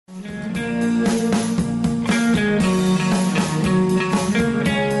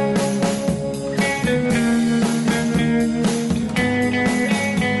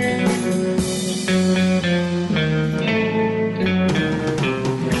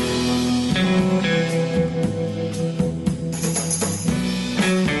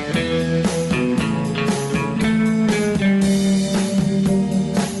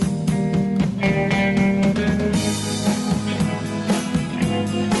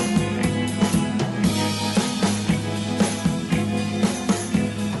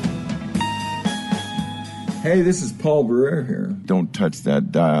Hey, this is Paul Barrere here. Don't touch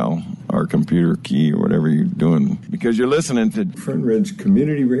that dial or computer key or whatever you're doing because you're listening to Fern Ridge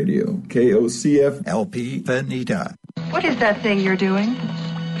Community Radio, KOCF LP Veneta. What is that thing you're doing?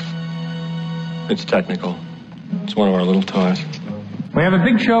 It's technical. It's one of our little toys. We have a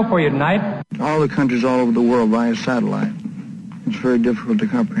big show for you tonight. All the countries all over the world via satellite. It's very difficult to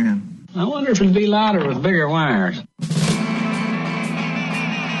comprehend. I wonder if it'd be louder with bigger wires.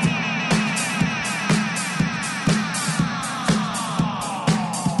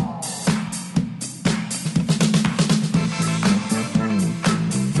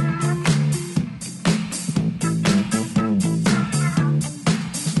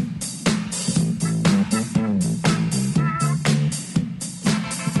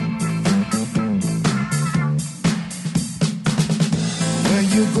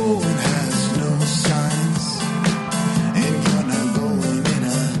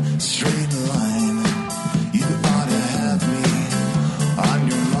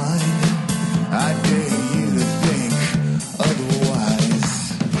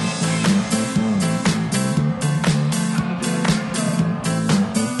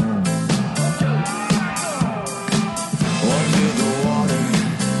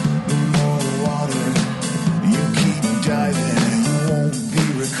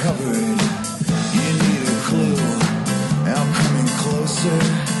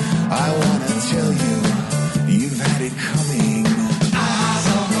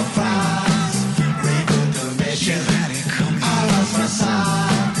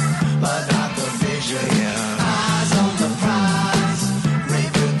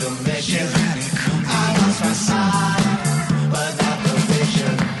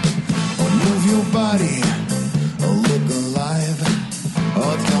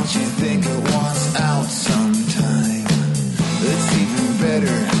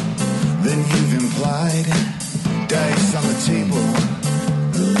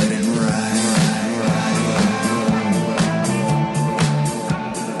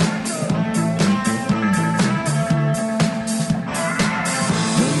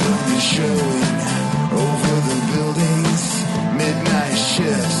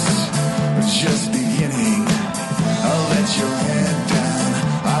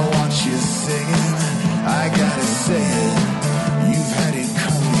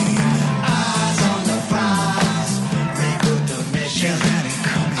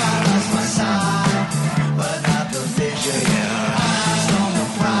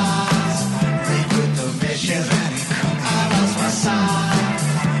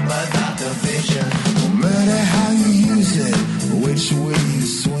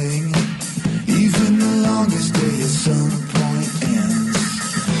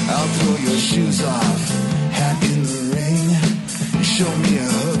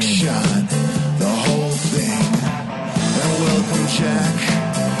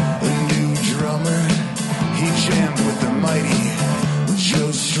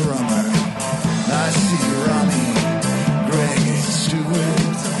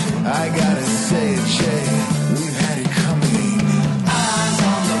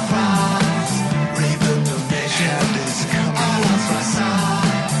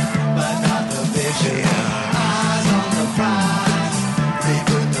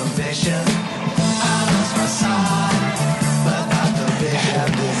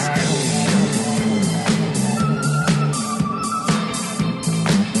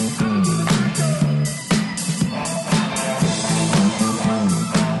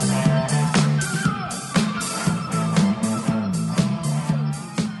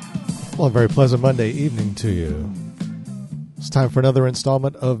 Well, a very pleasant Monday evening to you. It's time for another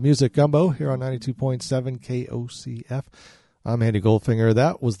installment of Music Gumbo here on 92.7 KOCF. I'm Andy Goldfinger.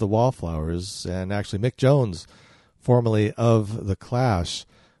 That was the Wallflowers, and actually Mick Jones, formerly of The Clash,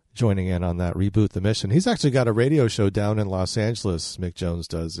 joining in on that Reboot the Mission. He's actually got a radio show down in Los Angeles, Mick Jones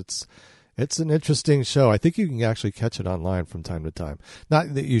does. It's an interesting show. I think you can actually catch it online from time to time.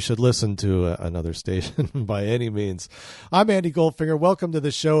 Not that you should listen to another station by any means. I'm Andy Goldfinger. Welcome to the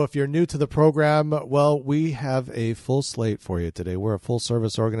show. If you're new to the program, well, we have a full slate for you today. We're a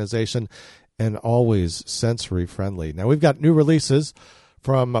full-service organization and always sensory-friendly. Now, we've got new releases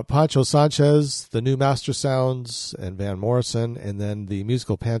from Poncho Sanchez, the new Mastersounds, and Van Morrison, and then the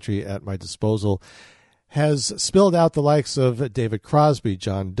musical pantry at my disposal has spilled out the likes of David Crosby,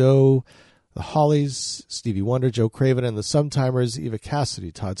 John Doe, the Hollies, Stevie Wonder, Joe Craven, and the Sometimers, Eva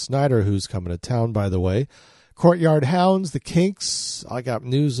Cassidy, Todd Snider, who's coming to town, by the way, Courtyard Hounds, the Kinks. I got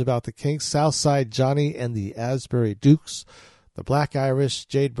news about the Kinks, Southside Johnny and the Asbury Dukes, the Black Irish,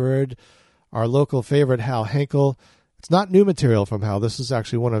 Jade Bird, our local favorite Hal Henkel, It's not new material from Hal. This is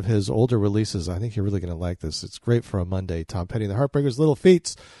actually one of his older releases. I think you're really going to like this. It's great for a Monday. Tom Petty and the Heartbreakers, Little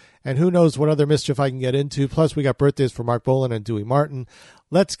Feats, and who knows what other mischief I can get into. Plus, we got birthdays for Marc Bolan and Dewey Martin.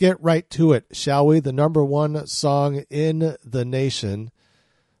 Let's get right to it, shall we? The number one song in the nation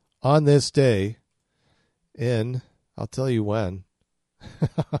on this day in, I'll tell you when,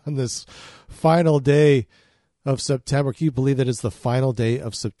 on this final day of September. Can you believe that it's the final day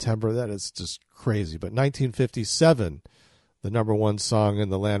of September? That is just crazy. But 1957, the number one song in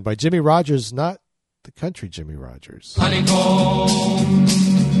the land by Jimmy Rogers, not the country Jimmy Rogers. Honeycomb,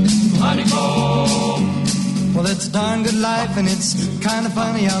 honeycomb. Well, it's a darn good life, and it's kind of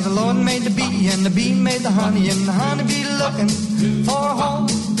funny how the Lord made the bee, and the bee made the honey, and the honeybee looking for a home.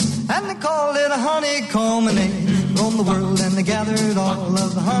 And they called it a honeycomb, and they roamed the world, and they gathered all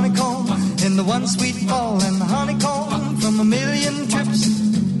of the honeycomb in the one sweet fall, and the honeycomb from a million trips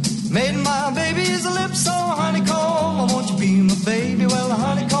made my baby's lips. So honeycomb, won't you be my baby? Well, the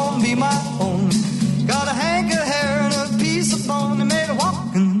honeycomb be my own. Got a hank of hair and a piece of bone, they made a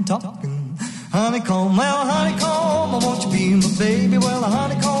walking, talking honeycomb. Well, honeycomb, won't you be my baby? Well, the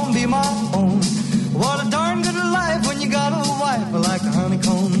honeycomb be my own. What a darn good life when you got a wife like a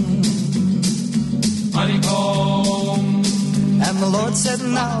honeycomb. Honeycomb. And the Lord said,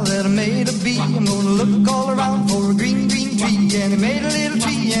 now that I made a bee, I'm gonna look all around for a green, green tree. And he made a little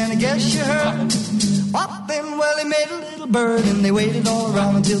tree, and I guess you heard what then? Well, he made a little bird, and they waited all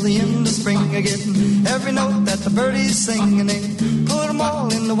around until the end of spring, getting every note that the birdies sing, and they put them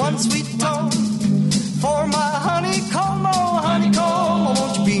all in the one sweet tone. For my honeycomb, oh honeycomb, oh,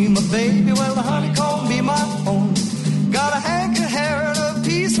 won't you be my baby? Well, the honeycomb be my own. Got a hank of hair and a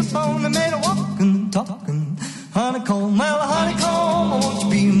piece of bone, and made a walking, talking honeycomb. Well, the honeycomb, oh, won't you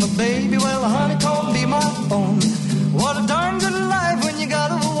be my baby? Well, the honeycomb be my own. What a darn good life when you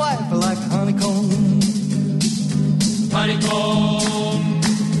got a wife like a honeycomb. Honeycomb.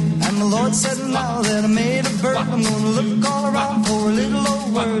 And the Lord said, now that I made a bird, I'm gonna look all around for a little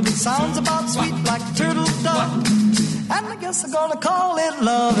old word that sounds about sweet like a turtle dove. And I guess I'm gonna call it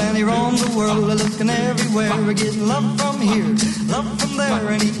love. And he roamed the world looking everywhere, getting love from here, love from there,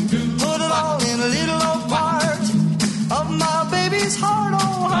 and he put it all in a little old part of my baby's heart.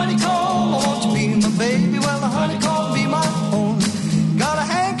 Oh honeycomb, won't you be my baby? Well, the honeycomb be my own. Got a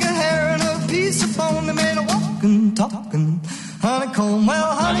hank of hair and a piece of bone, they made a walking, talking honeycomb.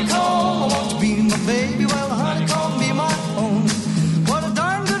 Well, honeycomb, won't you be my baby? Well, the honeycomb be my own. What a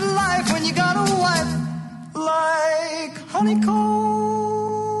darn good life when you got a wife like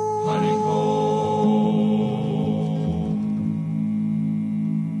honeycomb. Honeycomb.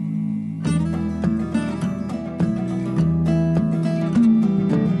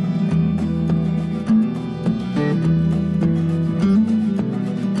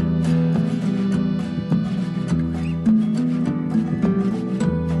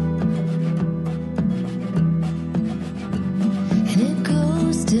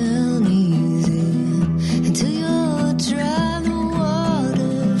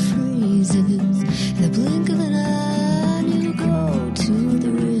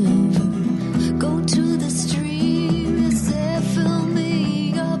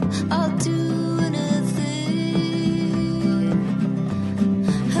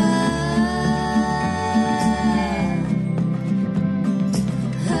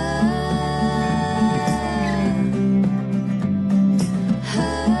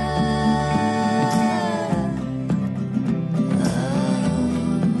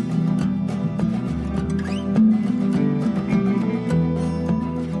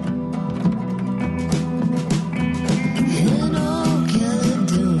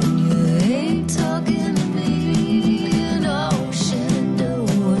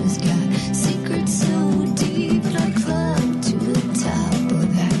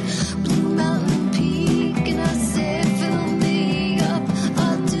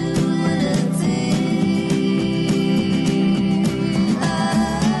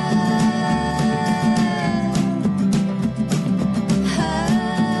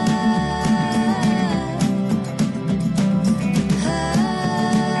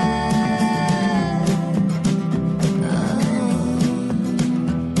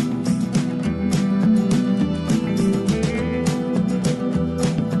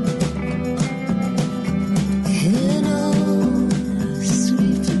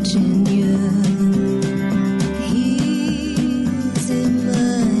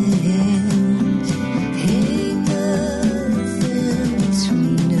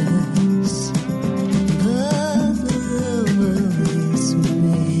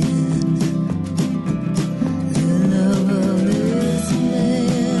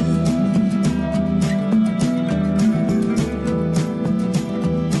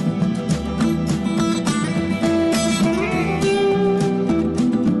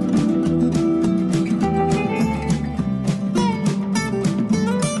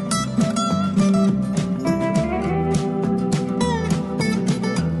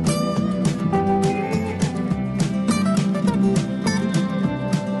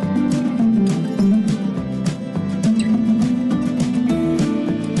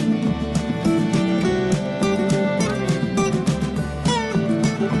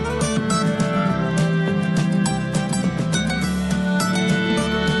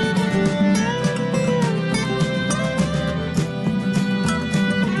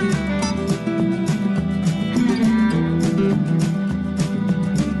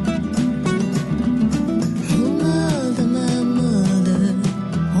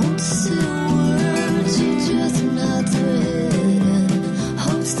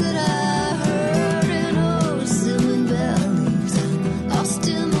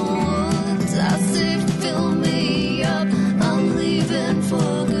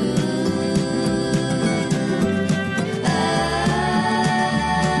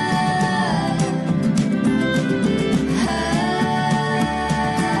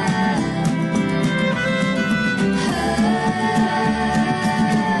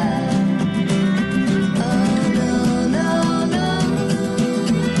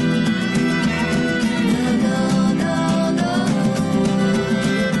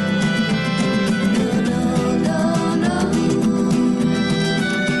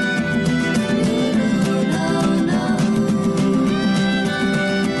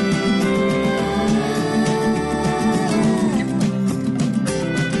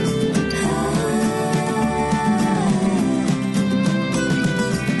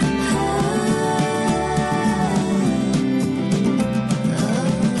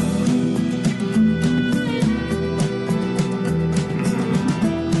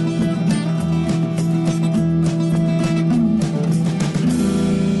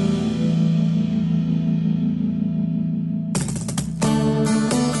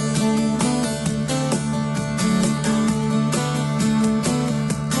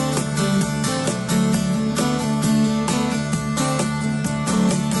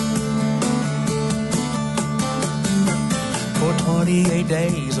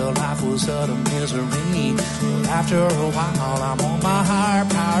 so life was utter misery. But after a while, I'm on my higher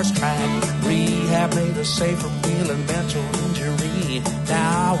powers track. Rehab made us safe from feeling mental injury.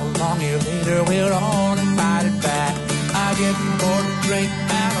 Now, a long year later, we're all invited back. I get more to drink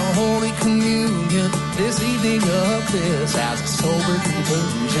at a Holy Communion. This evening of bliss has a sober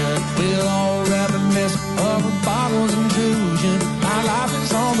conclusion. We'll all reminisce of a bottle's intrusion. My life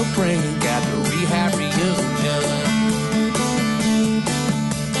is on the brink at the rehab reunion.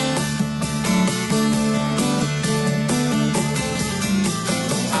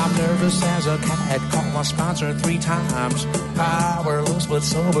 Nervous as a cat, called my sponsor 3 times. Powerless but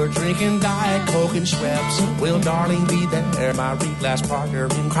sober, drinking Diet Coke and Schweppes. Will darling be there, my re-glass partner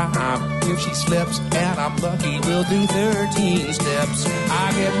in crime? If she slips and I'm lucky, we'll do 13 steps.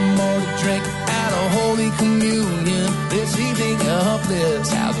 I get more to drink at a Holy Communion. This evening of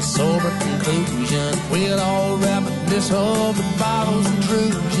bliss has a sober conclusion. We'll all reminisce of the bottle's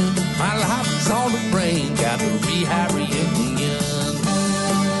intrusion. My life is on the brink at the rehab reunion.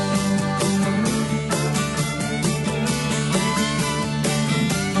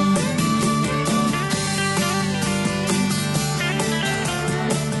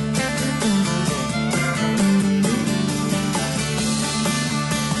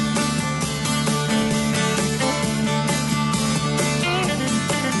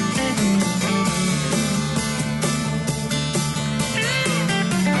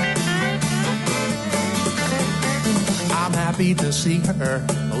 Happy to see her,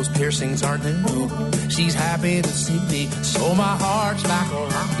 those piercings are new. She's happy to see me, so my heart's like a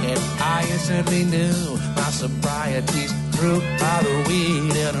rocket. I instantly knew my sobriety's through. By the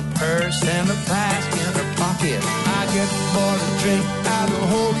weed in her purse and the flask in her pocket. I get more to drink out of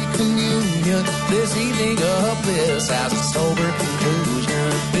Holy Communion. This evening of bliss has a sober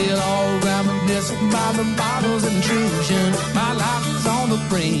conclusion. We'll all reminisce about the bottle's intrusion. My life is on the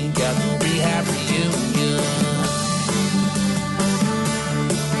brink at the rehab reunion.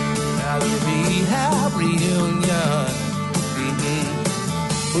 Rehab reunion.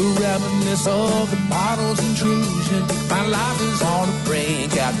 We'll reminisce of the bottle's intrusion. My life is on the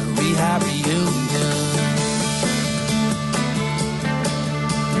brink at the rehab reunion.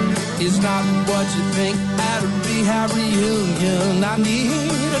 It's not what you think at a rehab reunion. I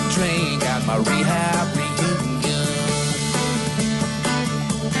need a drink at my rehab reunion.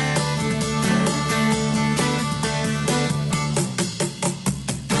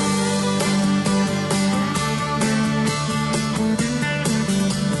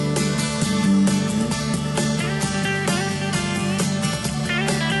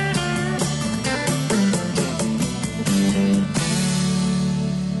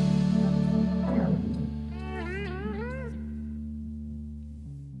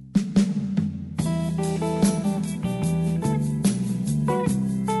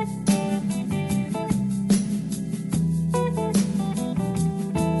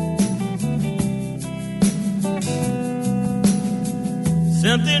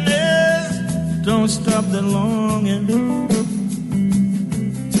 Emptiness don't stop the longing.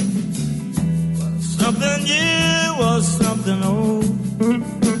 Something new or something old.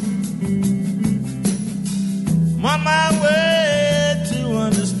 I'm on my way to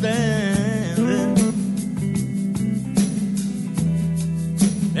understanding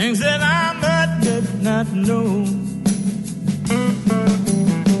things that I might not know.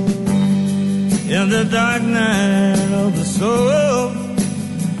 In the dark night of the soul.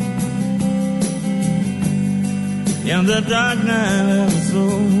 In the dark night of the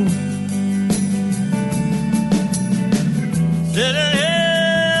soul, sitting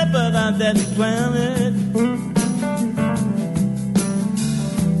here, but I didn't plan it.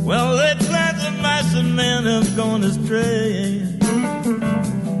 Well, the plans of mice and men have gone astray.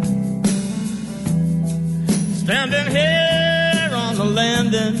 Standing here on the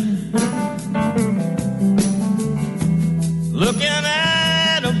landing, looking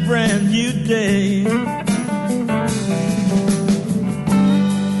at a brand new day.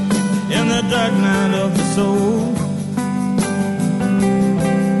 In the dark night of the soul,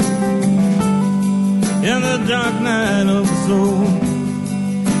 in the dark night of the soul,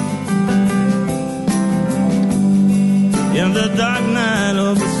 in the dark night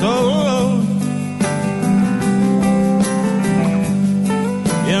of the soul,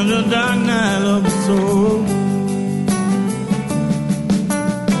 in the dark night of the soul.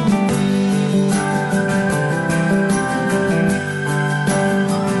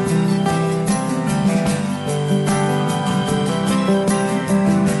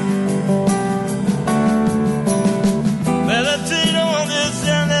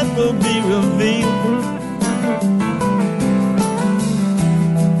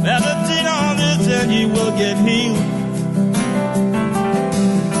 you will get healed.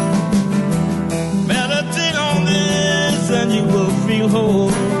 Meditate on this and you will feel whole.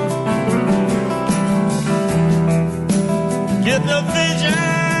 Get the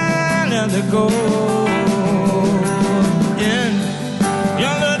vision and the goal. In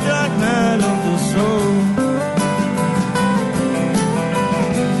the dark night of the soul.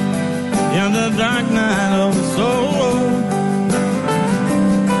 In the dark night of the soul.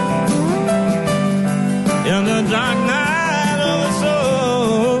 In the dark night of the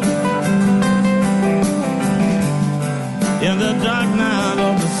soul. In the dark night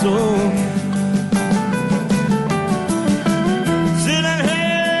of the soul. Sitting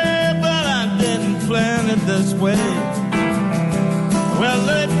here, but I didn't plan it this way. Well,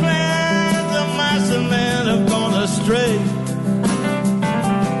 the plans of mice and men have gone astray.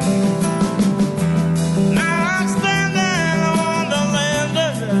 Now I'm standing on the land.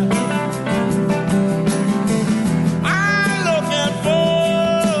 I'm looking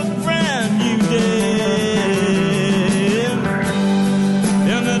for a brand new day.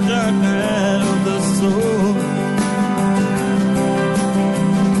 In the dark night of the soul.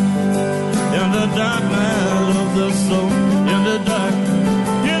 In the dark night of the soul. In the dark.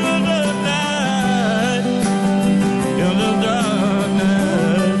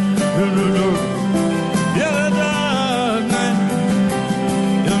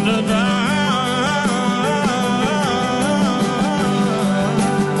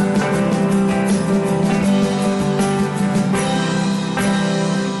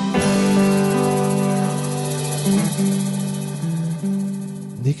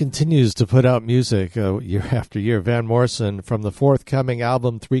 He continues to put out music year after year. Van Morrison from the forthcoming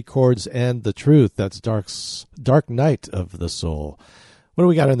album, 3 Chords and the Truth. That's Dark Night of the Soul. What do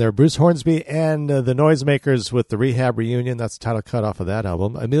we got in there? Bruce Hornsby and the Noisemakers with the Rehab Reunion. That's the title cut off of that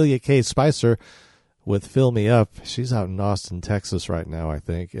album. Amelia K. Spicer with Fill Me Up. She's out in Austin, Texas right now, I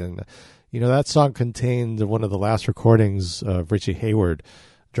think. And, that song contained one of the last recordings of Richie Hayward,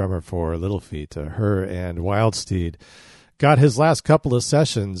 drummer for Little Feat. Her and Wildsteed got his last couple of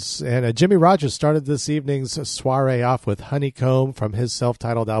sessions. And Jimmy Rogers started this evening's soiree off with Honeycomb from his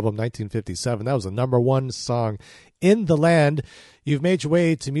self-titled album 1957. That was the #1 song in the land. You've made your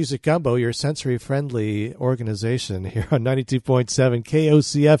way to Music Gumbo, your sensory-friendly organization here on 92.7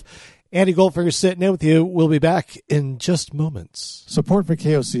 KOCF. Andy Goldfinger sitting in with you. We'll be back in just moments. Support for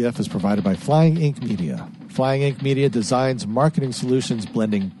KOCF is provided by Flying Ink Media. Flying Ink Media designs marketing solutions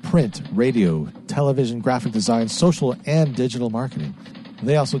blending print, radio, television, graphic design, social, and digital marketing.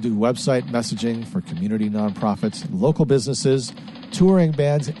 They also do website messaging for community nonprofits, local businesses, touring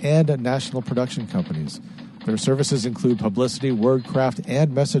bands, and national production companies. Their services include publicity, wordcraft,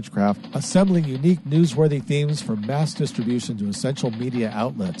 and messagecraft, assembling unique newsworthy themes for mass distribution to essential media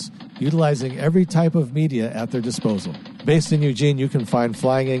outlets, utilizing every type of media at their disposal. Based in Eugene, you can find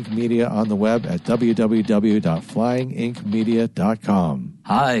Flying Ink Media on the web at www.flyinginkmedia.com.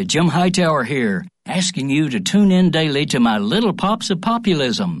 Hi, Jim Hightower here, asking you to tune in daily to my Little Pops of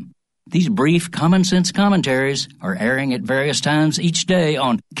Populism. These brief, common-sense commentaries are airing at various times each day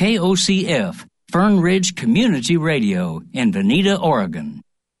on KOCF, Fern Ridge Community Radio in Veneta, Oregon.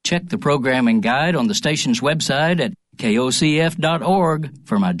 Check the programming guide on the station's website at kocf.org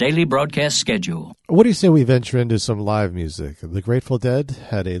for my daily broadcast schedule. What do you say we venture into some live music? The Grateful Dead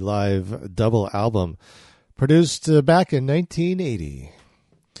had a live double album produced back in 1980.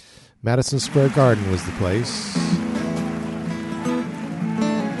 Madison Square Garden was the place.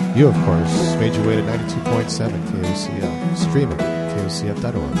 You, of course, made your way to 92.7 KOCF. Streaming at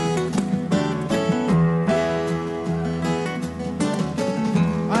kocf.org.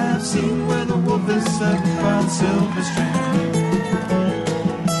 Seen where the wolf is set by the silver strand.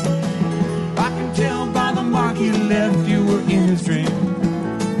 I can tell by the mark he left you were in his dream.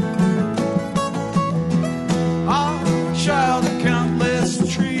 Ah, child of countless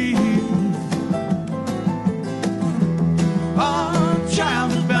trees. Ah,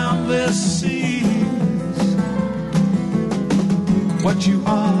 child of boundless seas. What you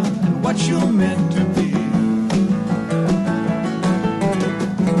are and what you're meant to be.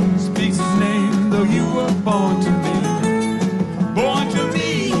 You were born to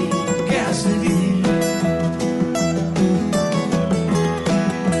me, Cassidy.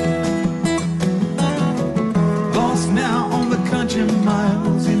 Lost now on the country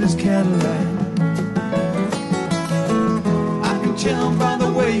miles in his Cadillac. I can tell by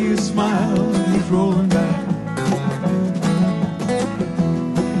the way you smile, he's rolling back.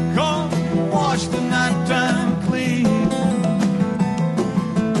 Come wash the nighttime clean.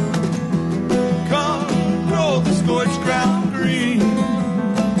 Scorched ground green.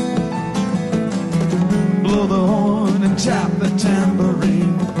 with a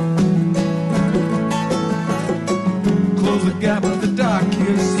tambourine. Close the gap of the dark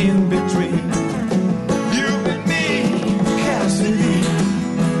years in between. You and me, Cassidy.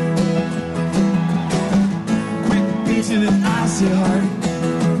 Quick beating an icy heart.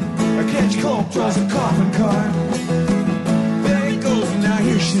 A catch cold draws a coffin cart. There he goes, and now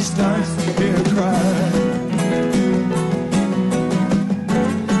here she starts to hear her cry.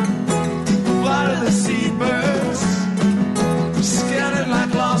 Fly to the seabirds, scattered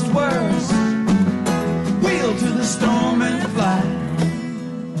like lost words. Wheel to the storm and fly.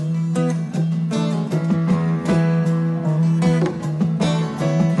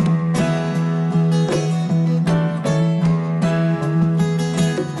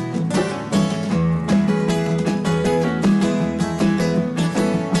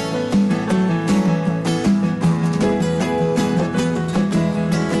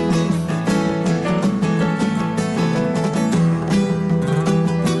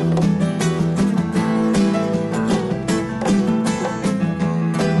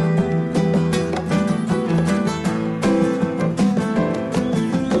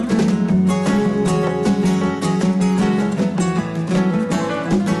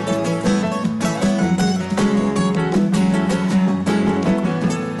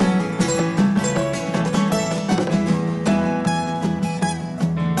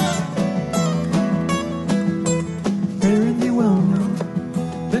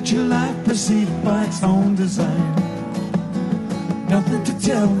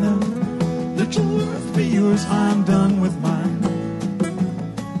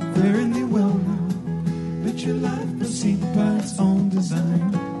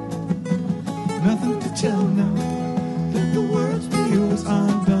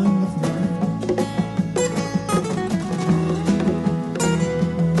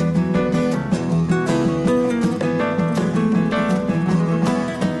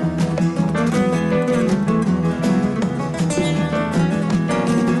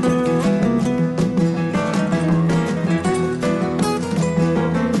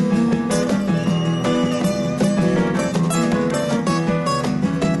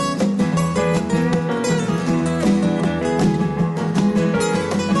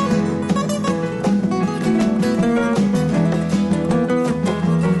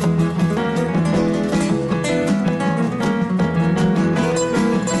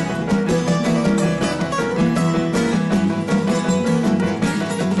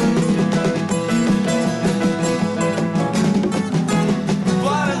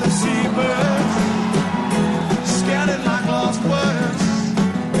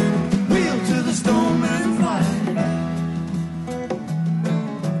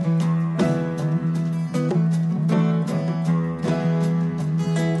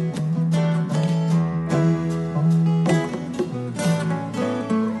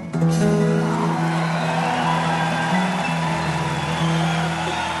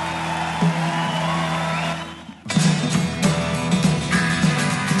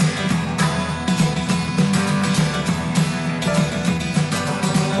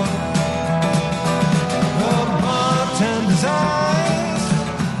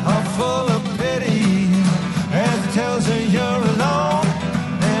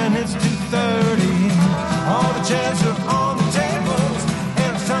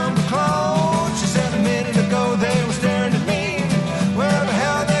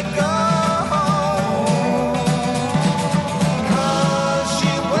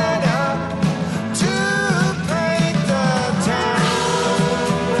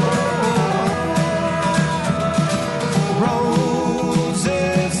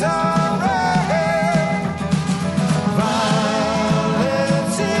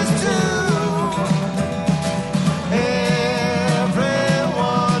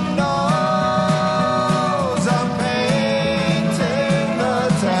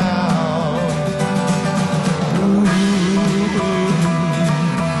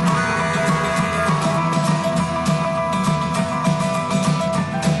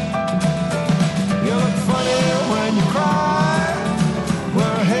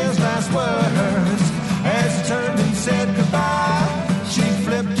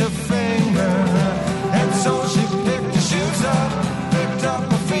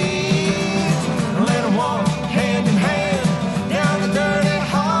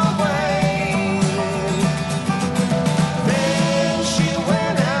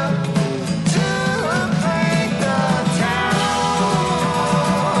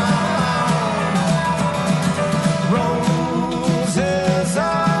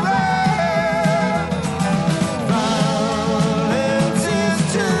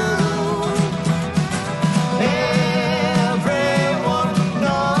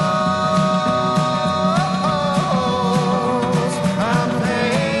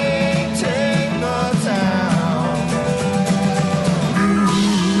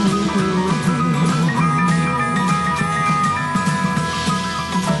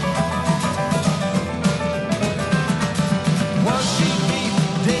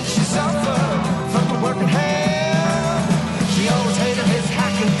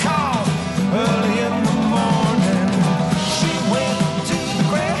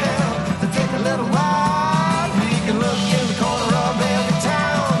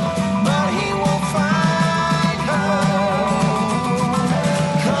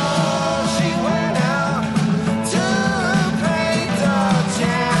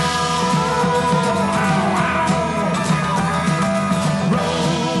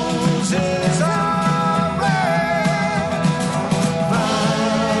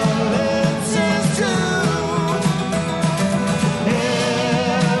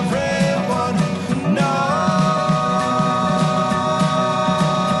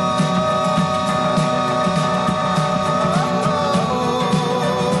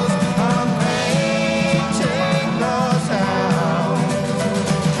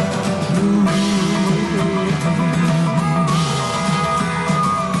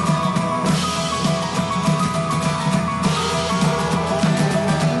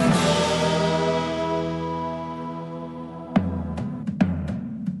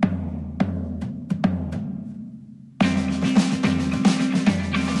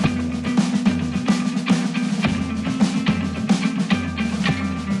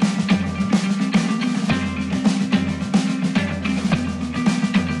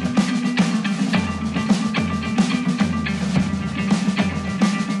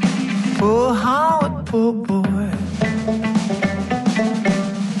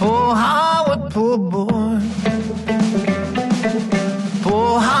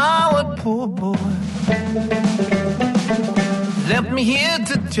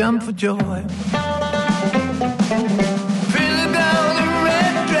 jump for joy. Pretty girl with a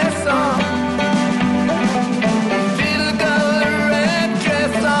red dress on. Pretty girl with a red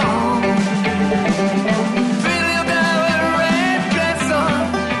dress on. Pretty girl with a red dress on.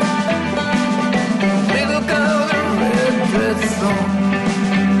 Little girl with a red dress on.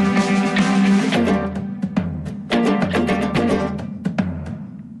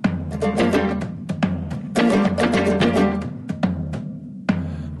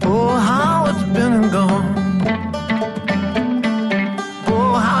 Oh, how it's been and gone.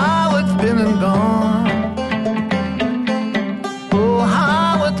 Oh, how it's been and gone. Oh,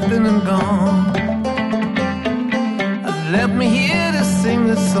 how it's been and gone. Let me hear to sing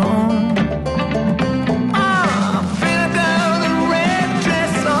this song. Ah, pretty girl with a red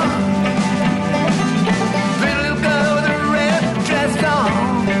dress on. Pretty girl with a red dress on.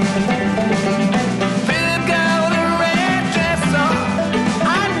 Pretty girl with a red dress on. I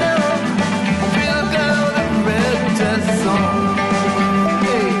know. Pretty girl with a red dress on.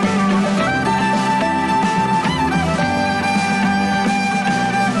 Hey.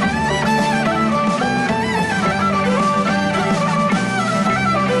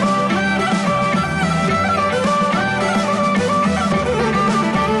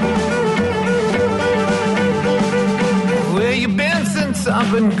 Where you been since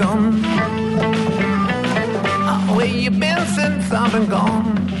I've been gone? Where you been since I've been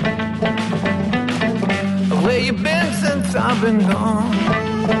gone? Where you been since I've been gone?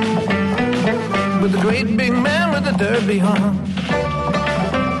 With the great big man with the derby on.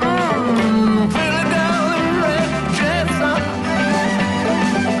 Pretty girl with a red dress on.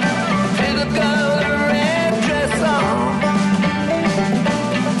 Pretty girl with a red dress on.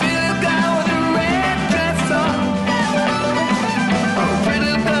 Pretty girl with a red dress on.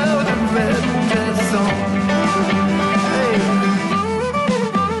 Pretty girl with a red dress on. Hey.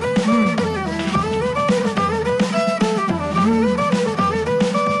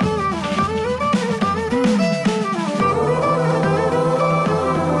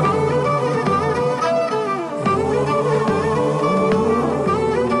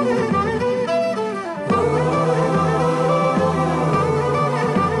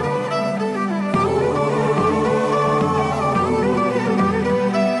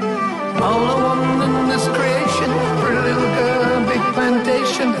 All I want in this creation, pretty little girl, big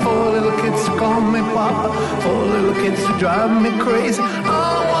plantation, 4 little kids to call me papa, 4 little kids to drive me crazy. All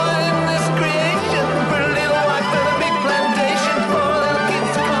I want in this creation, pretty little wife and a big plantation, 4 little kids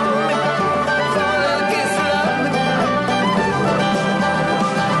to call me papa, 4 little kids to love me.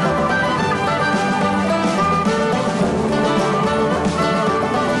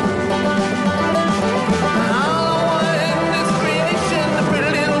 All I want in this creation, a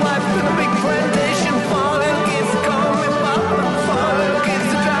pretty little wife and a big plantation, 4 little kids to call me papa, 4 little kids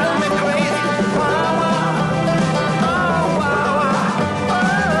to drive me crazy. Wow, wow. Oh, wow, wow.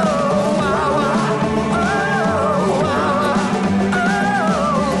 Oh, wow, wow. Oh, wow, wow.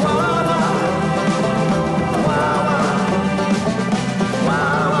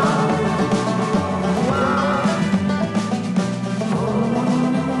 Oh,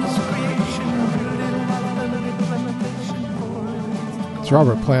 It's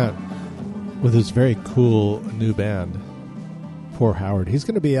Robert Plant with his very cool new band, Poor Howard. He's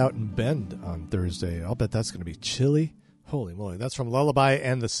going to be out in Bend on Thursday. I'll bet that's going to be chilly. Holy moly. That's from Lullaby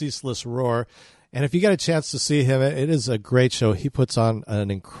and the Ceaseless Roar. And if you get a chance to see him, it is a great show. He puts on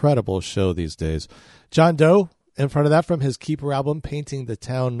an incredible show these days. John Doe, in front of that, from his Keeper album, Painting the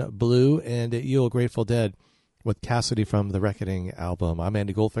Town Blue, and You'll Grateful Dead with Cassidy from the Reckoning album. I'm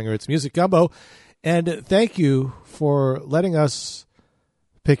Andy Goldfinger. It's Music Gumbo. And thank you for letting us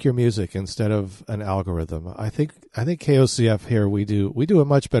pick your music instead of an algorithm. I think KOCF here, we do a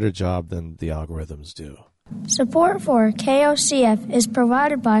much better job than the algorithms do. Support for KOCF is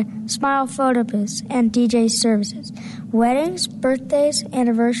provided by Smile Photo Booths and DJ Services. Weddings, birthdays,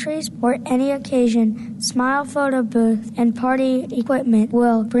 anniversaries, or any occasion, Smile Photo Booth and party equipment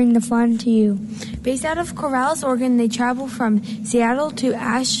will bring the fun to you. Based out of Corvallis, Oregon, they travel from Seattle to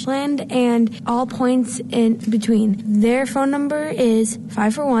Ashland and all points in between. Their phone number is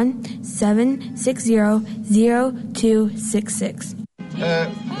 541-760-0266.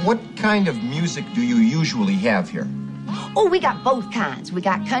 What kind of music do you usually have here? Oh, we got both kinds. We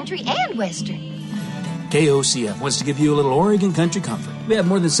got country and western. KOCF wants to give you a little Oregon country comfort. We have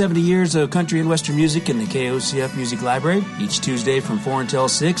more than 70 years of country and western music in the KOCF Music Library. Each Tuesday from 4 until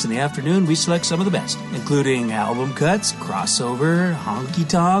 6 in the afternoon, we select some of the best, including album cuts, crossover,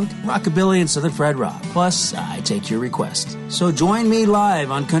 honky-tonk, rockabilly, and southern fried rock. Plus, I take your requests. So join me live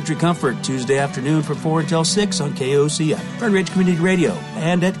on Country Comfort Tuesday afternoon from 4 until 6 on KOCF, Fern Ridge Community Radio,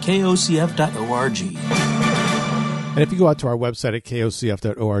 and at kocf.org. And if you go out to our website at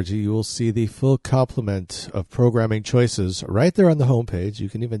kocf.org, you will see the full complement of programming choices right there on the homepage. You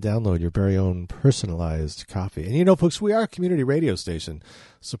can even download your very own personalized copy. And you know, folks, we are a community radio station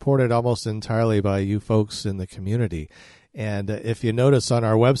supported almost entirely by you folks in the community. And if you notice on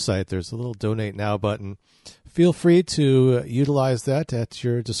our website, there's a little Donate Now button. Feel free to utilize that at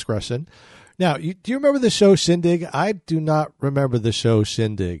your discretion. Now, do you remember the show Shindig? I do not remember the show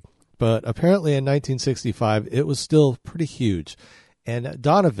Shindig. But apparently in 1965, it was still pretty huge. And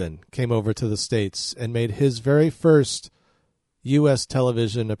Donovan came over to the States and made his very first U.S.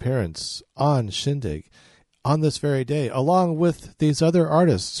 television appearance on Shindig on this very day, along with these other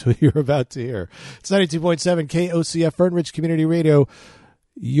artists who you're about to hear. It's 92.7 KOCF Fern Ridge Community Radio,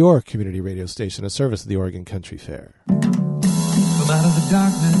 your community radio station, a service of the Oregon Country Fair. Come out of the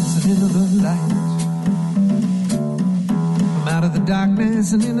darkness and into the light. Out of the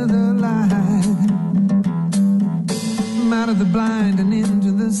darkness and into the light. From out of the blind and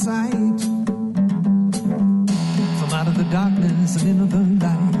into the sight. From out of the darkness and into the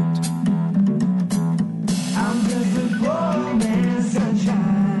light. I'm just a poor man's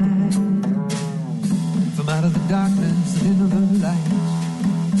sunshine. From out of the darkness and into the light.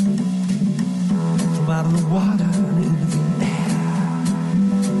 From out of the water and into the air.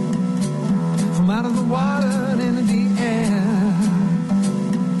 From out of the water and into the air.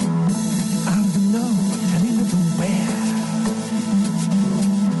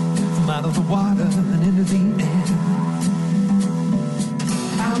 Out of the water and into the air.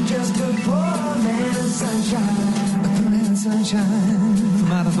 I'm just a poor man's sunshine. A poor man's sunshine.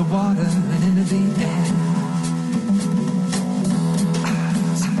 From out of the water and into the air.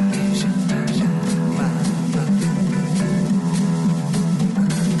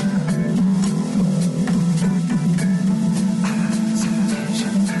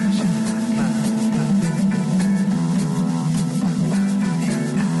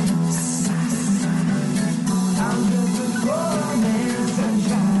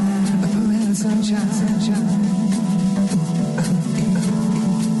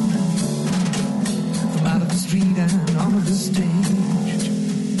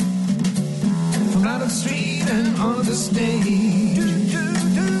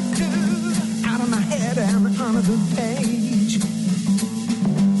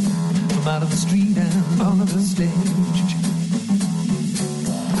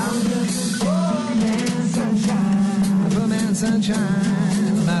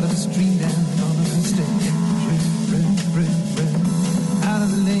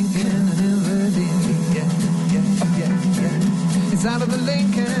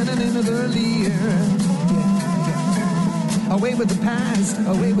 Away with the past,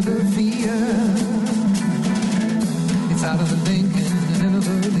 away with the fear. It's out of the Lincoln and into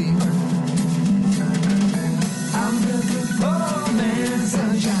the Lear. I'm just a poor man's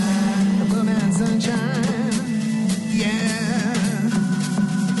sunshine, a poor man's sunshine, yeah.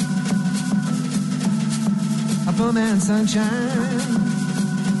 A poor man's sunshine,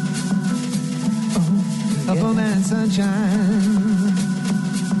 oh, a poor man's sunshine.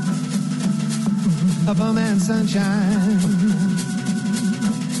 A poor man's sunshine.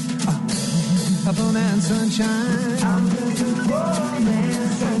 A poor man's sunshine. I'm just a poor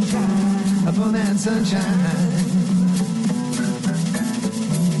man's sunshine. A poor man's sunshine.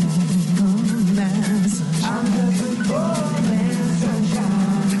 I'm just a poor man's sunshine.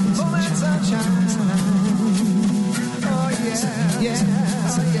 Poor man's sunshine.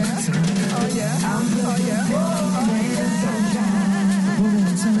 Oh yeah, yeah, oh yeah, oh yeah, I'm just a poor man's sunshine. Poor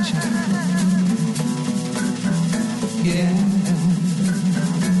man's sunshine. Yeah,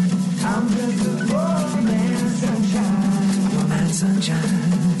 I'm just a poor man's sunshine. Poor man's sunshine.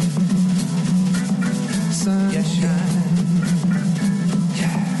 Sunshine.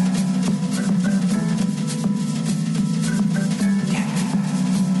 Yeah. Yeah.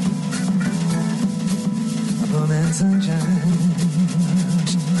 Poor man's sunshine.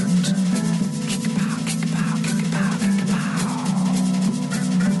 Kick a pow, kick a pow, kick a pow, kick a pow.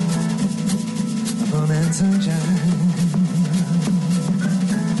 Poor man's sunshine.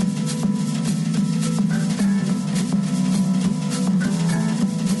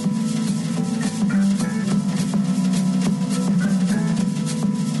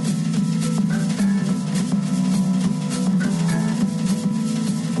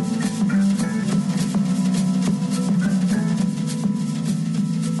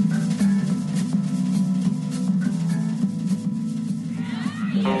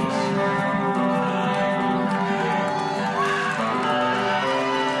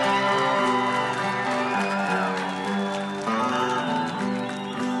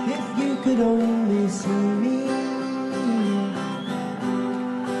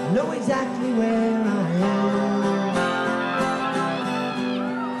 know exactly where I am.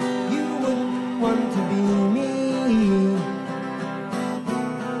 You wouldn't want to be me.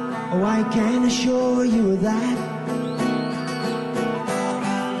 Oh, I can assure you of that.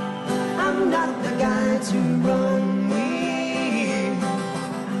 I'm not the guy to run with,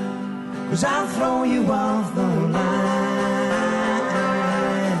 'cause I'll throw you off the line.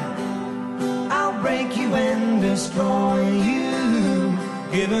 I'll break you and destroy you,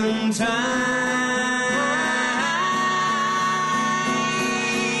 given time.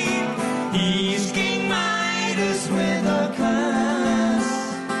 He's King Midas with a curse.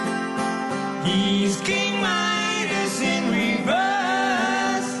 He's King Midas in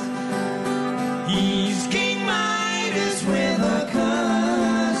reverse. He's King Midas with a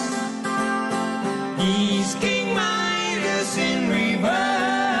curse. He's King Midas in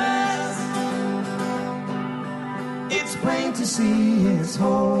reverse. It's plain to see his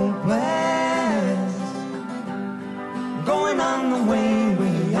whole place going on the way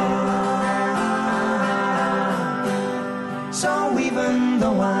we are. So even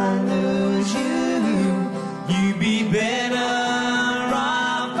though I lose you, you'd be better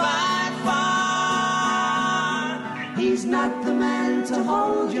off by far. He's not the man to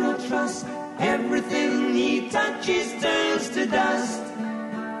hold your trust. Everything he touches turns to dust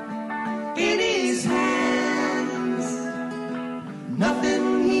in his hands. Nothing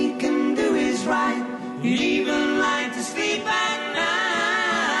he can do is right. He'd even like to sleep at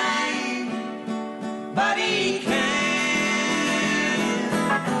night, but he can't.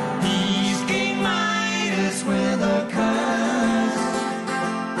 He's King Midas with a curse.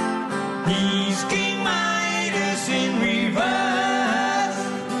 He's King Midas in reverse.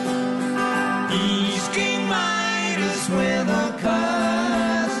 He's King Midas with a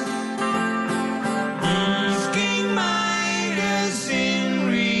curse. He's King Midas in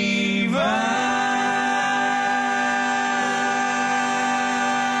reverse.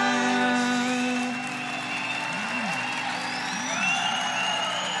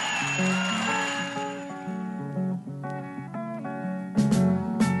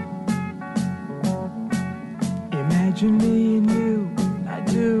 Imagine me and you, I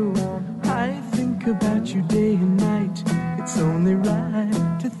do. I think about you day and night. It's only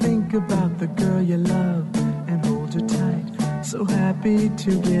right to think about the girl you love and hold her tight. So happy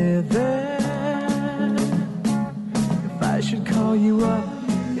together. If I should call you up,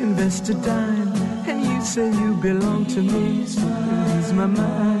 invest a dime, and you say you belong to me, so lose my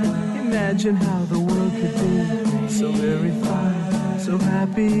mind. Imagine how the world could be so very fine, so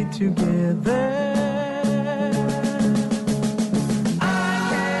happy together.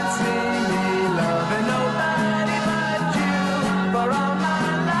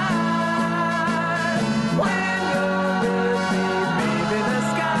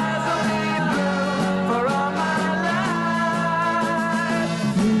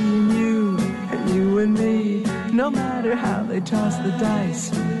 No matter how they toss the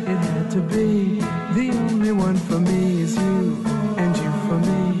dice, it had to be. The only one for me is you, and you for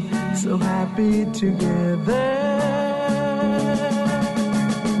me, so happy together.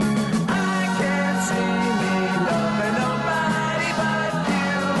 I can't see me loving nobody but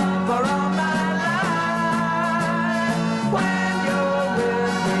you for all my life. When you're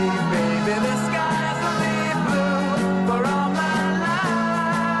with me, baby, the skies will be blue for all my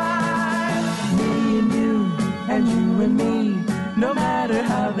life. Me and you, and you and me, no matter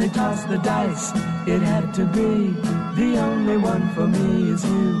how they toss the dice, it had to be. The only one for me is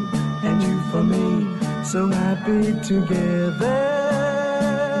you, and you for me, so happy together.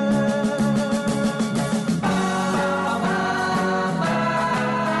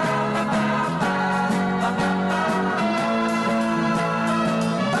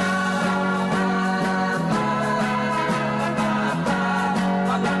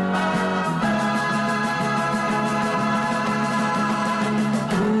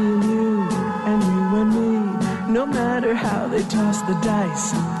 No matter how they toss the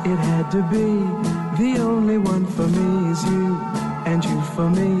dice, it had to be. The only one for me is you, and you for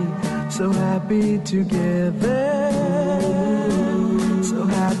me, so happy together. So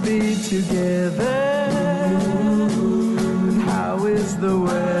happy together. And how is the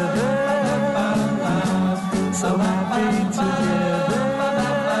weather? So happy together.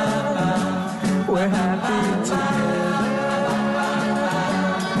 We're happy together.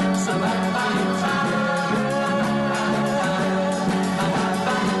 So happy together.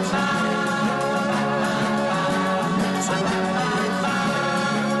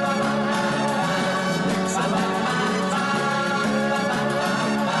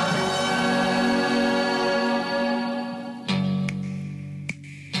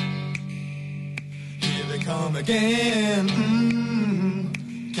 come again.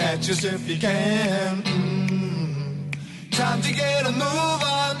 Catch us if you can. Time to get a move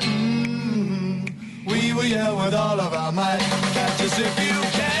on. We will yell with all of our might. Catch us if you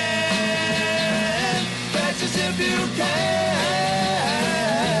can. Catch us if you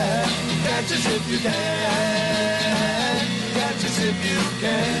can. Catch us if you can. Catch us if you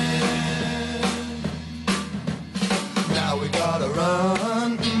can. Now we gotta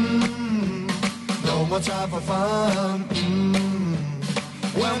run. No more time for fun.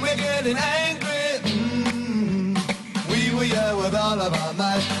 When we're getting angry, we will yell with all of our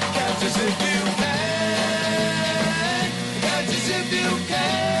might. Catch us if you can. Catch us if you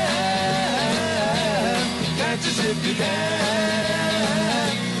can. Catch us if you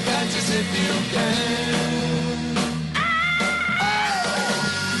can. Catch us if you can.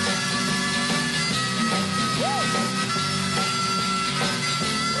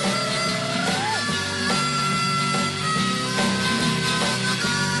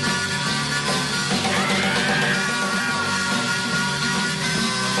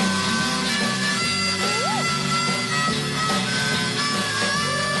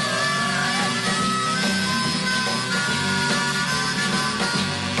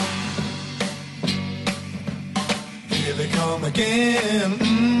 Come again.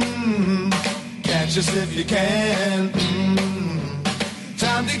 Catch us if you can.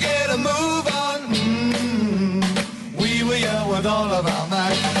 Time to get a move on. We will yell with all of our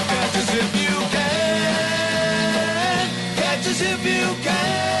might. Catch us if you can. Catch us if you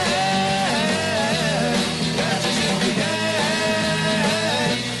can. Catch us if you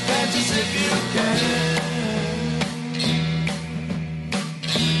can. Catch us if you can.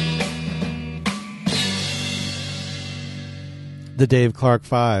 The Dave Clark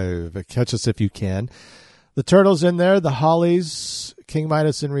 5, Catch Us If You Can. The Turtles in there, the Hollies, King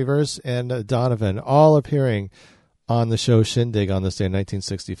Midas in Reverse, and Donovan, all appearing on the show Shindig on this day in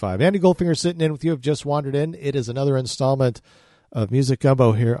 1965. Andy Goldfinger sitting in with you. Have just wandered in. It is another installment of Music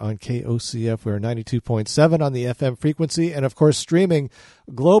Gumbo here on KOCF. We're 92.7 on the FM frequency, and of course streaming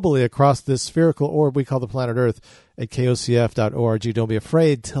globally across this spherical orb we call the planet Earth at kocf.org. Don't be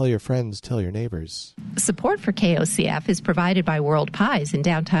afraid. Tell your friends. Tell your neighbors. Support for KOCF is provided by World Pies in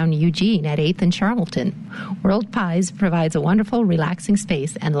downtown Eugene at 8th and Charlton. World Pies provides a wonderful, relaxing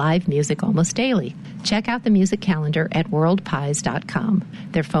space and live music almost daily. Check out the music calendar at worldpies.com.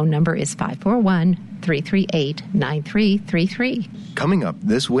 Their phone number is 541-338-9333. Coming up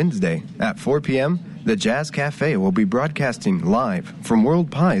this Wednesday at 4 p.m., the Jazz Cafe will be broadcasting live from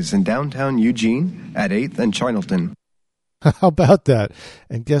World Pies in downtown Eugene at 8th and Charlton. How about that?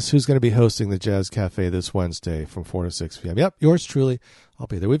 And guess who's going to be hosting the Jazz Cafe this Wednesday from 4 to 6 p.m.? Yep, yours truly. I'll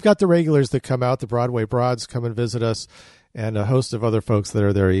be there. We've got the regulars that come out. The Broadway Broads come and visit us, and a host of other folks that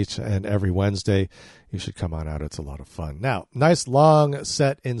are there each and every Wednesday. You should come on out. It's a lot of fun. Now, nice long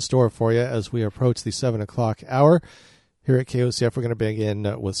set in store for you as we approach the 7 o'clock hour. Here at KOCF, we're going to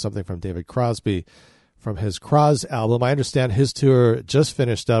begin with something from David Crosby from his Cross album. I understand his tour just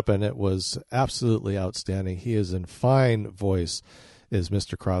finished up, and it was absolutely outstanding. He is in fine voice, is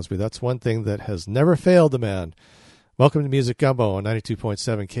Mr. Crosby. That's one thing that has never failed the man. Welcome to Music Gumbo on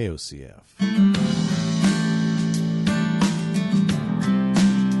 92.7 KOCF.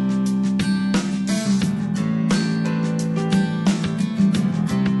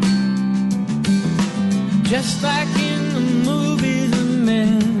 Just like in the movie, the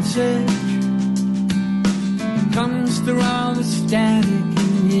message comes through all the static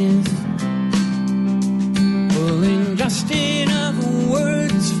and yes, pulling just enough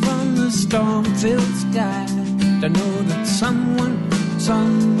words from the storm-filled sky to know that someone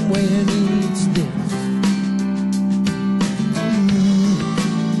somewhere needs this.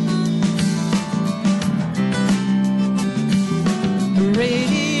 The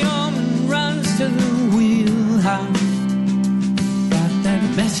radio runs to the wheelhouse, got that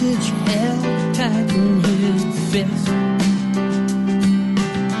message held tight in his fist.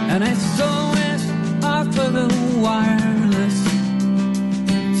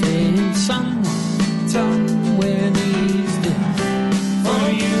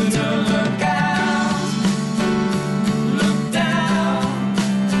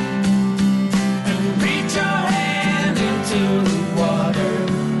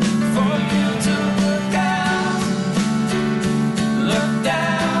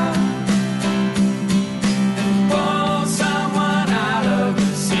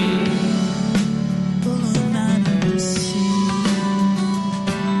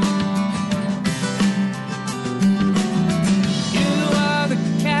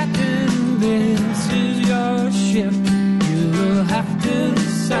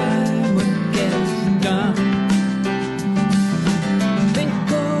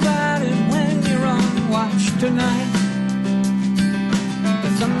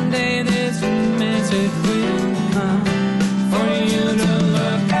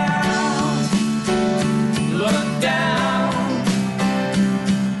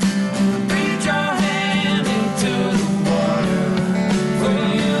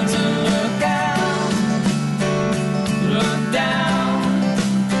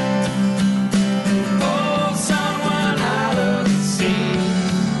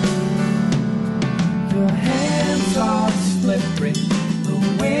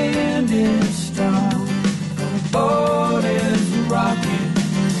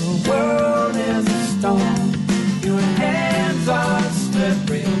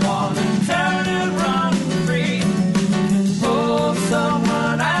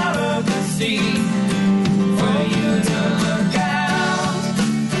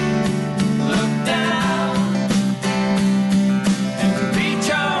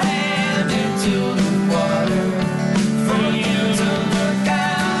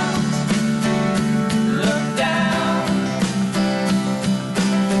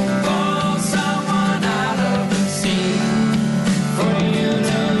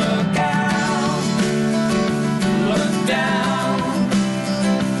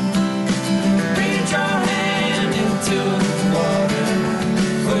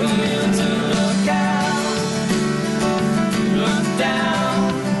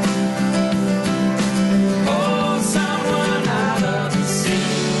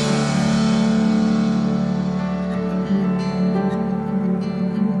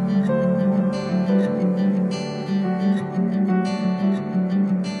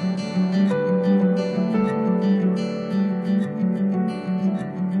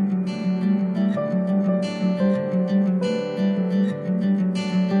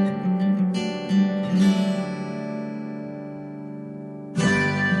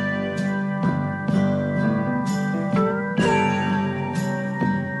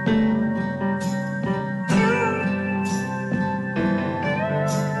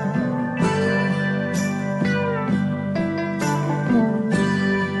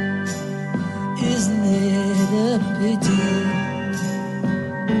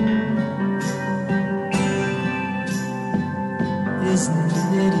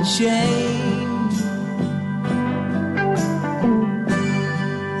 little shame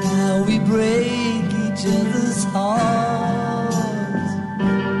how we break each other's hearts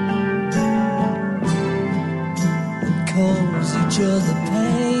and cause each other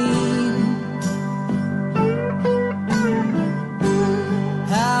pain,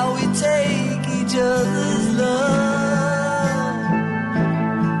 how we take each other's love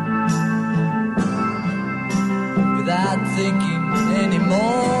without thinking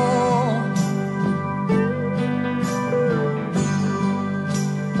anymore,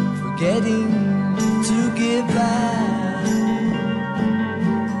 forgetting to give back.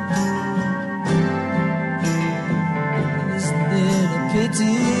 Isn't it a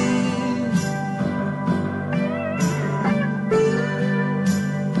pity?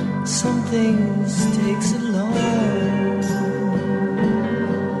 Some things take so long,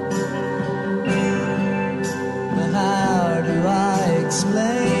 but how do I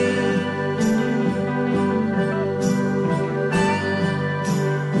explain?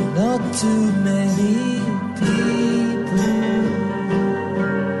 Not to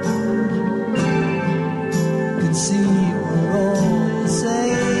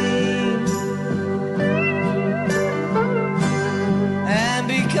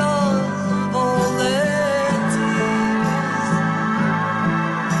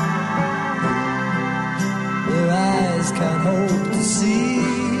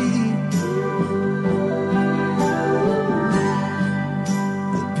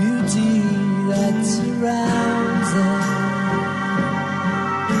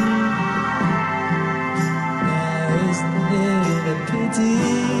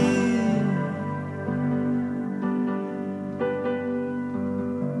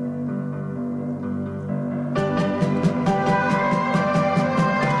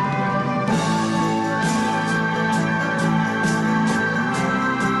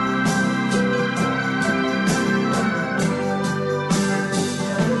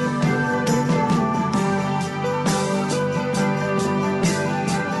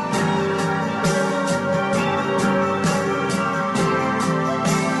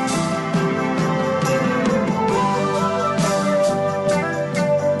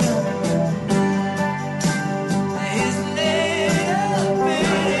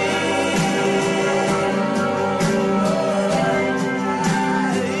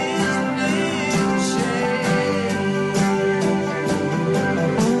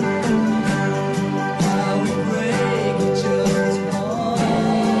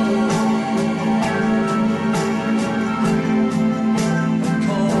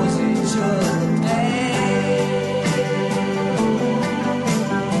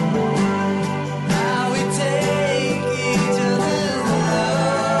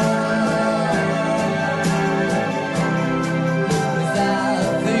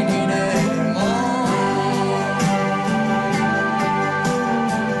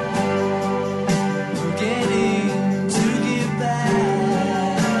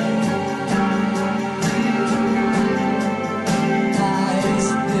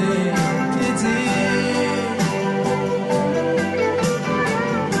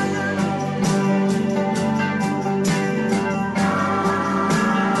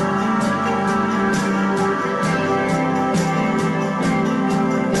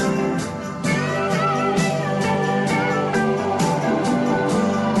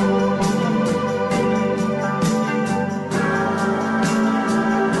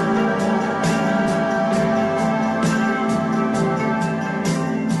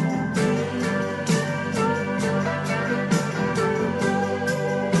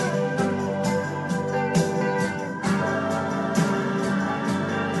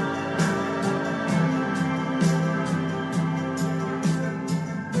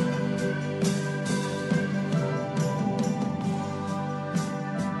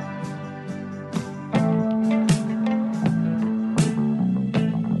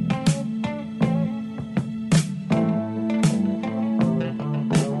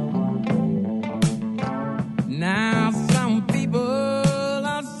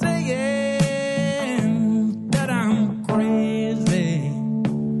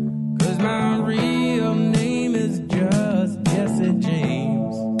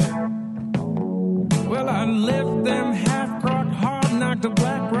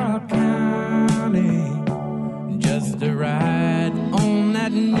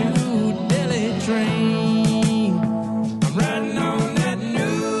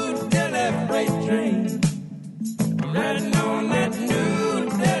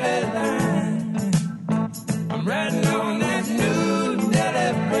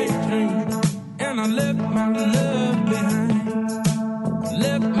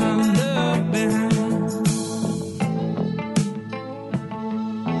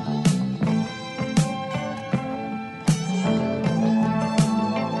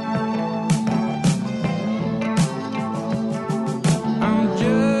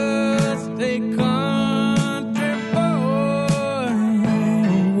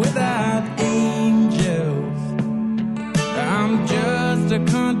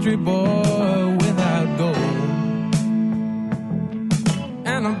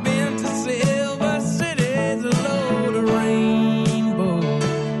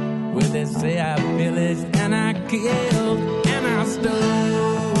killed and I stole.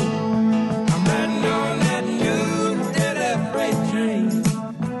 I'm riding on that new dirty freight train.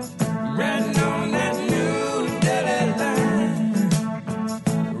 I'm riding on that new dirty line.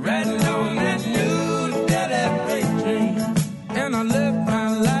 Riding on that new dirty freight train. And I left my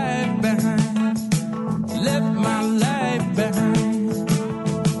life behind. Left my life behind.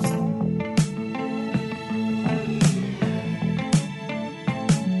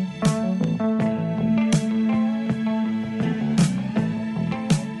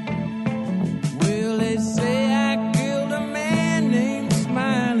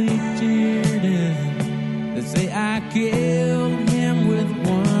 Killed him with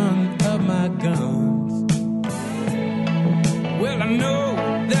one of my guns. Well, I know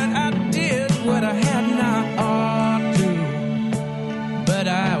that I did what I had not ought to, but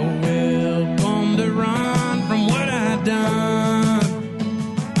I will on the run from what I done.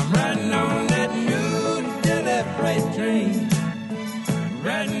 I'm riding on that new dirty freight train,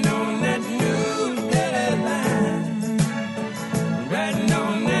 riding on that new dirty line, riding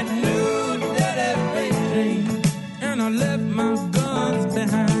on that new dirty freight train. And I left my guns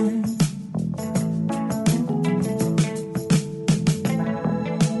behind.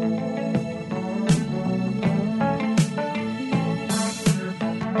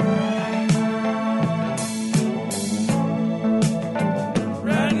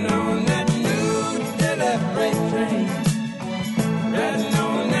 Riding on that new dirty freight train, riding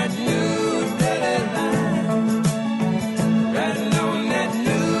on that new dirty line, riding on that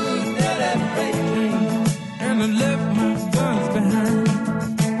new dirty freight train. And I left my guns behind.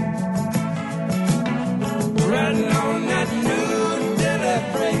 Riding on that new dirty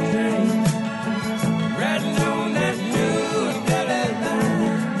freight train. Riding on that new dirty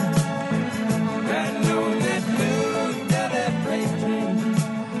line. Riding on that new dirty freight train.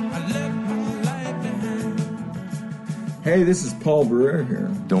 I left my life behind. Hey, this is Paul Barrere here.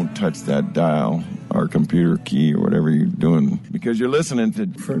 Don't touch that dial or computer key or whatever you're doing, because you're listening to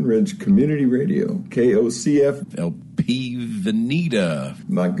Fern Ridge Community Radio, KOCF LP Veneta.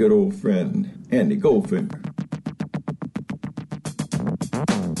 My good old friend, Andy Goldfinger.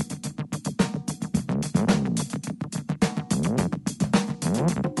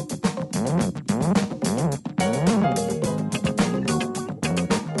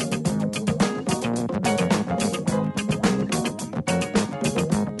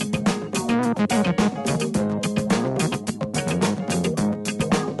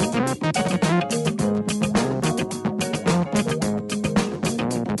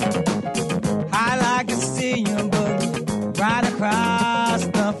 I like to see you boogie right across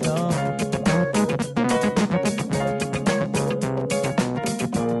the floor.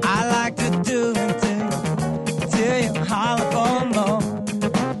 I like to do it till you holler for more.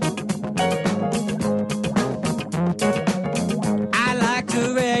 I like to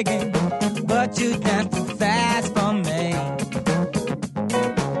reggae, but you dance too fast for me.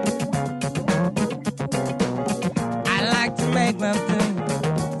 I like to make my thing.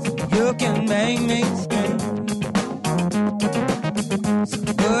 You can make me scream. So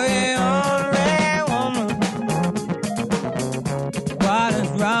put it on, red woman. What is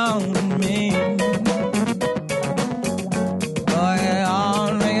wrong with me? Put it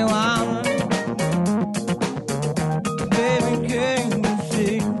on, red woman. Baby, can you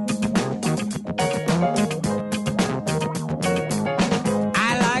see? I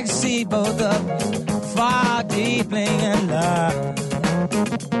like to see both of you fall deeply in love.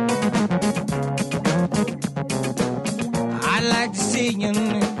 I like to see you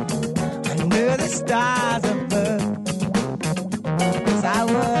under the stars above. 'Cause I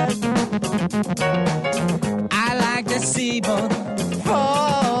would. I like to see both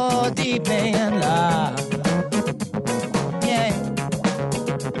fall deeply in love. Yeah.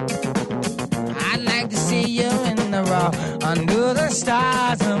 I like to see you in the raw under the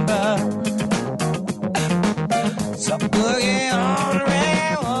stars above. So boogie on,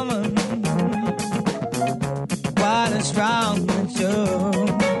 red woman. What is wrong with you?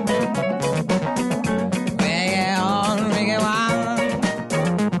 Reggae on, reggae on.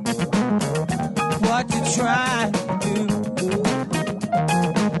 What you trying to do?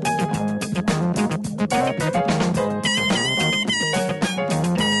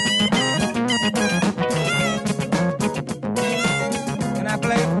 Can I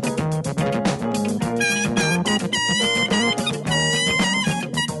play?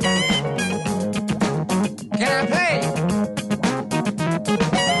 Can I play?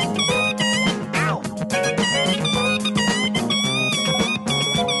 Ow!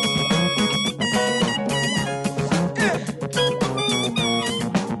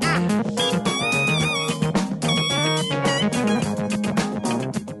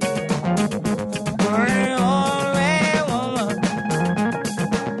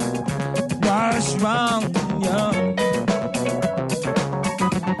 wrong, yo.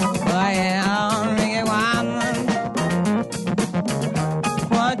 Oh yeah, Ricky Wyman,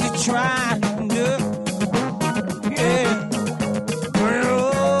 what you trying to do? Yeah.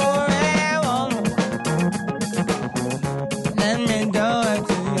 Let me do it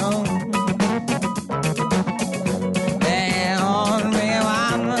to you.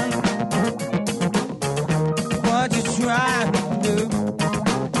 What you trying to do?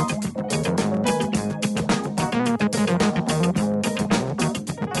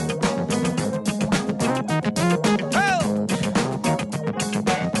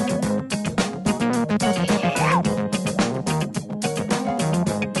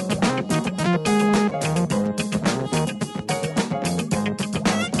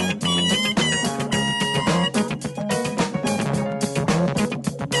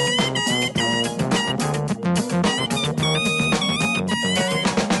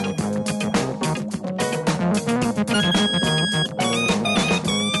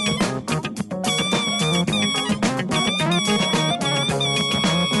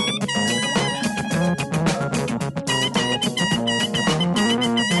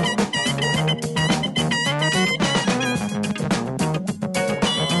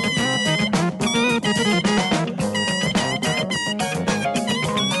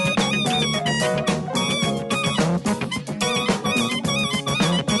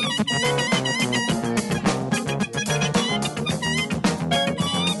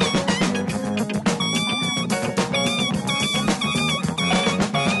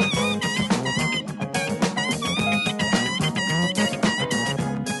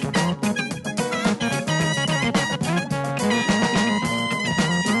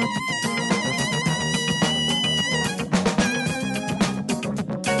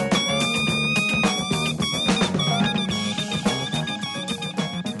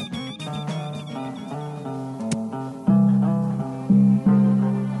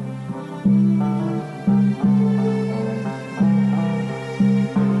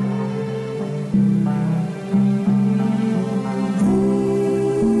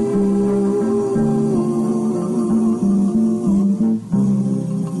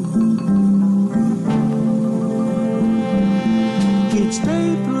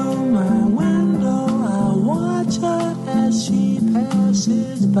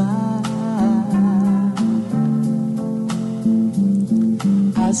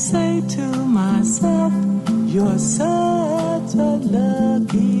 I say to myself, you're such a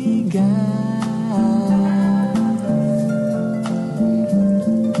lucky guy.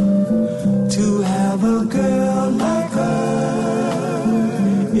 To have a girl like her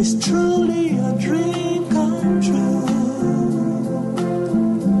is truly a dream come true.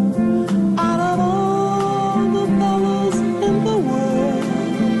 Out of all the fellows in the world,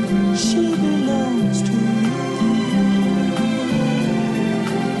 she belongs to you.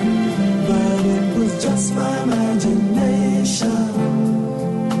 But it was just my imagination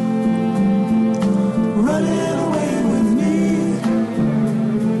running away with me.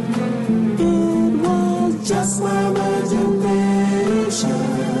 It was just my imagination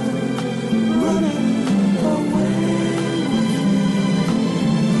running away with me.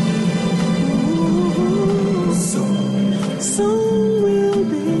 Soon we'll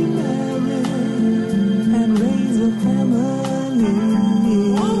be married and raise a family.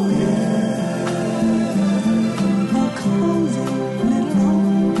 Oh yeah. A cozy little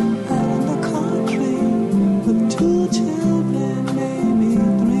home out in the country with 2 children, maybe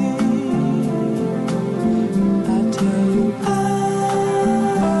 3. I tell you, I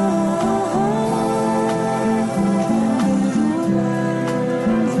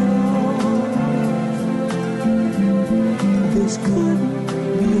this couldn't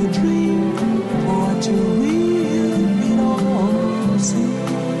be a dream, for to real it all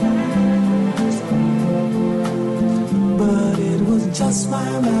seems. But it was just my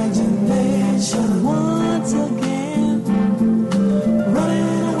imagination once again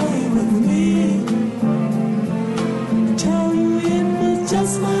running away with me. Tell you it was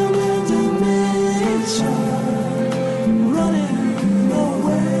just my imagination running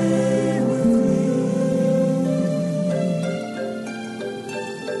away with me.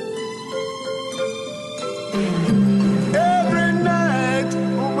 Every night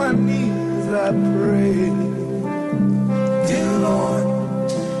on my knees I pray, dear Lord,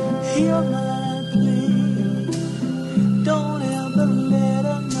 hear my plea. Don't ever let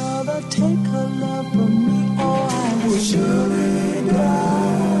another take her love from me, or I will surely die.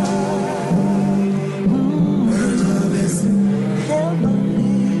 Her love is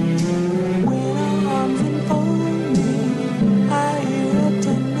heavenly. When her arms enfold me, I hear a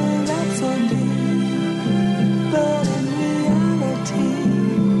tender rhapsody.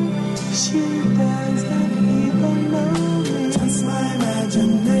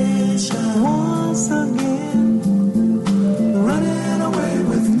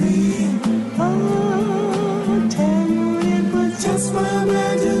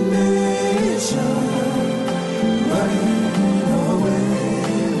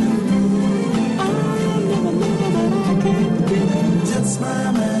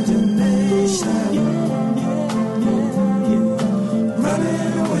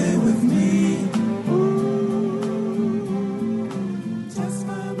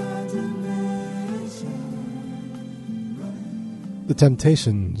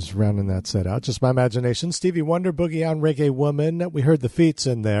 Temptations rounding that set out. Just my imagination. Stevie Wonder, Boogie on Reggae Woman. We heard the Feats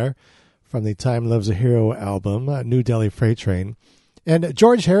in there from the Time Loves a Hero album, New Delhi Freight Train. And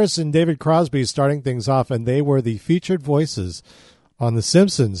George Harrison, David Crosby starting things off, and they were the featured voices on The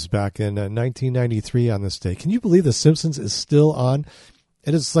Simpsons back in 1993 on this day. Can you believe The Simpsons is still on?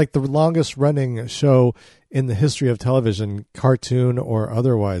 It is like the longest running show in the history of television, cartoon or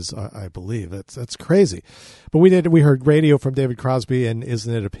otherwise, I believe. That's crazy. But we heard Radio from David Crosby and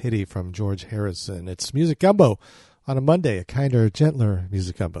Isn't It a Pity from George Harrison. It's Music Gumbo on a Monday, a kinder, gentler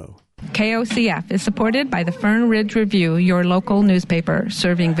Music Gumbo. KOCF is supported by the Fern Ridge Review, your local newspaper,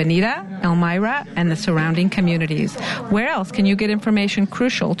 serving Veneta, Elmira, and the surrounding communities. Where else can you get information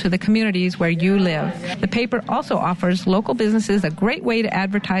crucial to the communities where you live? The paper also offers local businesses a great way to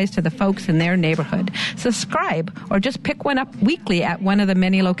advertise to the folks in their neighborhood. Subscribe or just pick one up weekly at one of the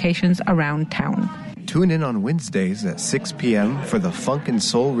many locations around town. Tune in on Wednesdays at 6 p.m. for the Funk and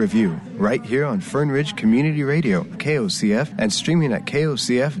Soul Review, right here on Fern Ridge Community Radio, KOCF, and streaming at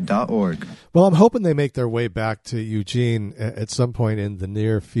kocf.org. Well, I'm hoping they make their way back to Eugene at some point in the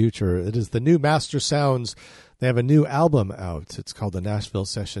near future. It is the new Mastersounds. They have a new album out. It's called the Nashville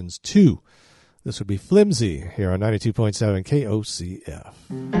Sessions 2. This would be Flimsy here on 92.7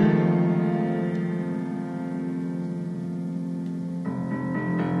 KOCF.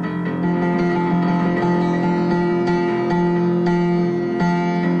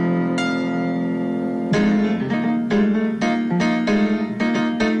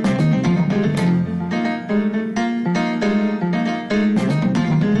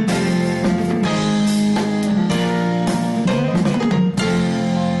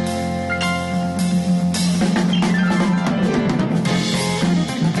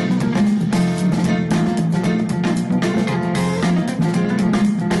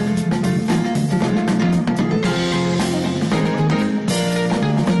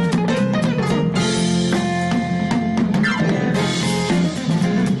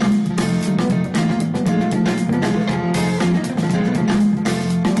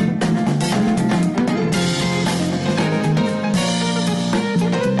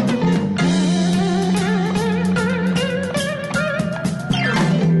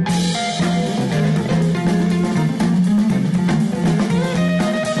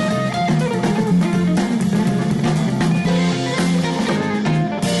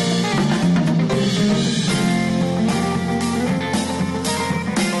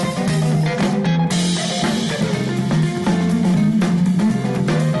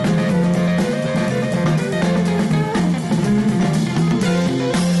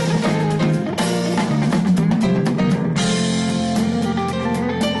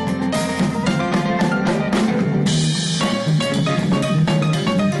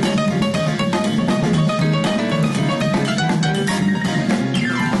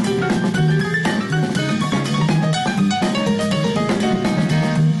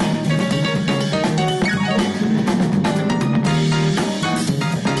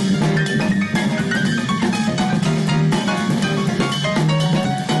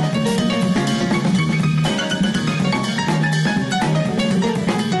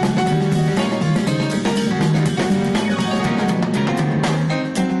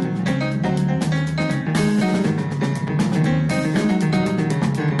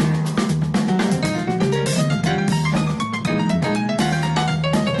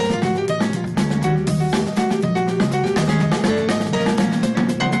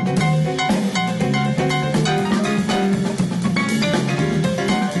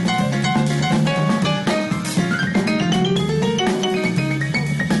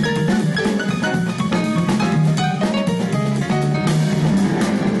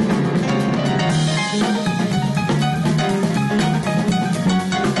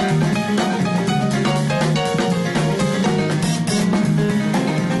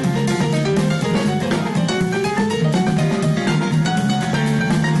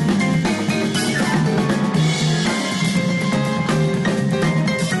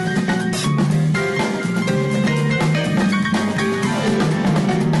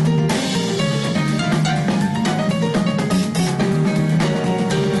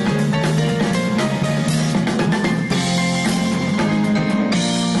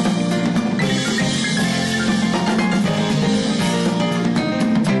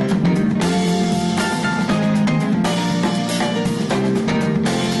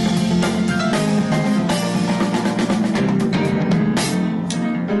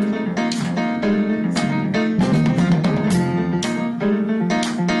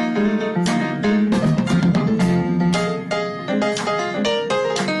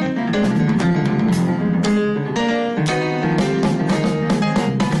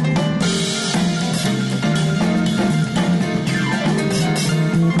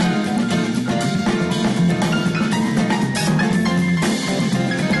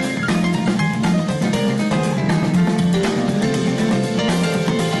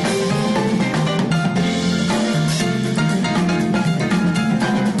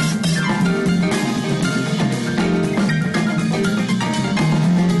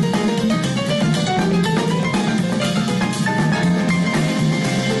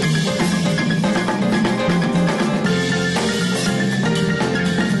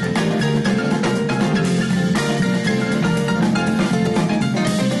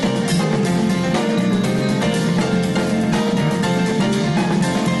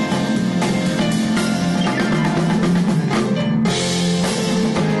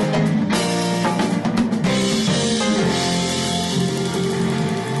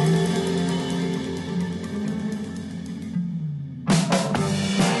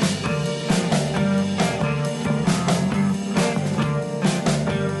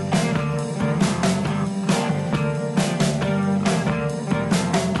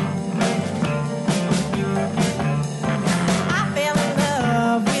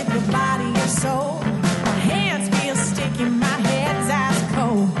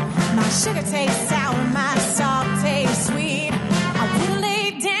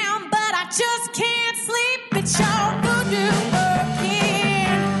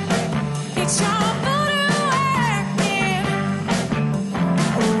 It's your voodoo working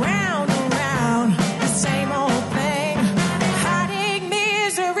around and round the same old thing. Heartache,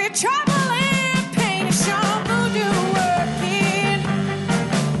 misery, trouble, and pain. It's your voodoo working.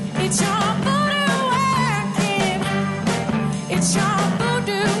 It's your voodoo working. It's your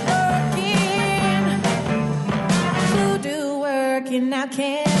voodoo working. Voodoo working. Now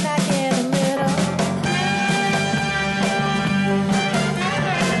can I get a little?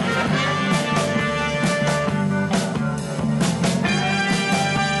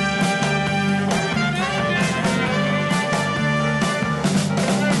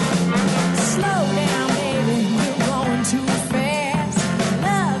 Slow down, baby, you're going too fast.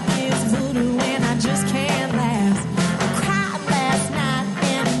 Love is voodoo and I just can't last. I cried last night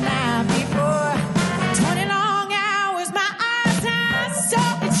and the night before. 20 long hours, my eyes are so.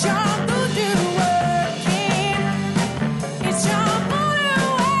 It's your voodoo working. It's your voodoo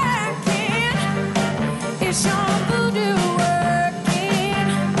working. It's your voodoo working.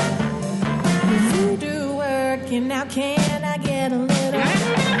 Voodoo working. Now can I get a little?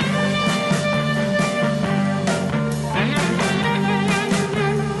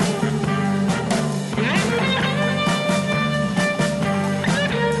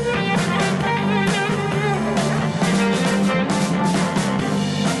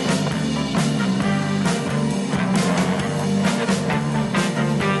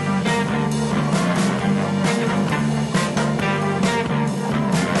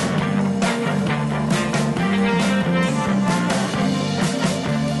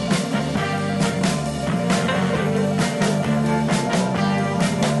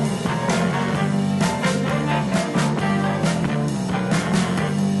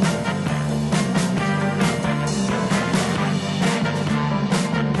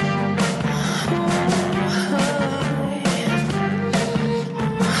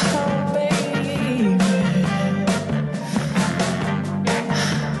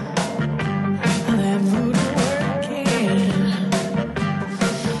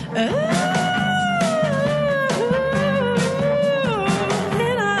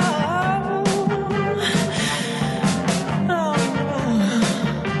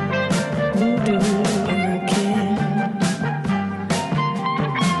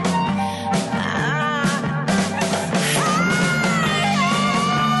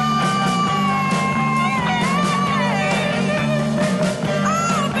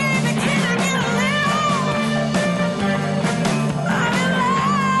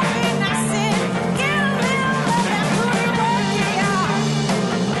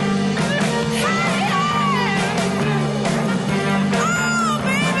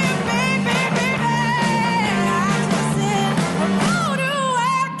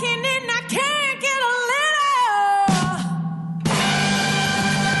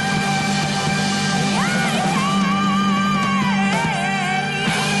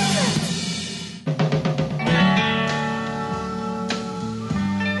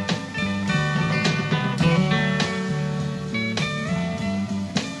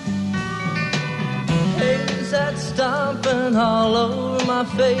 Stomping all over my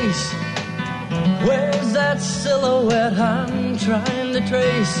face. Where's that silhouette I'm trying to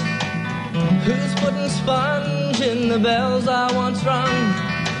trace? Who's putting sponge in the bells I once rung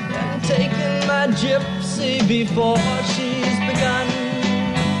and taking my gypsy before she's begun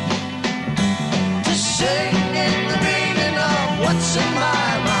to sing in the meaning of what's in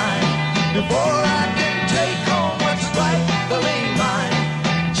my mind before I can take home what's rightfully mine?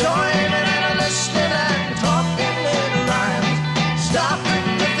 Joining and listening and talking in rhymes, stopping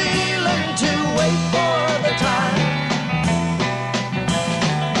the feeling to wait for the time.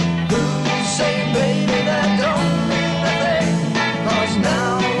 Who's saying, baby, that don't mean a thing? 'Cause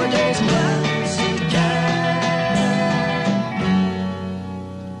nowadays classy can't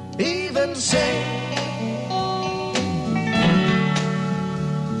even sing.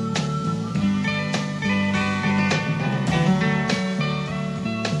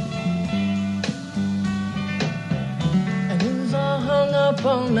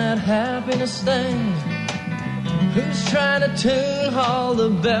 On that happiness thing, who's trying to tune all the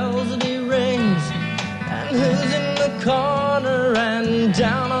bells that he rings, and who's in the corner and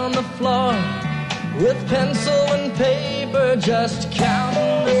down on the floor with pencil and paper just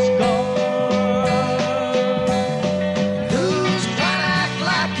counting the score? Who's trying to act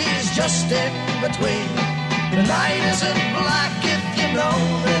like he's just in between? The night isn't black if you know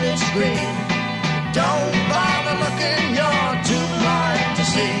that it's green. Don't bother looking, you're too blind to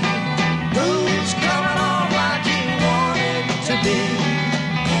see who's coming on like you want it to be.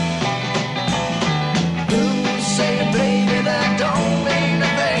 Who's saying, baby, that don't mean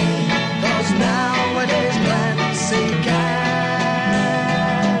a thing? 'Cause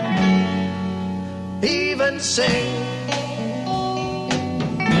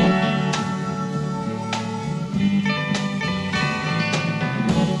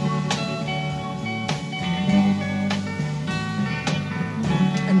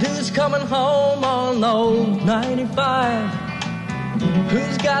Who's coming home on old 95?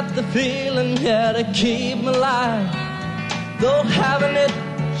 Who's got the feeling, yeah, to keep me alive? Though having it,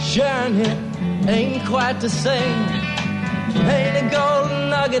 sharing it, ain't quite the same. Ain't a golden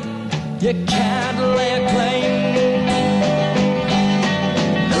nugget, you can't lay a claim.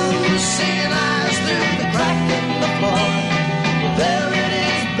 Who's seeing eyes through the crack in the floor? Well, there it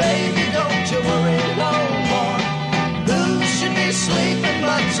is, baby, don't you worry no more. Who should be sleeping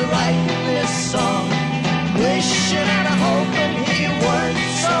but's writing this song? Wishing and hoping he weren't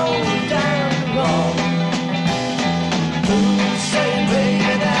so damn wrong. Who's saying,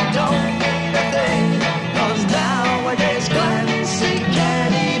 baby, that don't mean a thing? 'Cause nowadays Clancy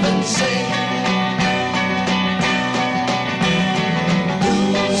can't even sing.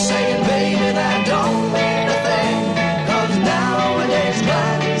 Who's saying, baby, that don't mean a thing? 'Cause nowadays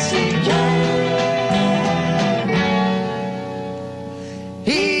Clancy can't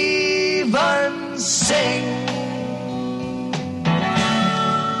even sing.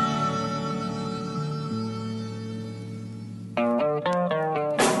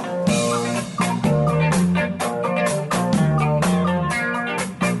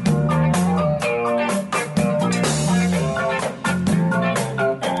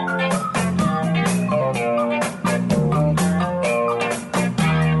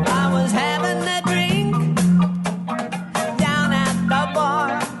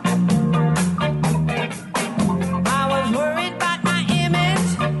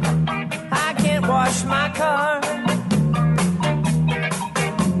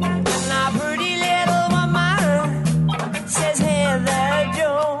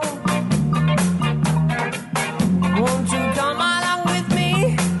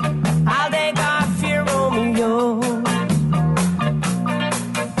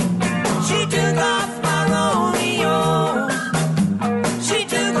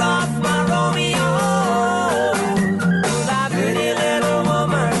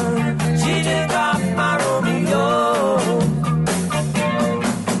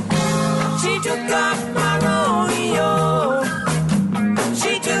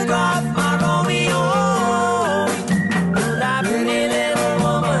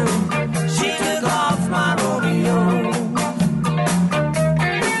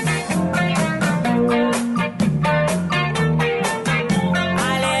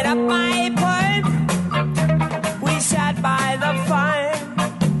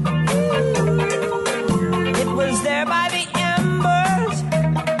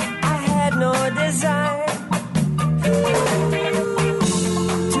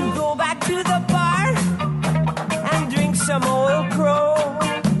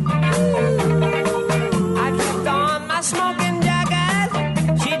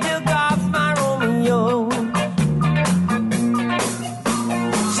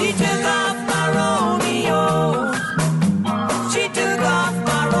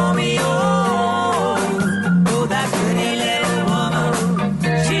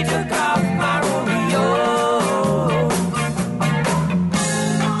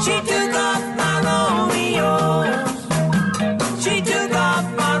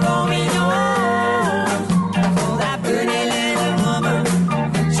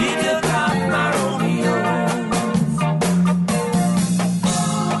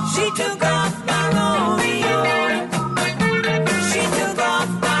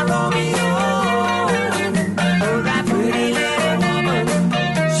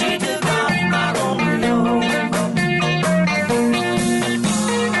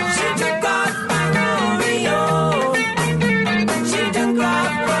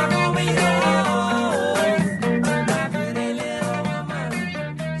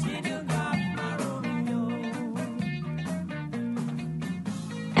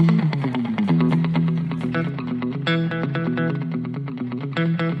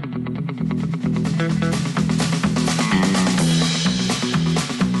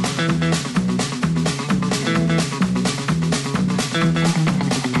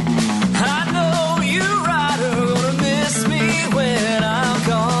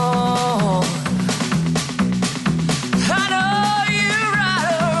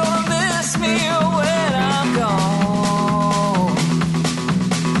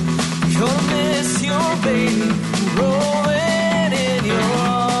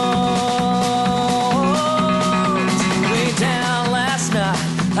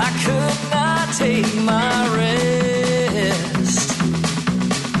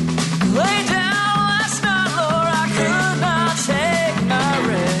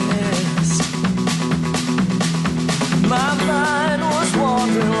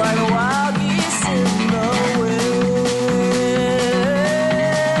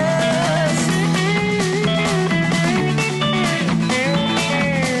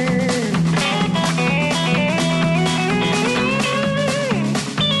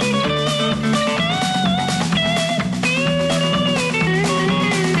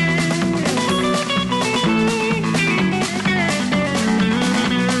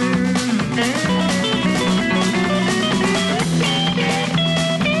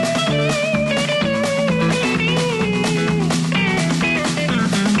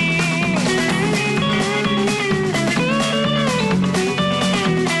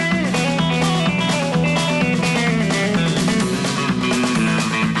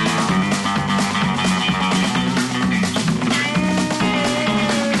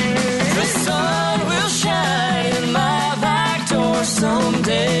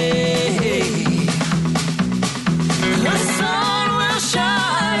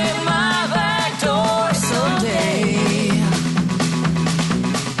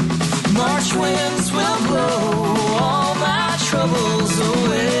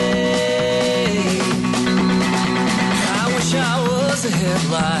 was a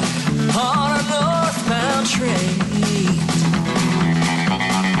headlight on a northbound train.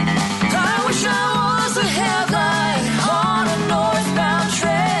 I wish I was a headlight on a northbound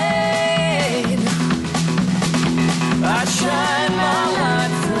train. I'd shine my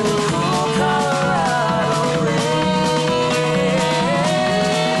light through Colorado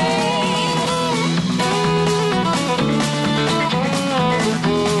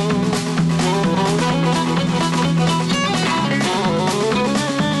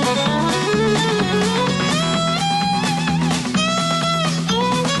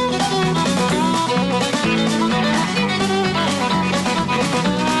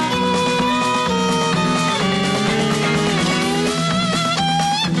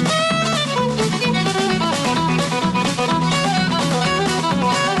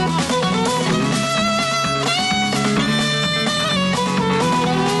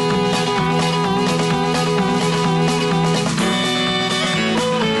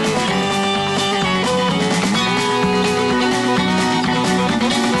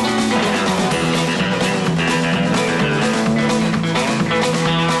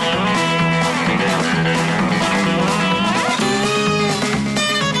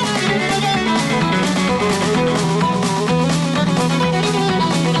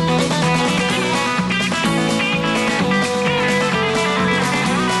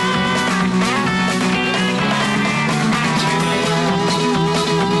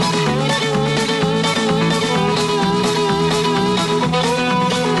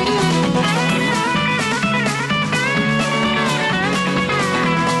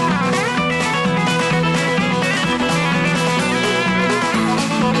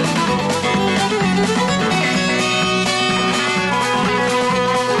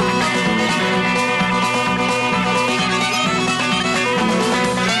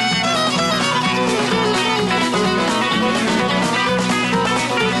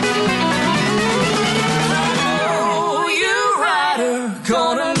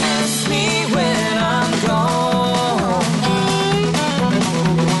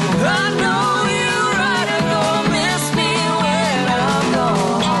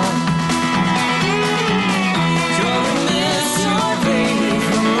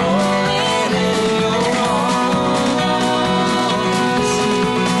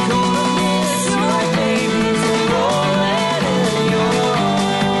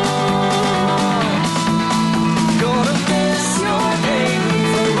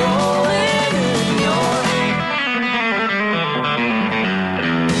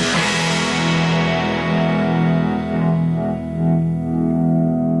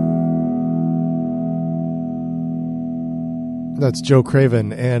That's Joe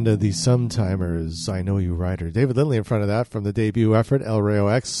Craven and the Sometimers, I Know You Rider. David Lindley in front of that from the debut effort, El Rayo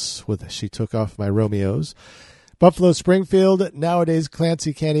X, with She Took Off My Romeos. Buffalo Springfield, Nowadays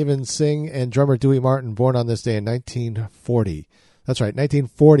Clancy Can't Even Sing, and drummer Dewey Martin, born on this day in 1940. That's right,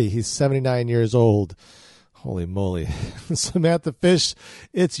 1940. He's 79 years old. Holy moly. Samantha Fish,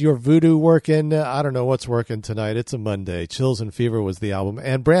 it's Your Voodoo working. I don't know what's working tonight. It's a Monday. Chills and Fever was the album.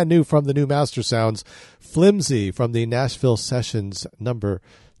 And brand new from the new Mastersounds, Flimsy from the Nashville Sessions number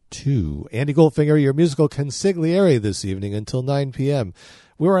 2. Andy Goldfinger, your musical consigliere this evening until 9 p.m.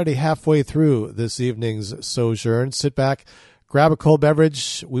 We're already halfway through this evening's sojourn. Sit back, grab a cold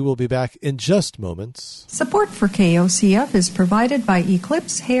beverage. We will be back in just moments. Support for KOCF is provided by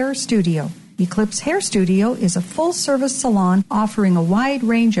Eclipse Hair Studio. Eclipse Hair Studio is a full-service salon offering a wide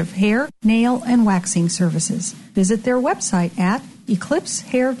range of hair, nail, and waxing services. Visit their website at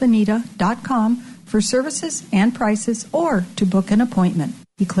eclipsehairvanita.com for services and prices or to book an appointment.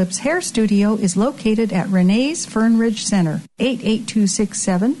 Eclipse Hair Studio is located at Renee's Fern Ridge Center,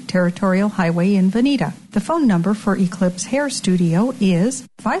 88267 Territorial Highway in Veneta. The phone number for Eclipse Hair Studio is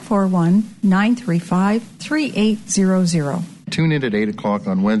 541-935-3800. Tune in at 8 o'clock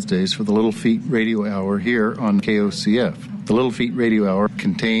on Wednesdays for the Little Feat Radio Hour here on KOCF. The Little Feat Radio Hour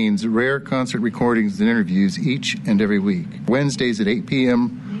contains rare concert recordings and interviews each and every week. Wednesdays at 8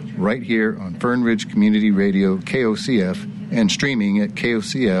 p.m. right here on Fern Ridge Community Radio, KOCF, and streaming at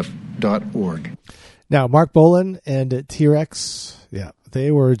KOCF.org. Now, Marc Bolan and T-Rex, yeah,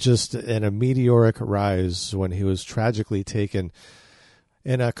 they were just in a meteoric rise when he was tragically taken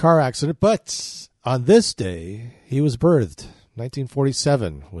in a car accident. But on this day, he was birthed.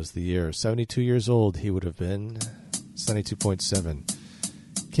 1947 was the year. 72 years old he would have been. 72.7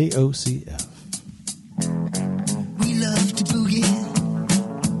 KOCF. We love to boogie.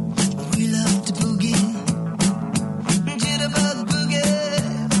 We love to boogie. Jitterbug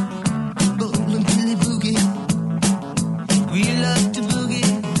boogie. Bolan Billy boogie. We love to boogie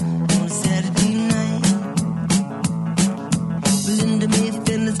on a Saturday night.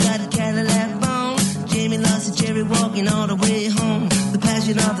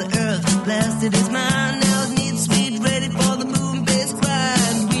 foundation of the earth. Blasted his mind, now his needs sweet, ready for the moon bass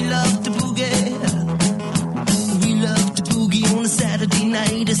grind. We love to boogie. We love to boogie on a Saturday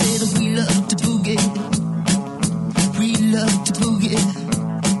night. I said we love to boogie. We love to boogie.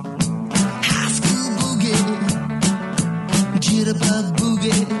 High school boogie. Jitterbug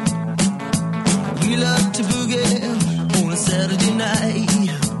boogie. We love to boogie on a Saturday night.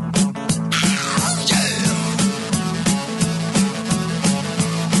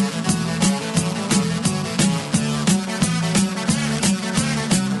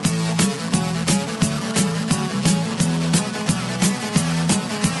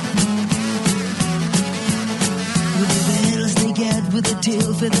 With the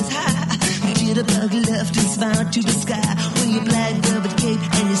tail feathers high, jitterbug left and smiled to the sky. With your black velvet cape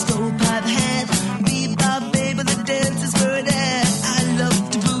and your stovepipe hat, bebop baby, the dance is where it at. I love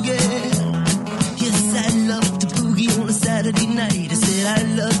to boogie, yes I love to boogie on a Saturday night. I said I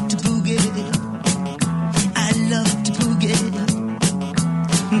love to boogie, I love to boogie,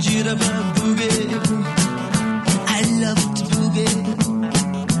 jitterbug boogie. I love to boogie,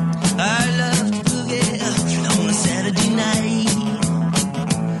 I love to boogie on a Saturday night.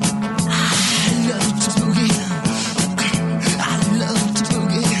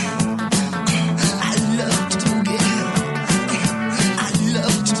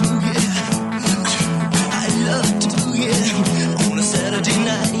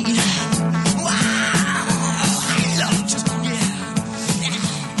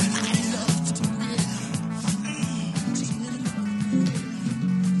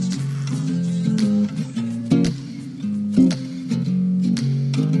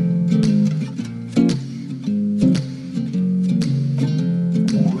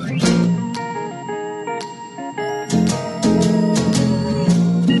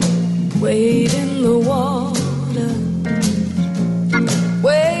 Wade in the water,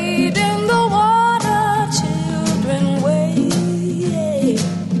 wade in the water, children, wade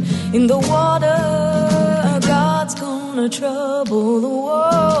in the water. God's gonna trouble the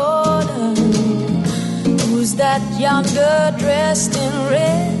water. Who's that yonder dressed in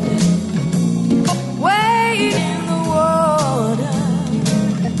red? Wade in the water.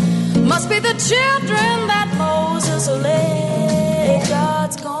 Must be the children that Moses led.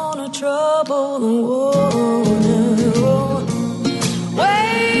 God's gonna trouble the water.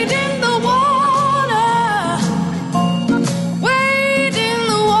 Wade in the water, wade in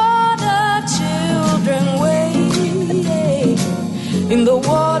the water, children, wade in the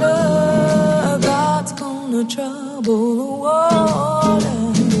water. God's gonna trouble the water.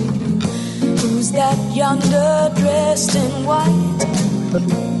 Who's that yonder dressed in white?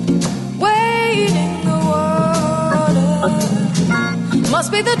 Wade in the water. Must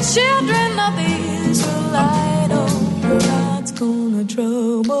be the children of the Israelite. Oh, God's gonna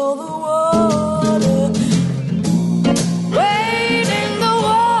trouble the water. Wade in the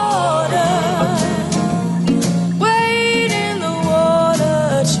water, wade in the water,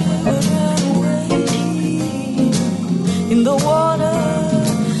 children, wade in the water.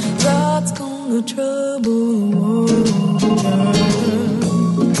 God's gonna trouble the water.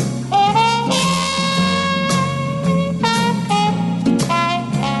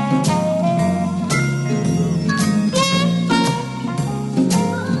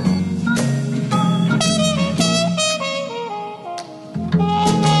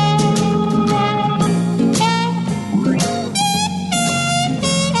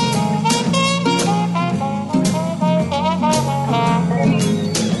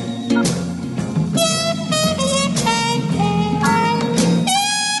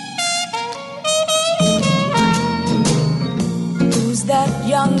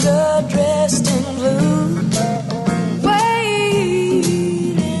 Yonder dressed in blue,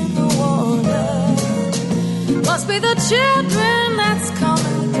 wade in the water. Must be the children that's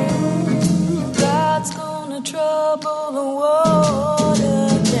coming through. God's gonna trouble the water,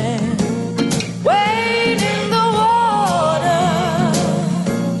 yeah. Wade in the water,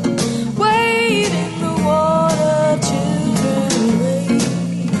 wade in the water, children, wade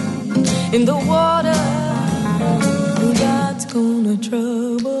in the water. God's gonna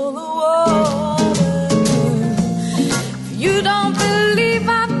trouble the water. If you don't believe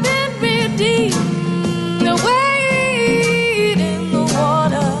I've been redeemed, wade in the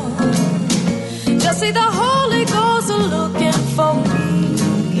water. Just see the Holy Ghost looking for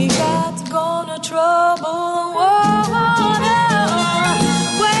me. God's gonna trouble the water.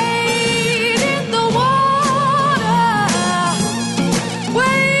 Wade in the water,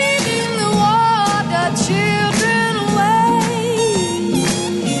 wade in the water, children, wade.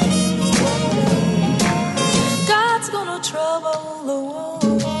 God's gonna trouble the water.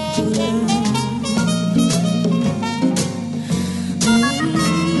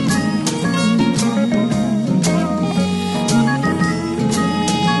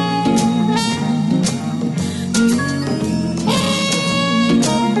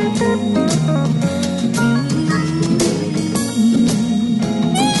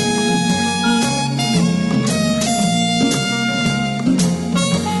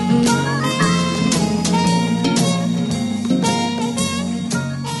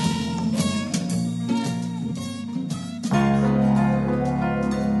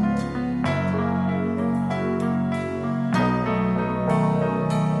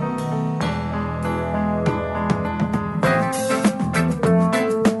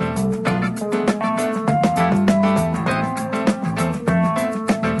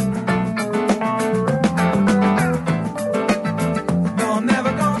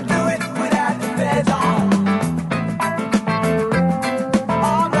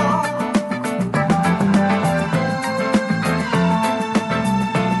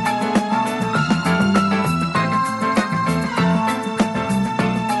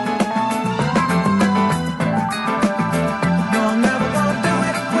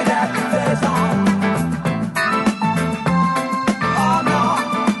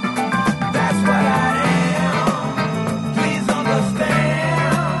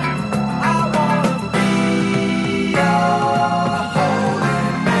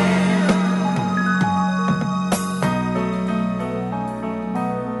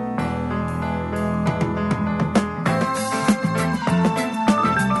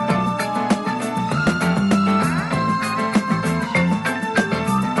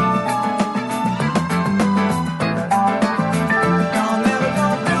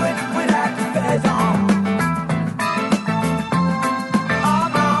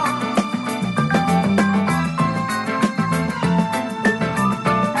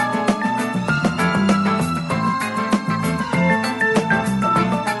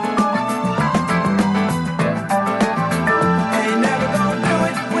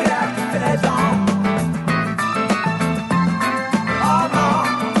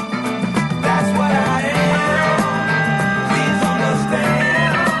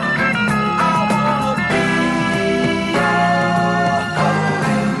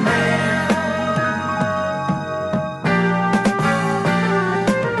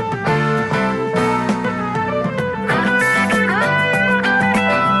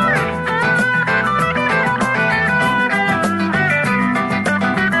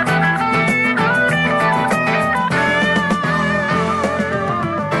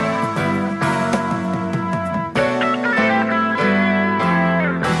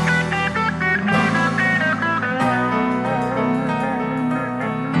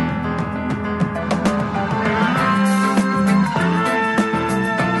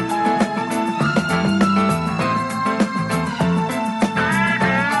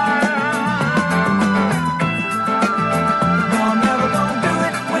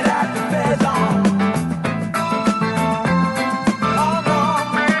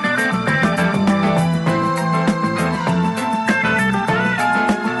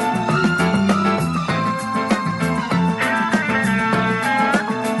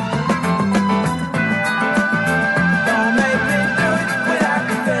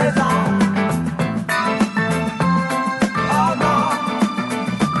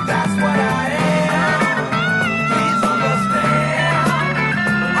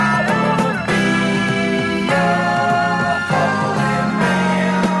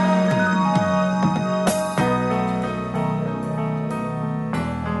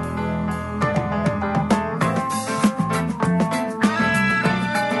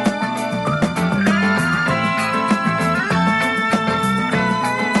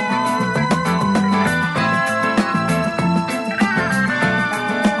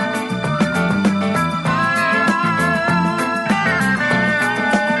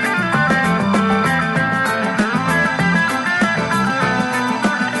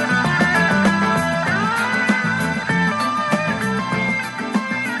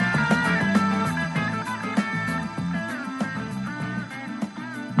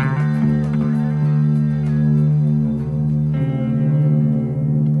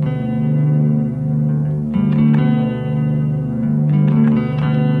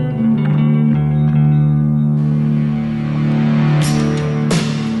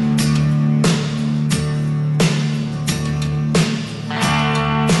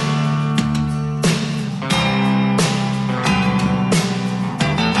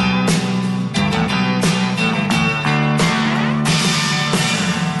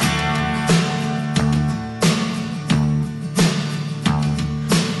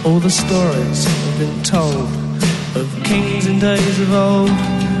 All the stories have been told of kings in days of old,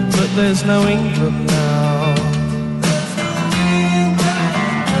 but there's no England now.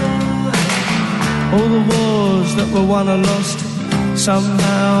 All the wars that were won or lost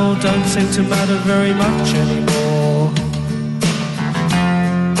somehow don't seem to matter very much anymore.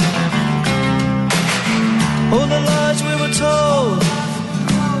 All the lies we were told,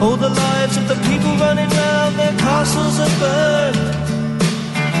 all the lives of the people running round, their castles are burned.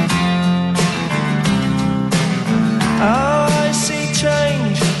 I see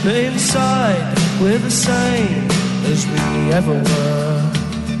change, but inside we're the same as we ever were.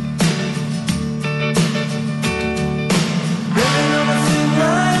 Living on a thin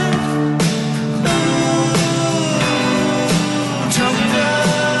line. Ooh, tell me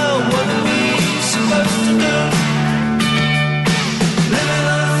now, what are we supposed to do? Living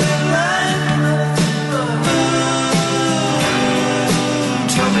on a thin line. Ooh,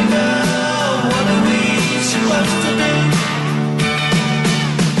 tell me now, what are we supposed to do?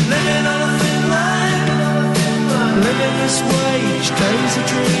 Living on a thin line. Living this way, each day's a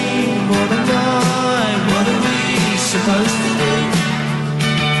dream. What am I? What are we supposed to do?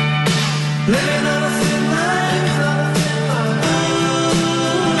 Living on a thin line. Ooh,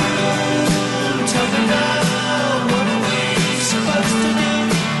 tell me now, what are we supposed to do?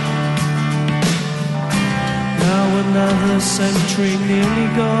 Now another century nearly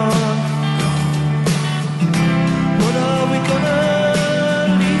gone. What are we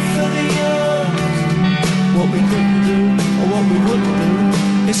gonna leave for the young? What we couldn't do or what we wouldn't do,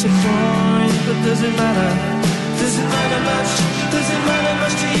 it's a crime, but does it matter? Does it matter much? Does it matter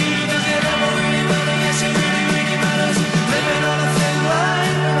much to you? Does it ever really matter? Yes, it really, really matters. Living on a thin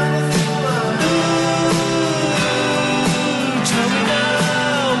line. Ooh, tell me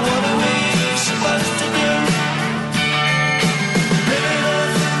now, what are we supposed to do? Living on a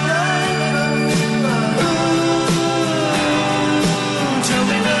thin line. Ooh, tell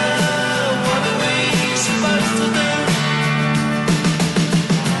me now, what are we supposed to do?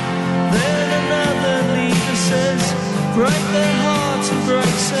 Then another leader says, break their hearts and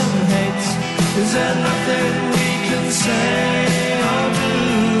break some heads. Is there nothing we can say or do?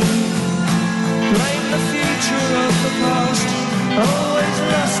 Blame the future of the past, always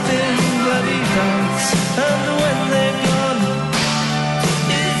lost in bloody dance. And when they're gone,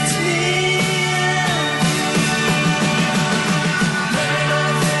 it's me and you. Living on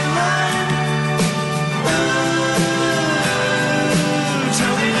a thin line. Ooh,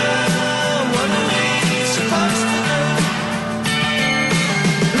 tell me now, what are we supposed to do?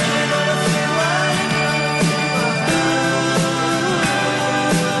 Living on a thin line. Ooh,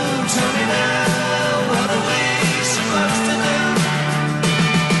 tell me now, what are we supposed to do?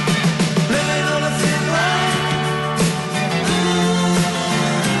 Living on a thin line.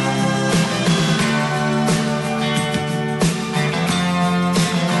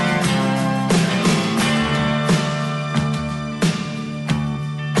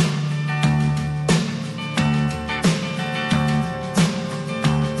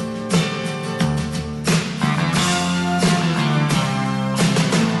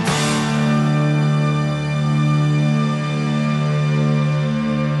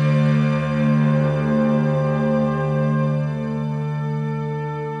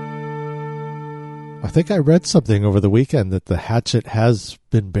 I think I read something over the weekend that the hatchet has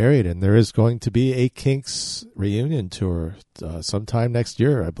been buried, and there is going to be a Kinks reunion tour sometime next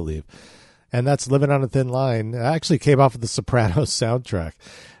year, I believe. And that's Living on a Thin Line. It actually came off of the Sopranos soundtrack.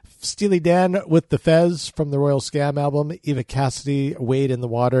 Steely Dan with the Fez from the Royal Scam album, Eva Cassidy, Wade in the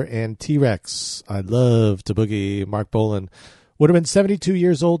Water, and T-Rex, I'd Love to Boogie. Marc Bolan would have been 72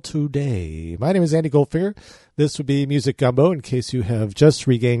 years old today. My name is Andy Goldfinger. This would be Music Gumbo in case you have just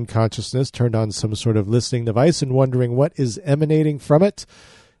regained consciousness, turned on some sort of listening device, and wondering what is emanating from it.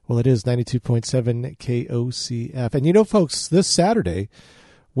 Well, it is 92.7 KOCF. And you know, folks, this Saturday,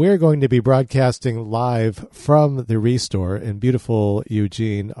 we're going to be broadcasting live from the Restore in beautiful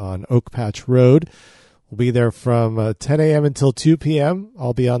Eugene on Oak Patch Road. We'll be there from 10 a.m. until 2 p.m.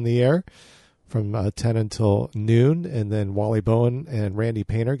 I'll be on the air from 10 until noon, and then Wally Bowen and Randy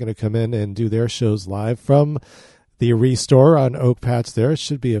Painter are going to come in and do their shows live from the Restore on Oak Patch there. It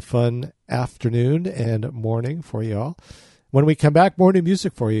should be a fun afternoon and morning for you all. When we come back, more new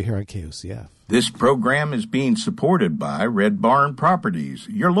music for you here on KOCF. This program is being supported by Red Barn Properties,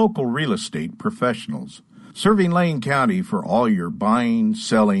 your local real estate professionals, serving Lane County for all your buying,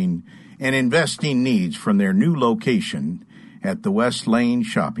 selling, and investing needs from their new location at the West Lane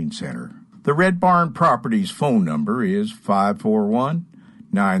Shopping Center. The Red Barn Properties phone number is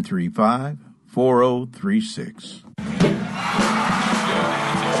 541-935-4036.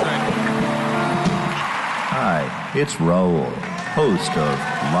 It's Raul, host of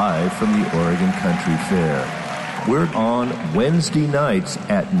Live from the Oregon Country Fair. We're on Wednesday nights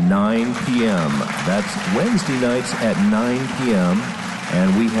at 9 p.m. That's Wednesday nights at 9 p.m.,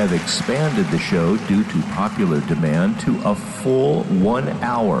 and we have expanded the show due to popular demand to a full 1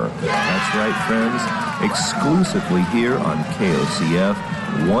 hour. That's right, friends. Exclusively here on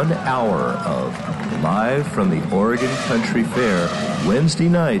KOCF, 1 hour of Live from the Oregon Country Fair, Wednesday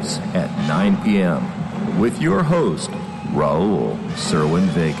nights at 9 p.m. with your host, Raul Serwin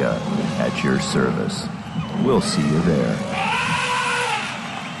Vega, at your service. We'll see you there.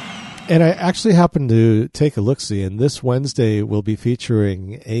 And I actually happened to take a look-see, and this Wednesday we'll be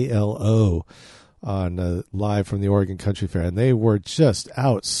featuring ALO on Live from the Oregon Country Fair, and they were just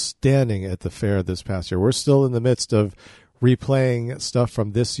outstanding at the fair this past year. We're still in the midst of replaying stuff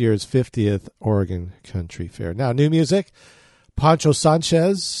from this year's 50th Oregon Country Fair. Now, new music. Poncho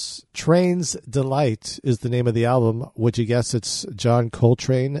Sanchez, Train's Delight is the name of the album. Would you guess it's John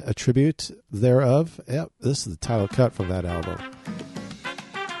Coltrane, a tribute thereof? Yep, this is the title cut from that album.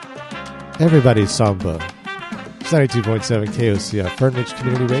 Everybody's Samba. 92.7 KOCF, Fern Ridge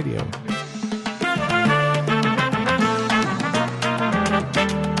Community Radio.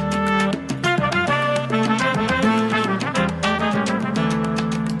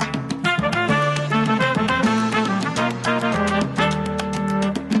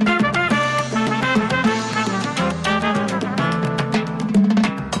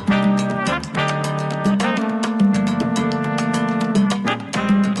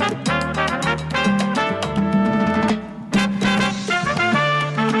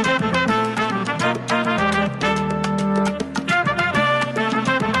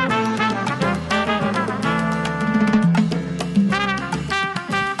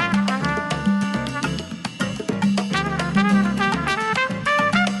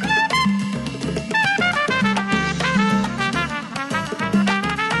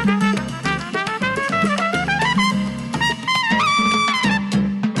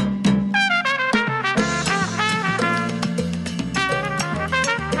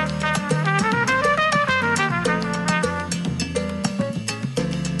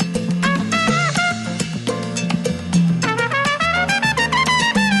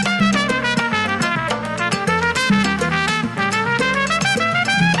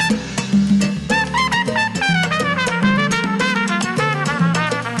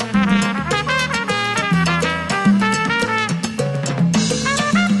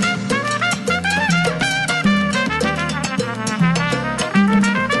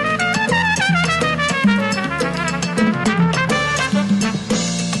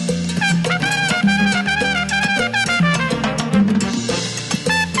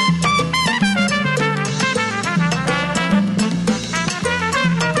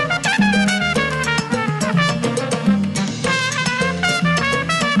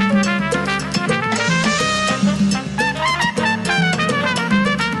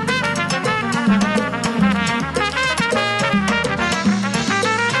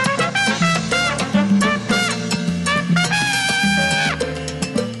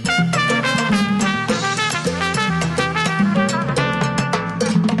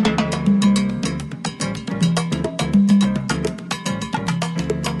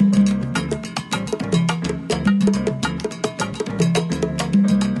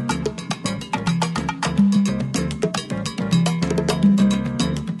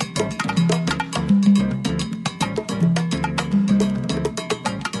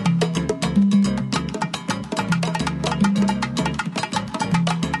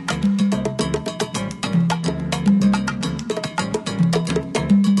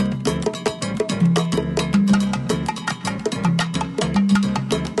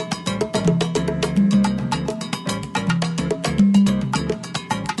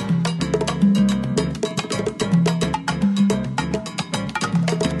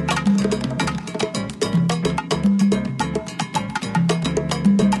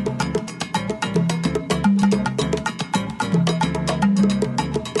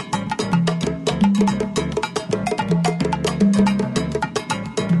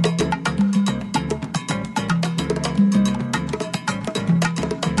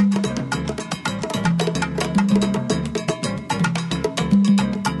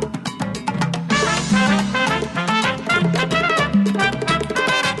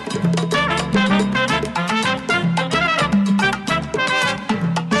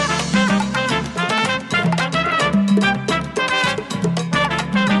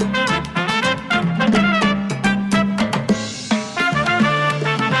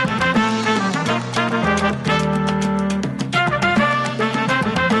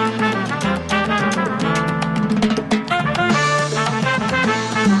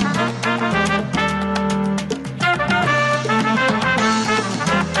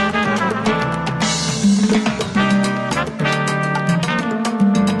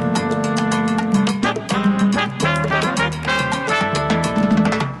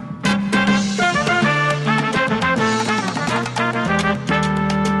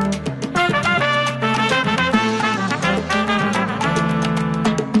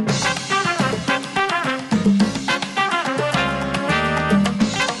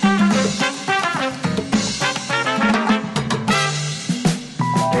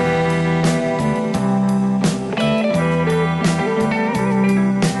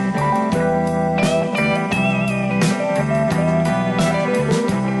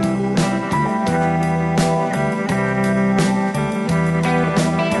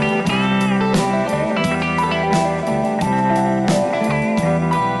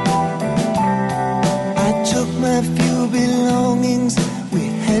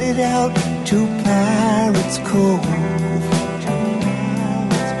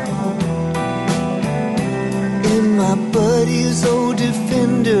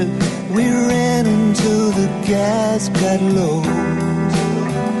 wonder. We ran until the gas got low.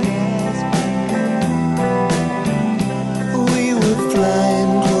 We were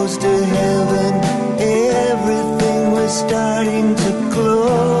flying close to heaven. Everything was starting to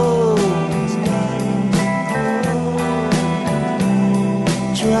close.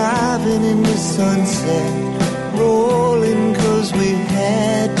 Driving in the sunset, rolling 'cause we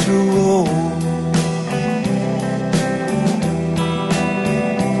had to roll.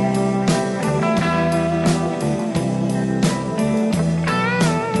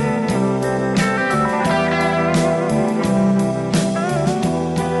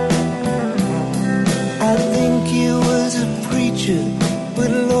 But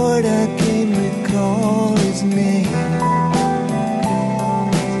Lord, I can't recall his name.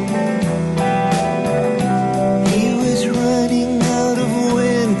 He was running out of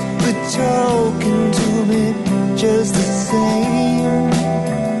wind, but talking to me just the same.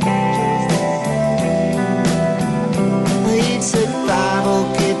 He said 5 will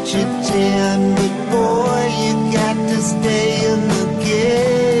get you 10, but boy, you got to stay in the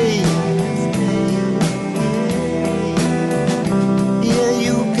game.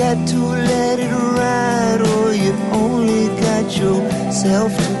 To let it ride, or you only got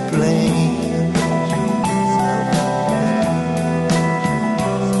yourself to blame.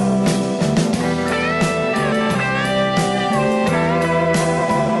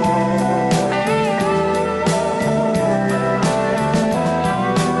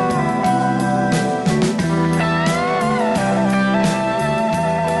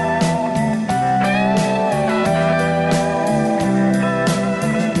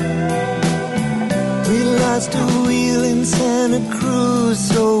 A wheel in Santa Cruz,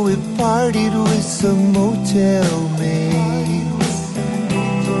 so we partied with some motel mates.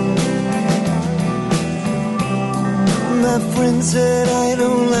 My friend said I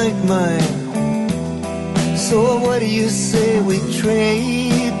don't like mine, so what do you say we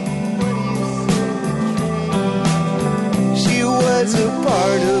trade? She was a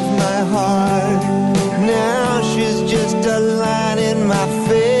part of my heart, now she's just a line in my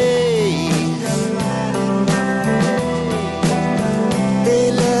face.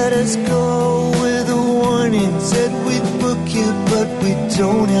 Let's go with a warning. Said we'd book you, but we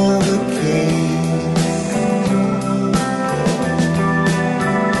don't have a case.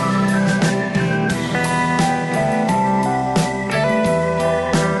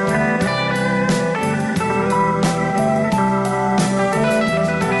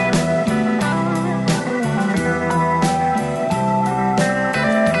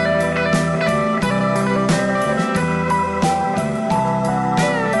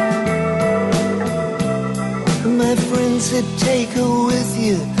 Said take her with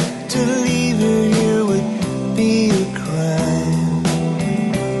you, to leave her here would be a crime.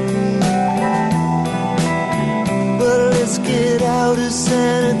 But let's get out of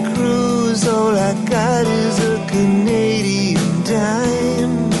Santa Cruz, all I got is a Canadian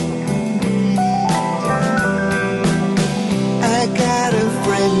dime. I got a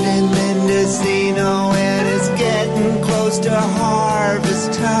friend in Mendocino and it's getting close to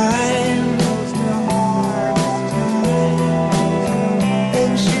harvest time.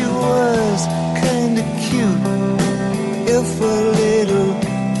 If a little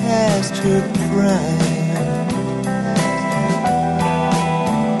past her prime.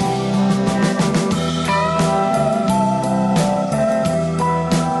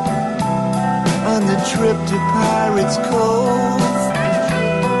 On the trip to Pirates Cove,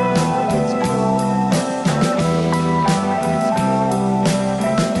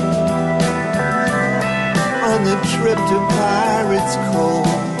 on the trip to Pirates Cove.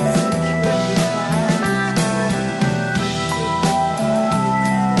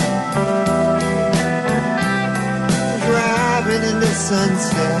 In the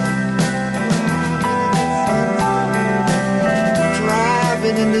sunset,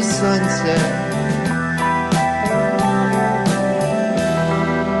 driving in the sunset.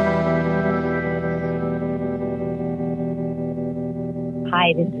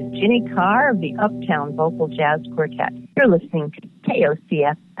 Hi, this is Ginny Carr of the Uptown Vocal Jazz Quartet. You're listening to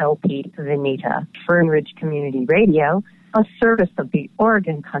KOCF LP Veneta, Fern Ridge Community Radio, a service of the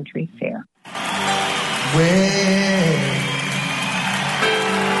Oregon Country Fair. Well,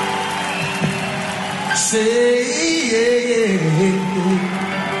 say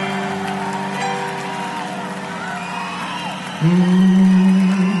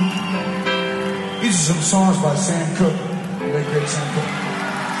These are some songs by Sam Cooke, the late great Sam Cooke.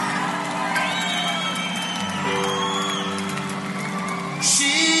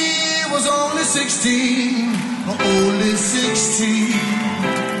 She was only 16 only 16.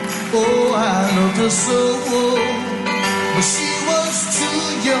 Oh, I loved her so, but she was too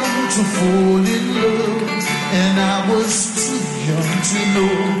young to fall in love, and I was too young to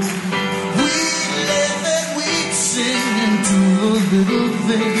know. We'd laugh and we'd sing and do the little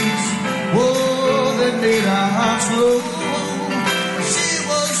things, oh, that made our hearts glow. She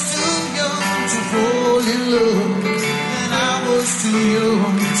was too young to fall in love, and I was too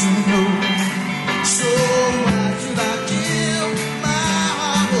young to know. So why should I give my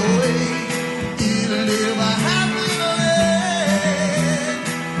heart away? It'll never happen again.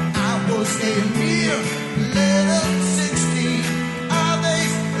 I was a mere little 16. Are they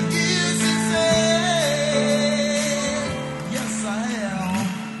years to say? Yes, I am.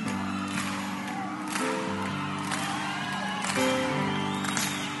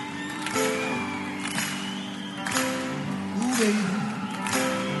 Ooh, baby.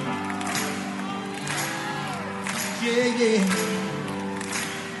 Yeah.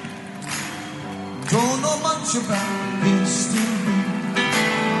 Don't know much about history.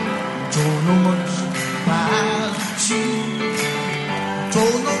 Don't know much biology.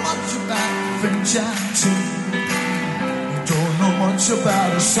 Don't know much about French acting. Don't know much about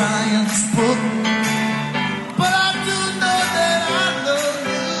a science book. But I do know that I love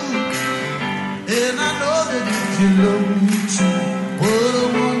you, and I know that you love me too. What a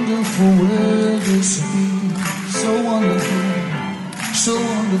wonderful world this is. So wonderful, so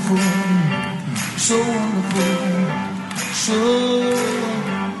wonderful, so wonderful, so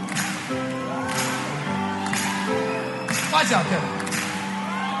wonderful. Watch out, Kevin.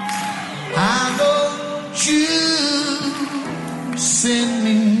 I know you send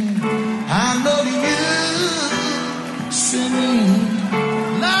me. I know you send me.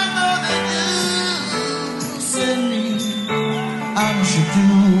 And I know that you send me. What you do,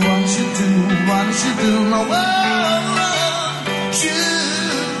 what you do, what you do, my world. You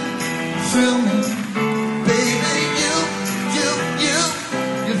feel me, baby, you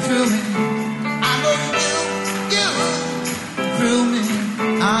feel me. I know you feel me,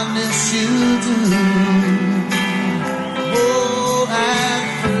 honest you do. Oh, at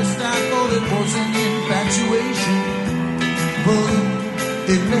first I thought it was an infatuation, but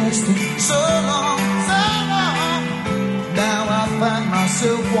it lasted so long. Now I find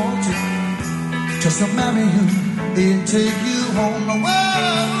myself wanting just to marry you and take you home. The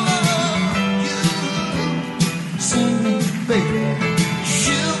world, you send me, baby.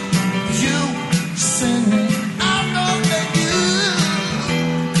 You send me. I know that you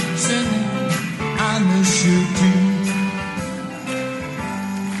send me. I miss you too.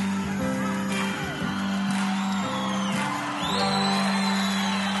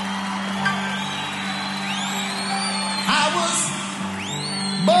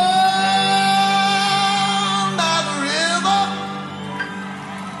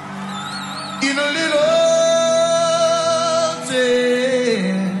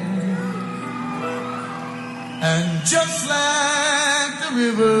 Just like the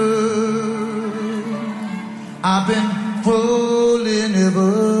river, I've been falling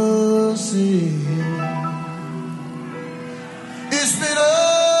ever since. It's been a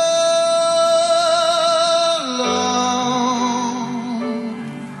long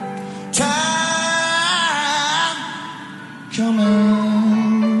time coming,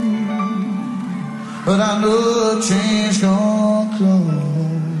 but I know a change gonna come.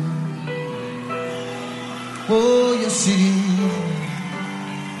 Oh, yes, it is.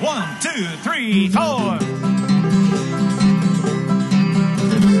 1, 2, 3, 4.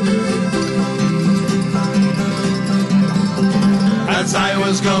 As I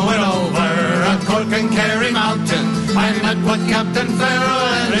was going over a Cork and Kerry mountain, I met one Captain Farrell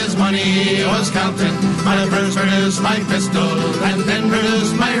and his money was counting. I first produced my pistol and then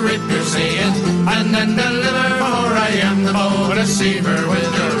produced my rapier, saying, and then deliver, for I am the bow receiver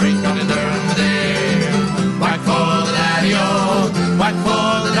with the ring on the durham day. Whack for the daddy-o, whack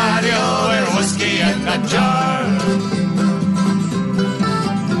for the daddy-o, and whiskey in a jar.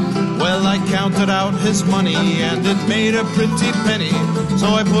 Well, I counted out his money and it made a pretty penny. So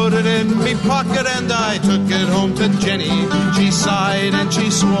I put it in me pocket and I took it home to Jenny. She sighed and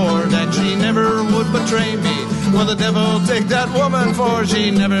she swore that she never would betray me. Well, the devil take that woman, for she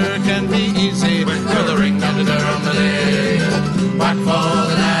never can be easy. For the ring on the durham day. Whack for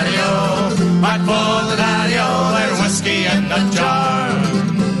the daddy-o, whack for the daddy-o, and whiskey in the jar.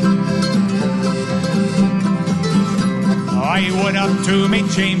 I went up to me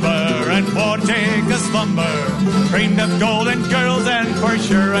chamber and for take a slumber, dreamed of golden girls and for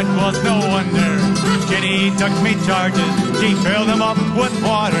sure it was no wonder. Jenny took me charges, she filled them up with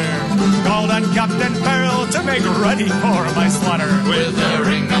water. called on Captain Farrell to make ready for my slaughter. With the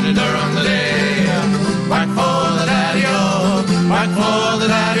ring on the drum today, whack for the daddy-o, whack for the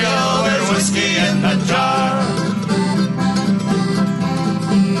daddy-o, there's whiskey in the jar.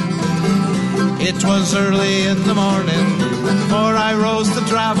 It was early in the morning, before I rose to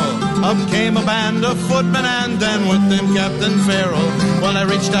travel. Up came a band of footmen and then with them Captain Farrell. Well, I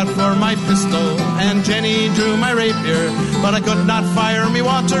reached out for my pistol and Jenny drew my rapier, but I could not fire me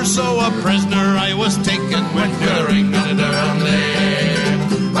water, so a prisoner I was taken. With the ring on the drum day,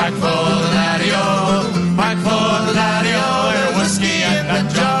 whack for the daddy-o, whack for the daddy-o, there's whiskey in the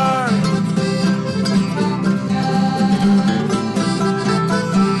jar.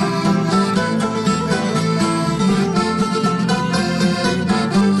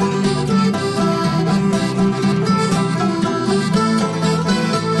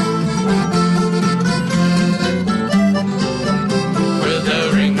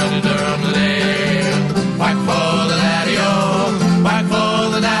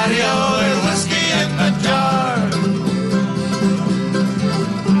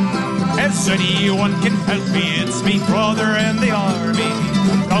 Anyone can help me, it's me brother in the army.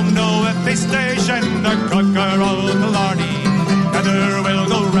 Don't know if they stationed the Cocker or Killarney. Heather will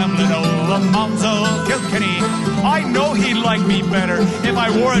go rambling over Mounds of Kilkenny. I know he'd like me better if I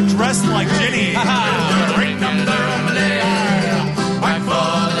wore a dress like Ginny. Ring them the day, whack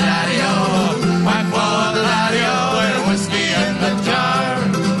for the daddy-o, whack for the daddy-o, and whiskey in the jar.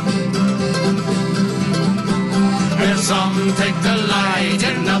 There's some take delight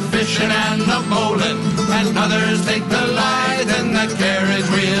in the fishing and the bowling, and others take delight in the carriage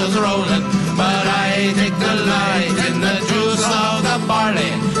wheels rolling. But I take delight in the juice of the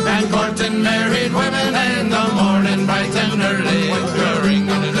barley, and courting married women in the morning bright and early. With the ring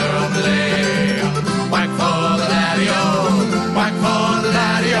on the drum day, whack for the daddy-o, whack for the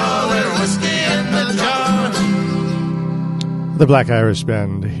daddy-o, there's whiskey in the jar. The Black Irish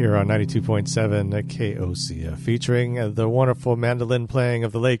Band here on 92.7 KOCF, featuring the wonderful mandolin playing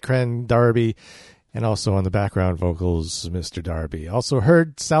of the late Cren Darby, and also on the background vocals, Mr. Darby. Also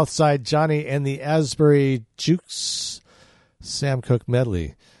heard Southside Johnny and the Asbury Jukes Sam Cooke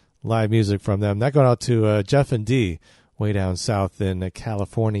medley. Live music from them. That going out to Jeff and Dee, way down south in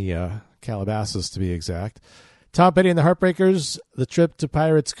California, Calabasas to be exact. Tom Petty and the Heartbreakers, The Trip to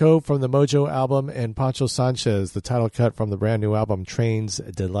Pirates Cove from the Mojo album, and Poncho Sanchez, the title cut from the brand new album Train's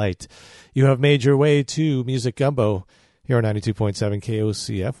Delight. You have made your way to Music Gumbo here on 92.7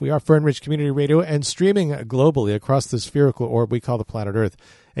 KOCF. We are Fern Ridge Community Radio and streaming globally across the spherical orb we call the planet Earth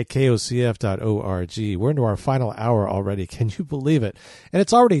at KOCF.org. We're into our final hour already. Can you believe it? And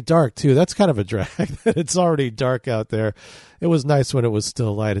it's already dark, too. That's kind of a drag that it's already dark out there. It was nice when it was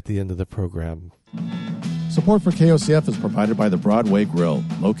still light at the end of the program. Support for KOCF is provided by the Broadway Grill,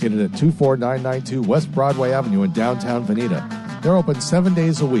 located at 24992 West Broadway Avenue in downtown Veneta. They're open 7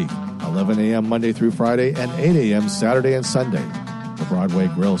 days a week, 11 a.m. Monday through Friday and 8 a.m. Saturday and Sunday. The Broadway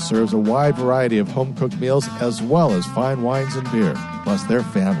Grill serves a wide variety of home-cooked meals as well as fine wines and beer, plus their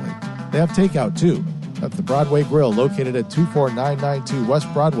family. They have takeout, too. That's the Broadway Grill, located at 24992 West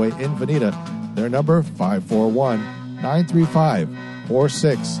Broadway in Veneta. Their number,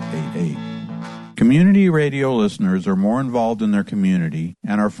 541-935-4688. Community radio listeners are more involved in their community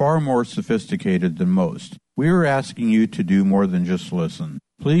and are far more sophisticated than most. We are asking you to do more than just listen.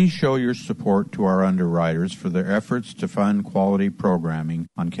 Please show your support to our underwriters for their efforts to fund quality programming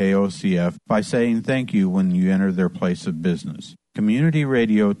on KOCF by saying thank you when you enter their place of business. Community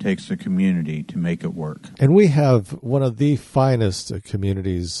radio takes a community to make it work. And we have one of the finest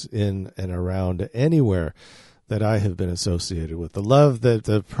communities in and around anywhere that I have been associated with. The love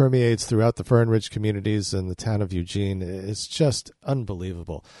that permeates throughout the Fern Ridge communities and the town of Eugene is just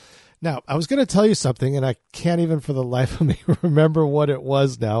unbelievable. Now, I was going to tell you something, and I can't even for the life of me remember what it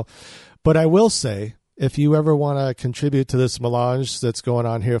was now, but I will say, if you ever want to contribute to this melange that's going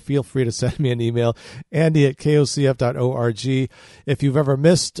on here, feel free to send me an email, andy@kocf.org. If you've ever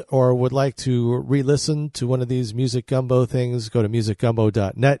missed or would like to re-listen to one of these Music Gumbo things, go to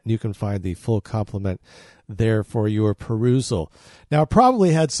musicgumbo.net, and you can find the full complement there for your perusal. Now, it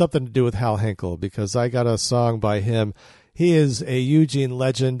probably had something to do with Hal Henkel, because I got a song by him. He is a Eugene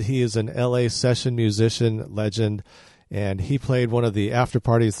legend. He is an LA session musician legend, and he played one of the after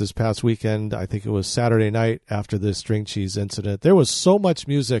parties this past weekend. I think it was Saturday night after this string cheese incident. There was so much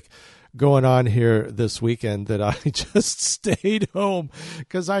music going on here this weekend that I just stayed home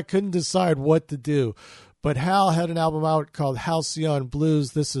because I couldn't decide what to do. But Hal had an album out called Halcyon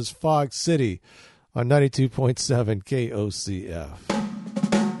Blues. This is Fog City on 92.7 KOCF.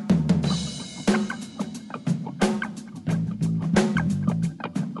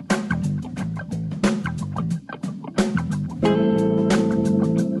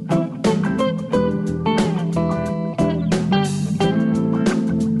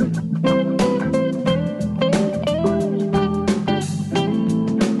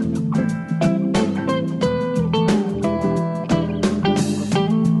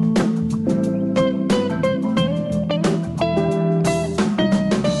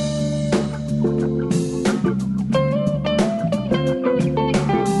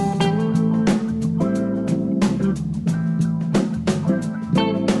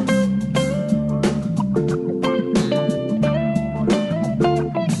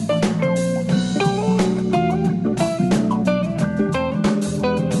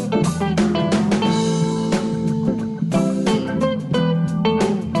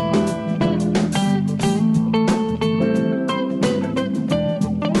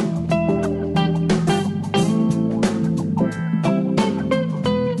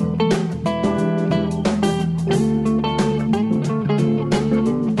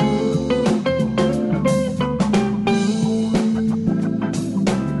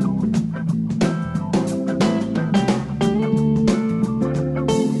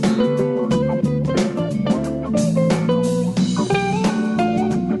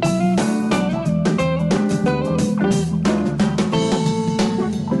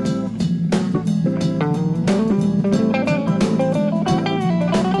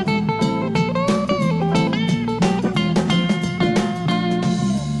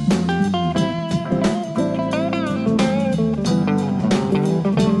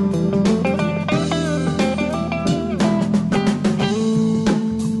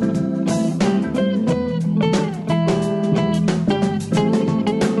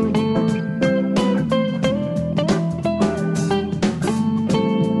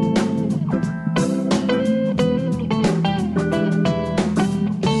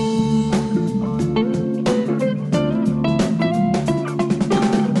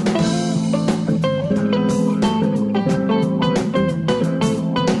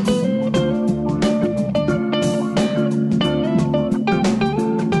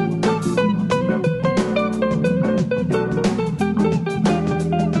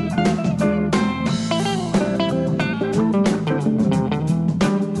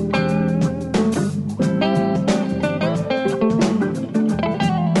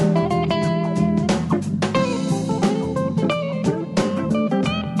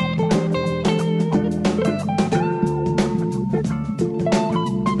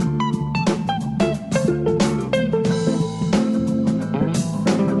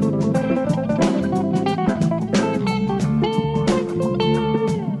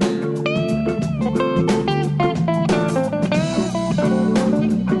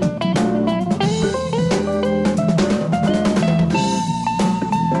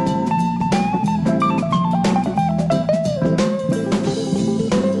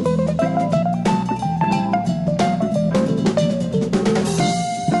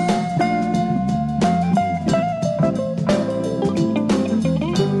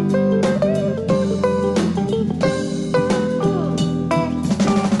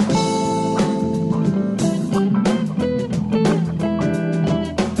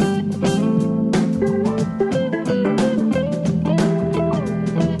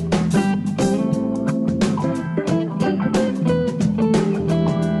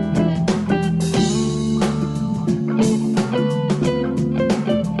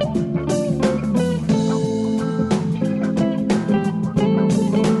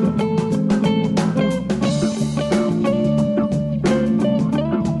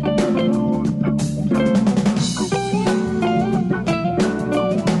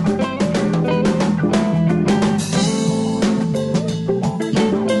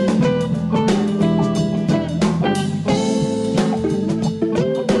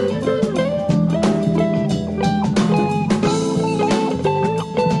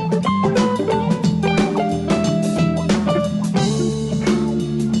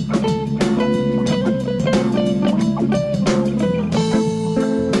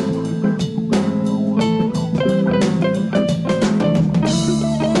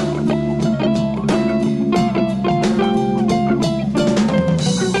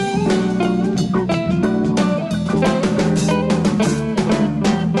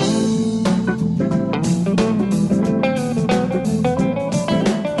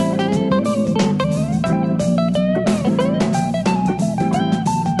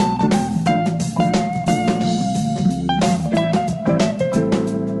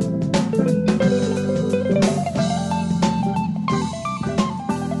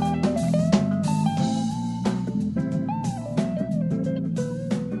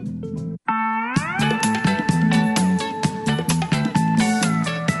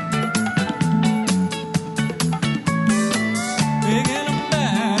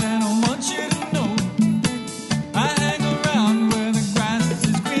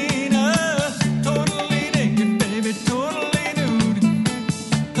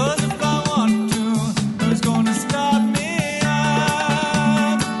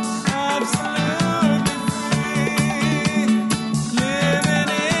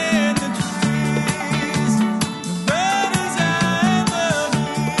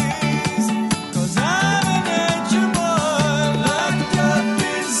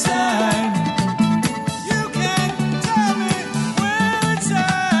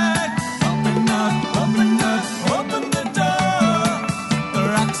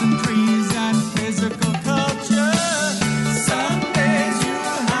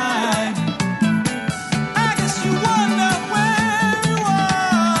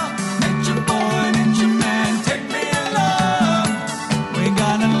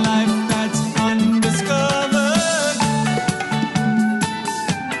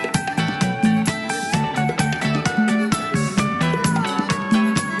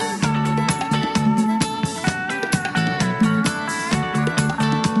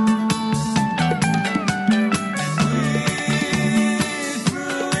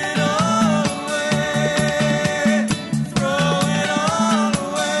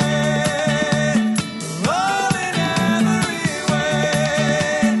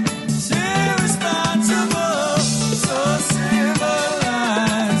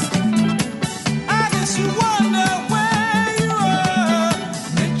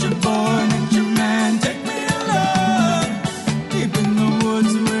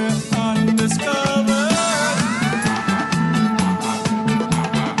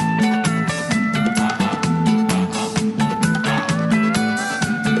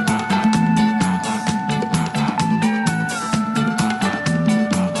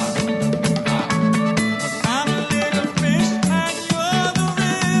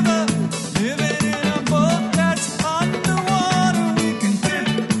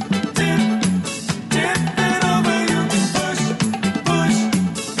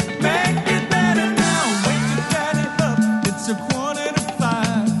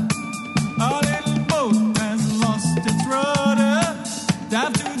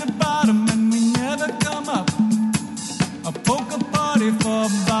 the bottom and we never come up. A polka party for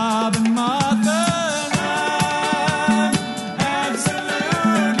Bob and Martha. And I'm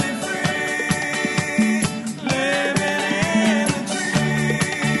absolutely free, living in the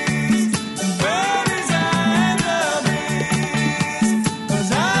trees, the birdies and the bees.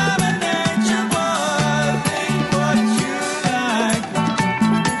 'Cause I'm a nature boy, think what you like.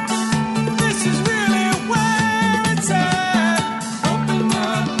 This is really where it's at. Open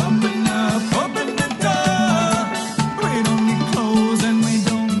up, open up, open the door. We don't need clothes and we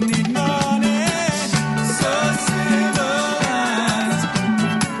don't need money. So civilized.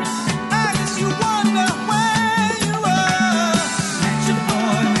 I guess you wonder where you are. Nature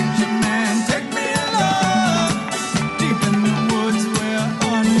boy, nature man, take me along. Deep in the woods where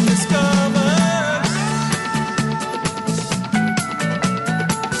undiscovered.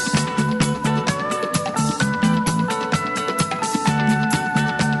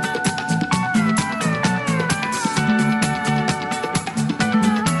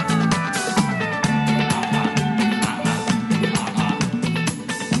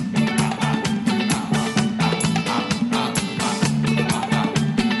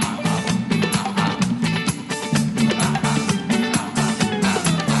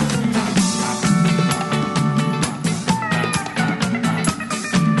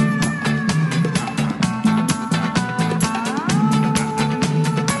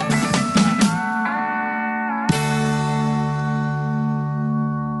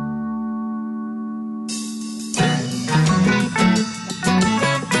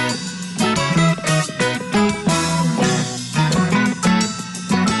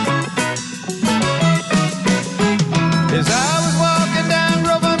 As I was walking down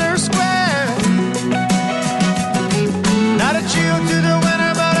Grosvenor Square, not a chill to the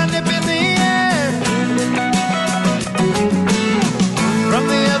winter, but a nip in the air. From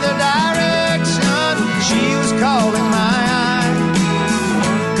the other direction, she was calling my eye.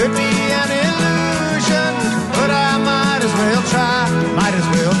 Could be an illusion, but I might as well try. Might as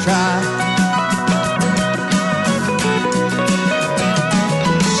well try.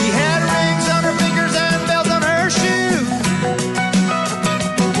 She had rings on her fingers and bells on her shoes.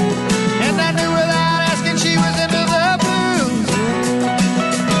 And I knew without asking she was into the blues.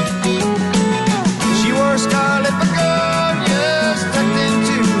 She wore scarlet begonias tucked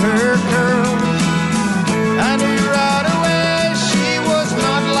into her curls. I knew right away she was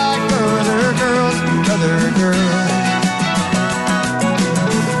not like other girls, other girls.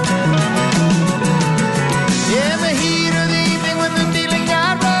 In the heat of the evening when the dealing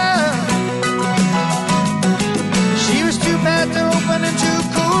got rough, she was too bad to open and too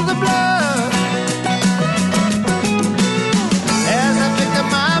cool to bluff. As I picked up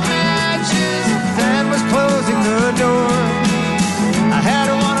my matches and was closing the door, I had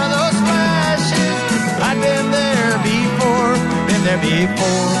one of those flashes. I'd been there before, been there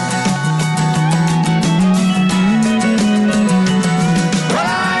before. Well,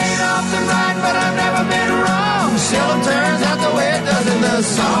 I ain't often right, but I've never been wrong. Seldom turns out the way it does in the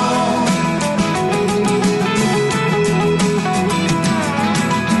song.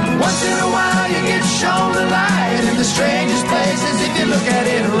 Once in a while you get shown the light in the strangest places if you look at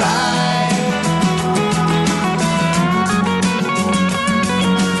it right.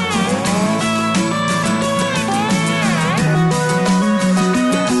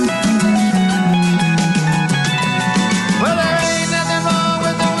 Well, there ain't nothing wrong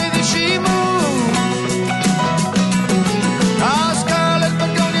with the way that she moves. Oh, scarlet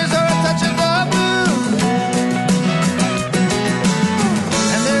begonias are a touch of the blues.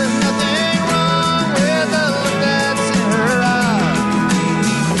 And there's nothing wrong with the look that's in her eye.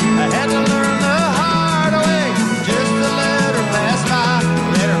 I had to learn the hard way just to let her pass by,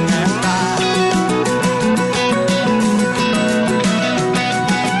 let her pass by.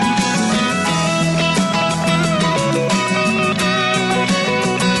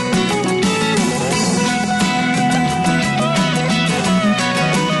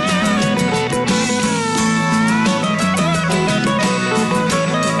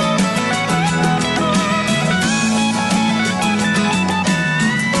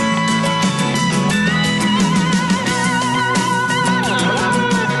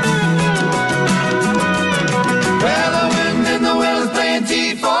 Well, the wind and the wheel is playing T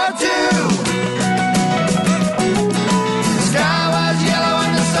for two. The sky was yellow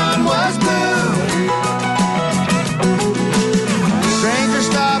and the sun was blue. Strangers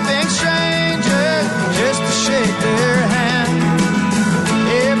stopping strangers just to shake their hand.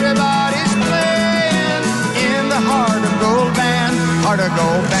 Everybody's playing in the Heart of Gold band, Heart of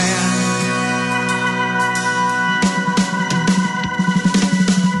Gold band.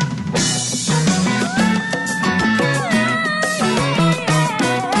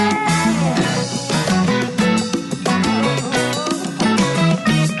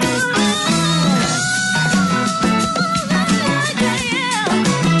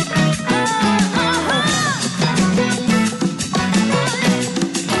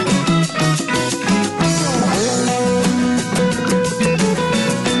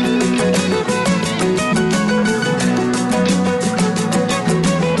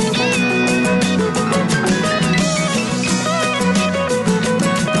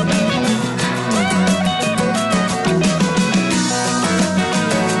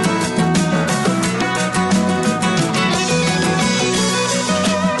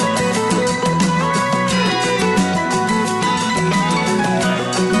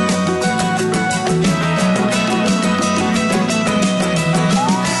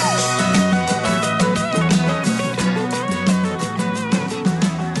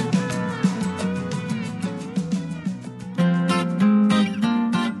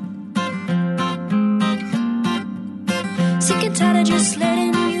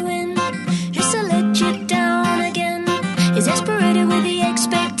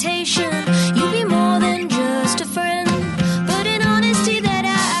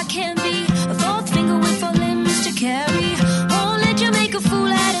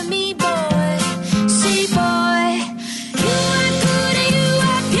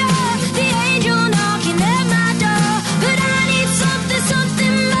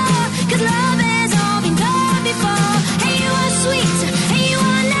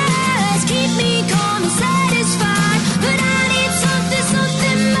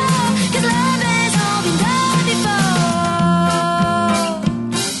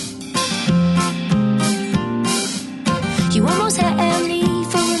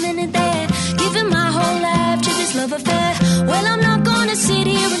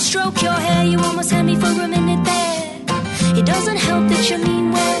 stroke your hair, you almost had me for a minute there. It doesn't help that you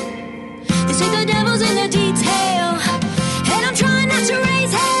mean well. They say the devil's in the detail, and I'm trying not to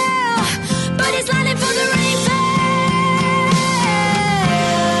raise hell, but it's lining for the rain fell.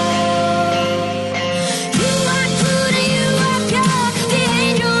 You are good and you are pure, the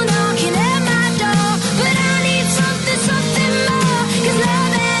angel knocking at my door, but I need something, something more, 'cause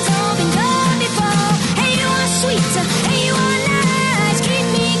love has all been done before. Hey, you are sweet, hey, you are nice, keep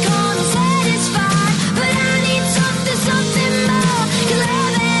me calm and satisfied, but I need something, something more, 'cause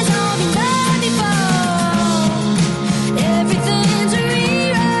love has all been done before. Everything's a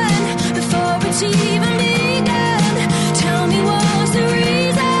rerun before it's even begun. Tell me what's the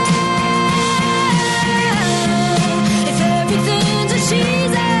reason? If everything's a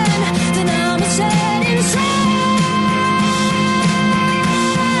season, then I'm a setting sun.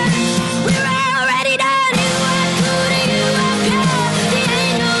 We're already done. You are good and you are pure, the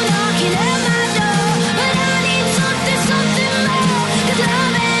angel knocking at my door, but I need something, something more, 'cause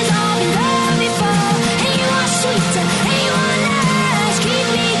love has all been done before. Hey, you are sweet, hey, you are nice, keep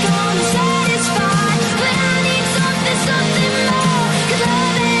me calm and satisfied, but I need something, something more, 'cause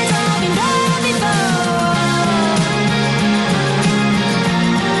love has all been done before.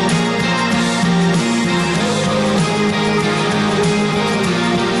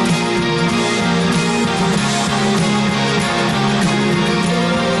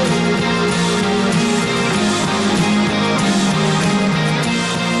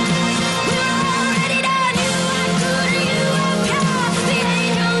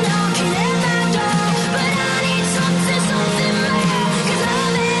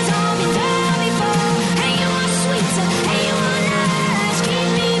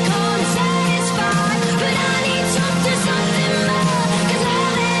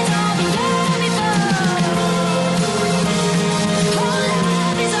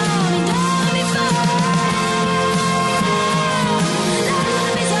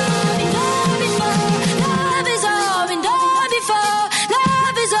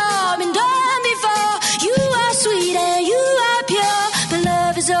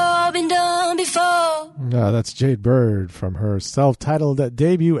 That's Jade Bird from her self-titled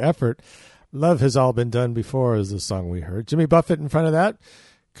debut effort. Love Has All Been Done Before is the song we heard. Jimmy Buffett in front of that,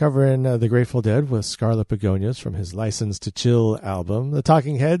 covering the Grateful Dead with Scarlet Begonias from his License to Chill album. The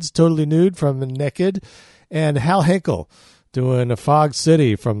Talking Heads, Totally Nude from Naked. And Hal Henkel doing Fog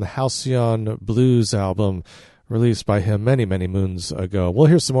City from the Halcyon Blues album, released by him many, many moons ago. We'll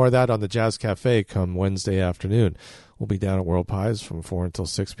hear some more of that on the Jazz Cafe come Wednesday afternoon. We'll be down at World Pies from 4 until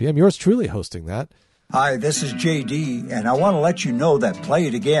 6 p.m. Yours truly hosting that. Hi, this is JD, and I want to let you know that Play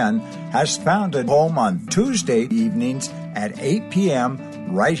It Again has found a home on Tuesday evenings at 8 p.m.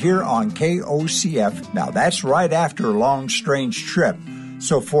 right here on KOCF. Now, that's right after a long, strange trip.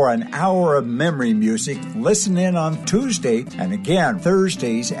 So for an hour of memory music, listen in on Tuesday and again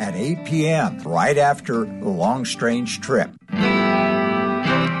Thursdays at 8 p.m. right after a long, strange trip.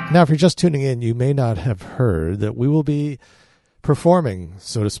 Now, if you're just tuning in, you may not have heard that we will be performing,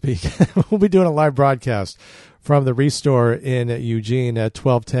 so to speak. We'll be doing a live broadcast from the Restore in Eugene at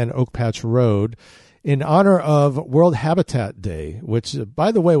 1210 Oak Patch Road in honor of World Habitat Day, which,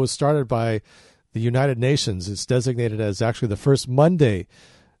 by the way, was started by the United Nations. It's designated as actually the first Monday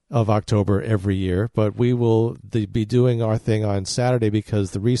of October every year, but we will be doing our thing on Saturday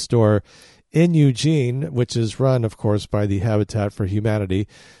because the Restore in Eugene, which is run, of course, by the Habitat for Humanity,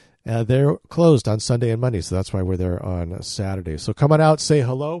 they're closed on Sunday and Monday, so that's why we're there on Saturday. So come on out, say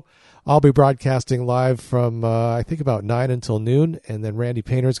hello. I'll be broadcasting live from, I think, about 9 until noon, and then Randy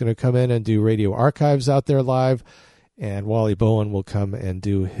Painter is going to come in and do Radio Archives out there live, and Wally Bowen will come and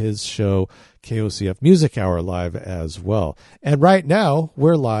do his show, KOCF Music Hour, live as well. And right now,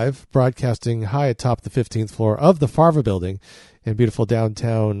 we're live, broadcasting high atop the 15th floor of the Farva Building in beautiful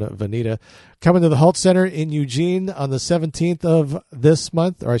downtown Veneta. Coming to the Holt Center in Eugene on the 17th of this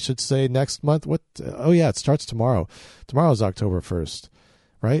month, or I should say next month. Oh, yeah, it starts tomorrow. Tomorrow is October 1st,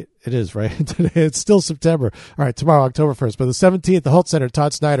 right? It is, right? Today it's still September. All right, tomorrow, October 1st. But the 17th, the Holt Center,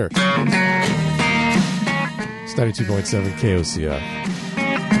 Todd Snider. It's 92.7 KOCF.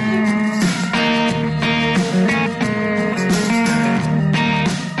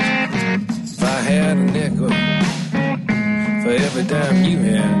 If I had a nickel for every dime you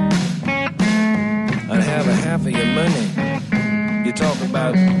had, I'd have a half of your money. You talk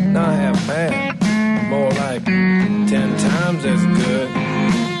about not half bad, more like 10 times as good.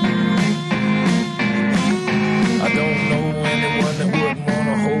 I don't know anyone that wouldn't want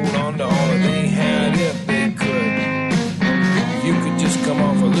to hold on to all that they had if they could. If you could just come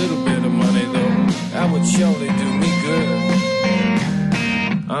off a little bit of money, though, that would surely do me good.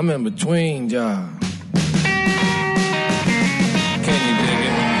 I'm in between jobs. Can you dig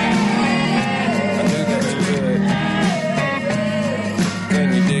it? I knew that you could. Can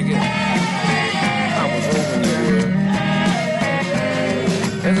you dig it? I was hoping you would.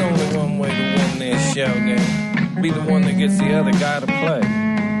 There's only one way to win this shell game. Be the one that gets the other guy to play.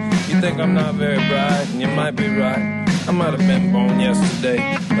 You think I'm not very bright, and you might be right. I might have been born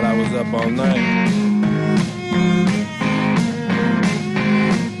yesterday, but I was up all night.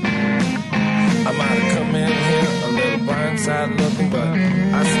 I might have come in here a little blindside looking, but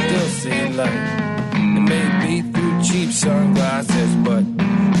I still see light. It may be through cheap sunglasses, but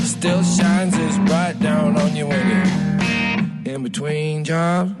it still shines as bright down on you when you're in between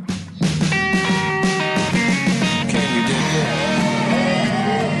jobs. Can you dig it?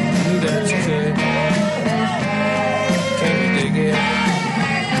 I knew that you could. Can you dig it? I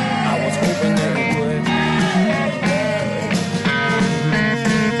was hoping that you would.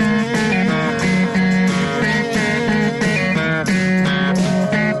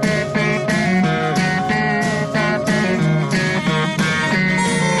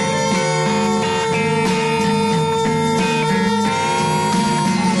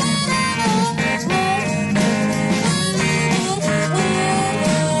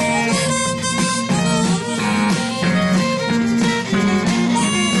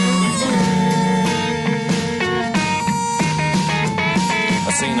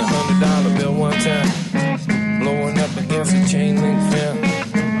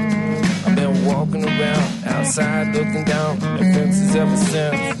 Outside looking down at fences ever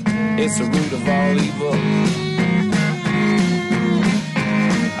since. It's the root of all evil.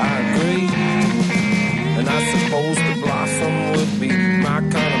 I agree, and I suppose the blossom would be my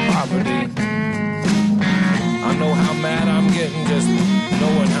kind of poverty. I know how mad I'm getting just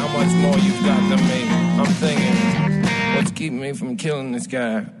knowing how much more you've got than me. I'm thinking, what's keeping me from killing this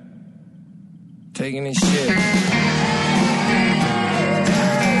guy? Taking his shit.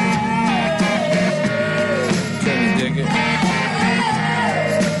 Dig it.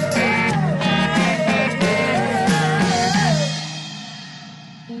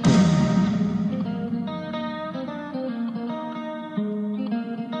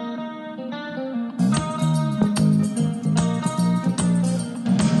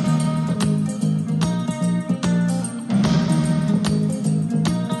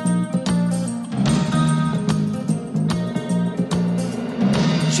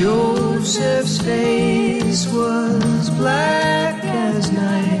 Joseph's face was black as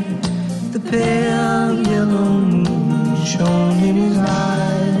night. The pale yellow moon shone in his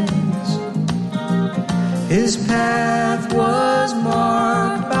eyes. His path was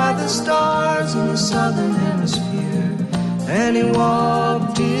marked by the stars in the southern hemisphere, and he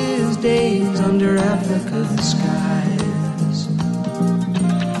walked his days under Africa's skies.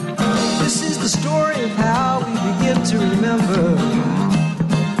 This is the story of how we begin to remember.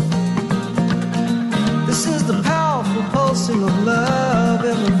 This is the powerful pulsing of love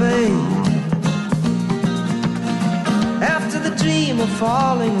in the vein. After the dream of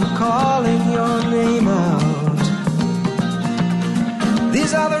falling and calling your name out.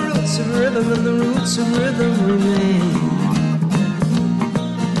 These are the roots of rhythm, and the roots of rhythm remain.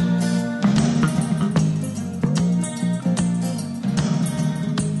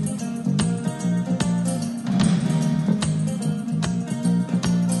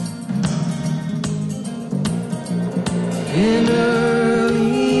 In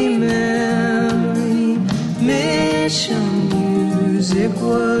early memory, mission music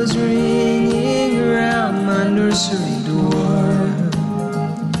was ringing around my nursery door.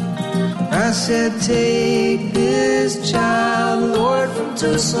 I said, take this child, Lord, from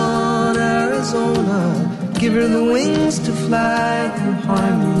Tucson, Arizona. Give her the wings to fly through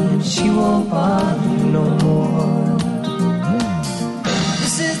harmony, and she won't bother you no more.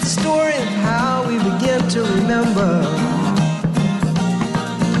 This is the story of how we begin to remember.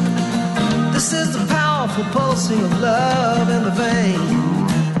 This is the powerful pulsing of love in the vein.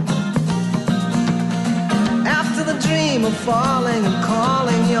 After the dream of falling and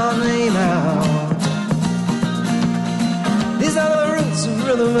calling your name out. These are the roots of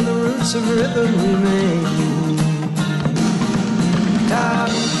rhythm, and the roots of rhythm remain. Da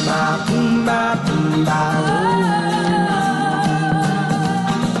ba boom ba boom ba oh.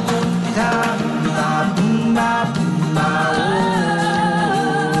 Da ba boom ba boom ba oh.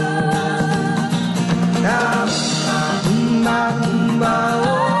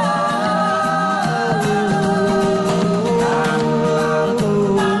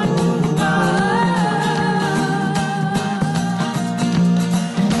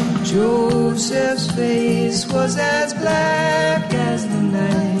 Joseph's face was as black as the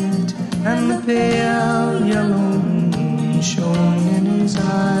night.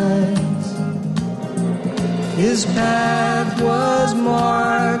 His path was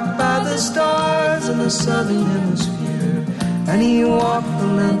marked by the stars in the southern hemisphere, and he walked the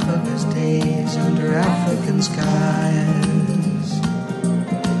length of his days under African skies.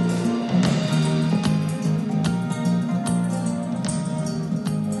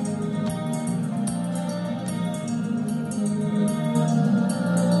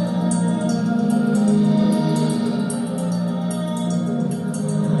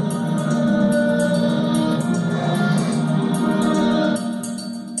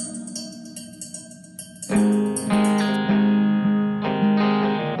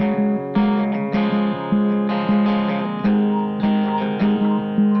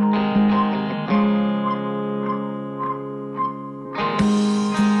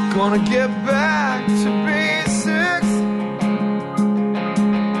 Gonna get back to basics.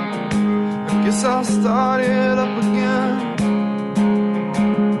 I guess I'll start it up again.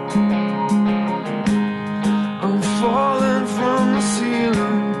 I'm falling from the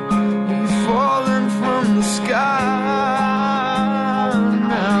ceiling, he's falling from the sky.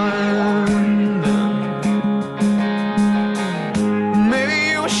 Now and then. Maybe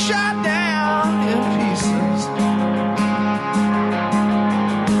you were shot down in pieces.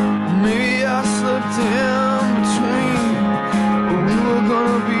 Maybe I slipped in between, but we were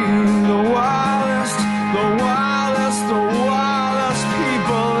gonna be the wildest, the wildest, the wildest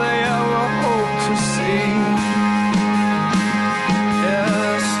people they ever hoped to see.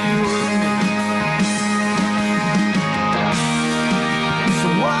 Yes, you and me. So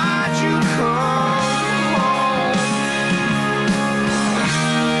why'd you come home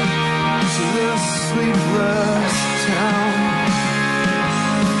to this sleepless town?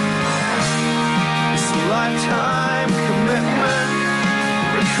 Lifetime commitment,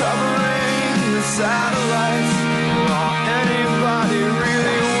 recovering the satellites. All anybody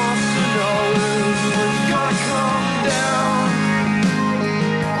really wants to know is when you're gonna come down.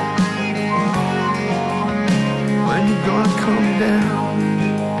 When you're gonna come down.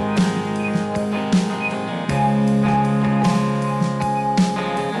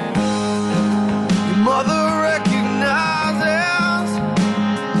 Your mother recognizes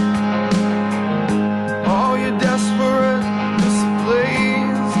all your desperate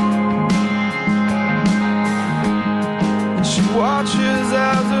displays, and she watches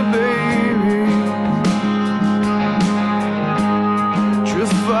as her baby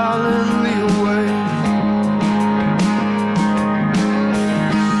drifts violently away.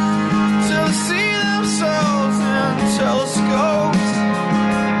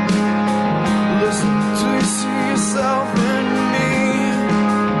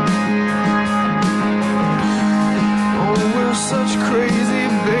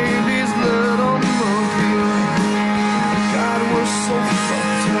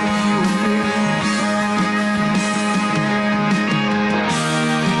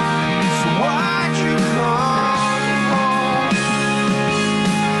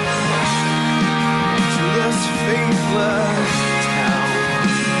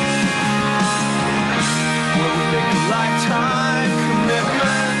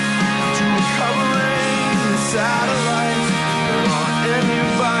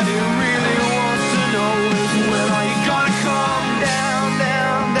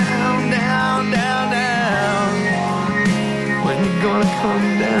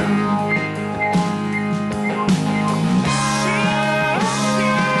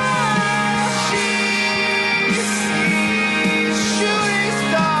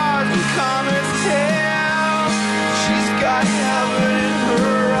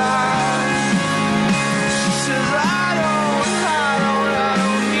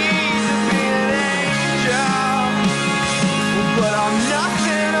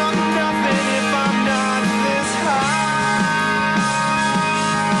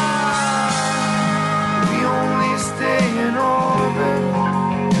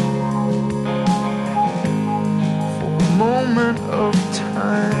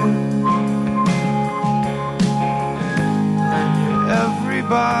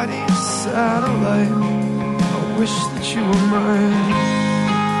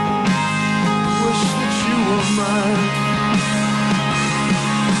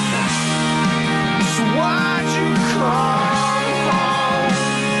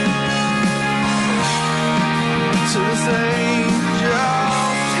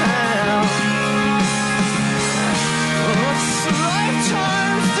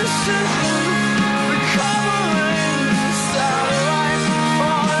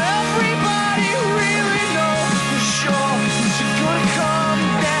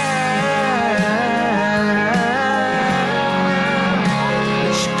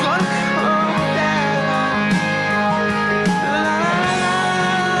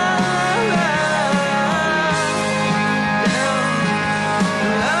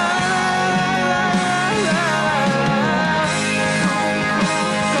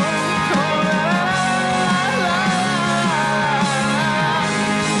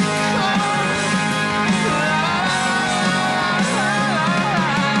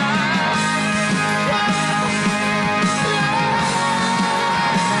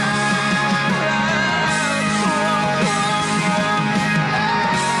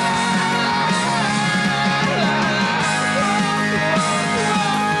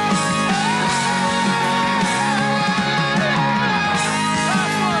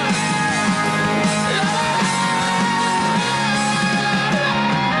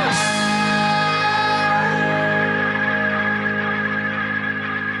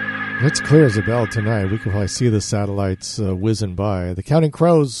 It's clear as a bell tonight. We can probably see the satellites whizzing by. The Counting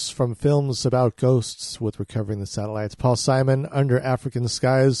Crows from films about ghosts with Recovering the Satellites. Paul Simon, Under African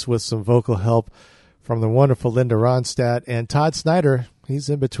Skies, with some vocal help from the wonderful Linda Ronstadt. And Todd Snider, he's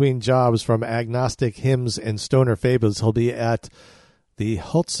in between jobs from Agnostic Hymns and Stoner Fables. He'll be at the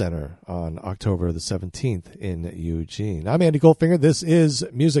Holt Center on October the 17th in Eugene. I'm Andy Goldfinger. This is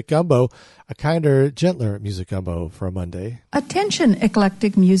Music Gumbo, a kinder, gentler Music Gumbo for a Monday. Attention,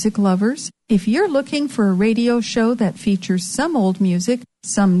 eclectic music lovers. If you're looking for a radio show that features some old music,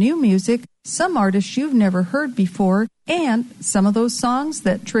 some new music, some artists you've never heard before, and some of those songs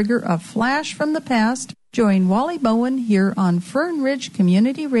that trigger a flash from the past, join Wally Bowen here on Fern Ridge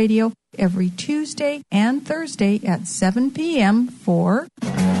Community Radio every Tuesday and Thursday at 7 p.m. for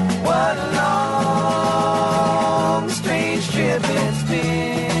What a long, strange trip it's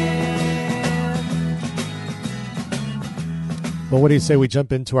been. Well, what do you say we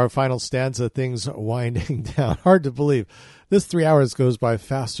jump into our final stanza, things winding down? Hard to believe. This 3 hours goes by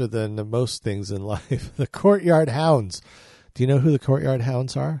faster than most things in life. The Courtyard Hounds. Do you know who the Courtyard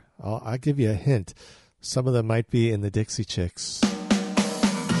Hounds are? I'll give you a hint. Some of them might be in the Dixie Chicks.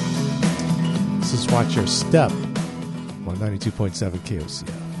 This is Watch Your Step on 92.7 KOCF.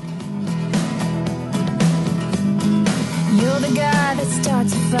 You're the guy that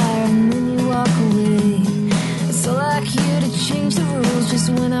starts a fire and then you walk away. It's so like you to change the rules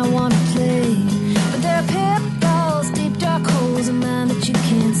just when I want to play. But there are pitfalls, deep dark holes in mine that you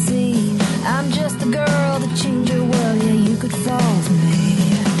can't see. I'm just the girl that changed your world, yeah, you could fall for me.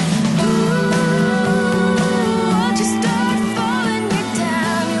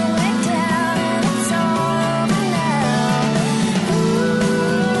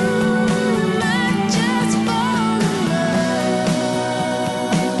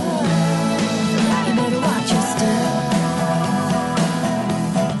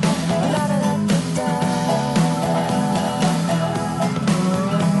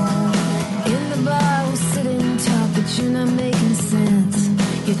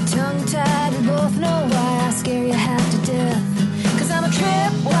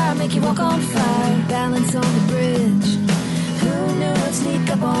 Make you walk on fire, balance on the bridge. Who knew I'd sneak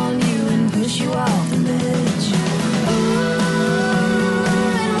up on you and push you off the ledge? Ooh,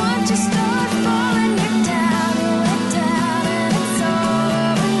 and once you start falling, you're down and it's all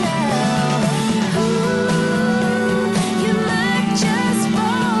over now. Ooh, you might just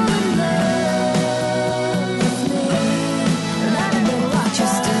fall in love with me. And I better watch your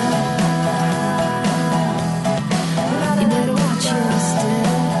step. You better watch your step.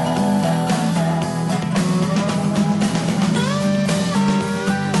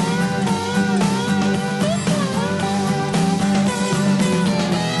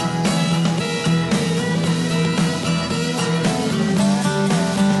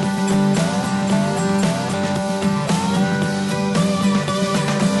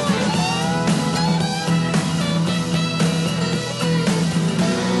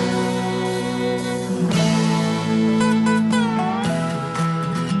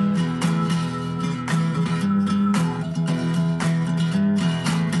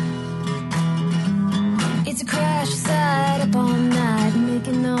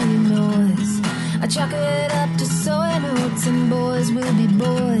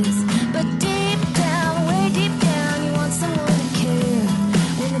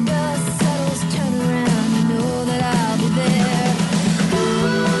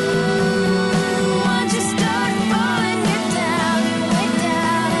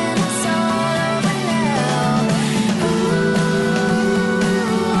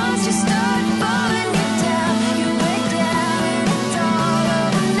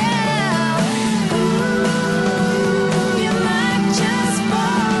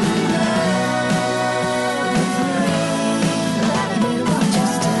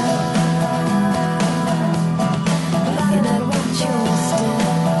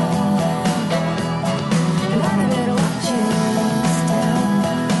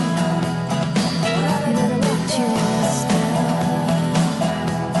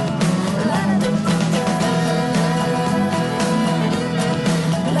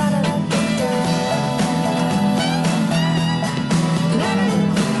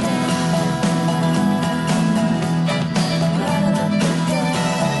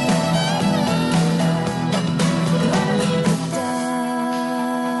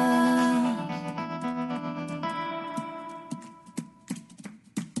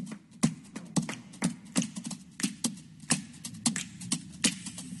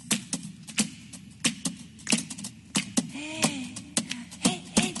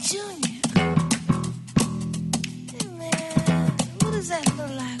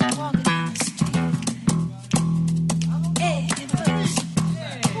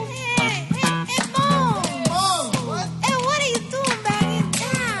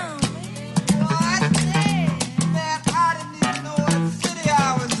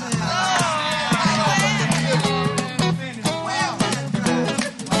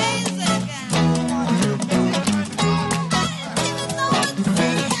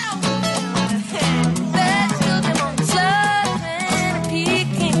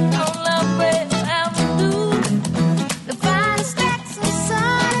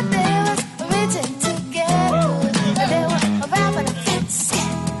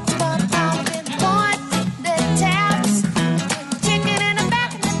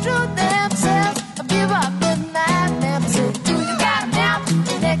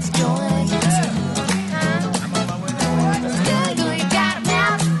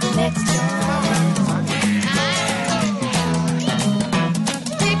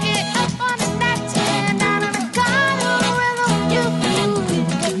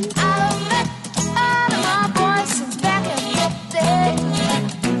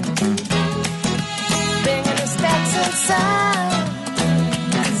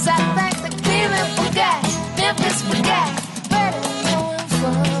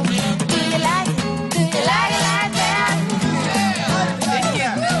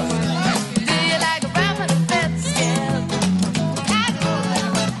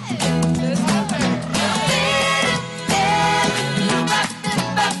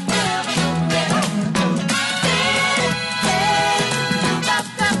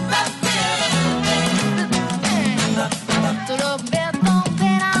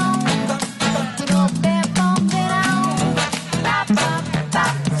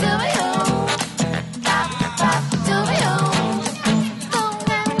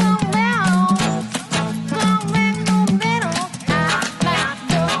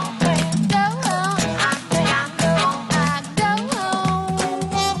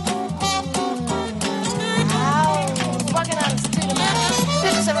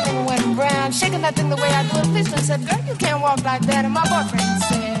 said, girl, you can't walk like that. And my boyfriend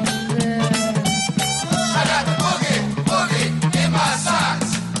said, I got the boogie in my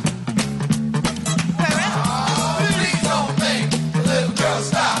socks. Please don't make the little girl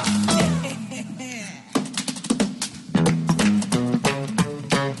stop.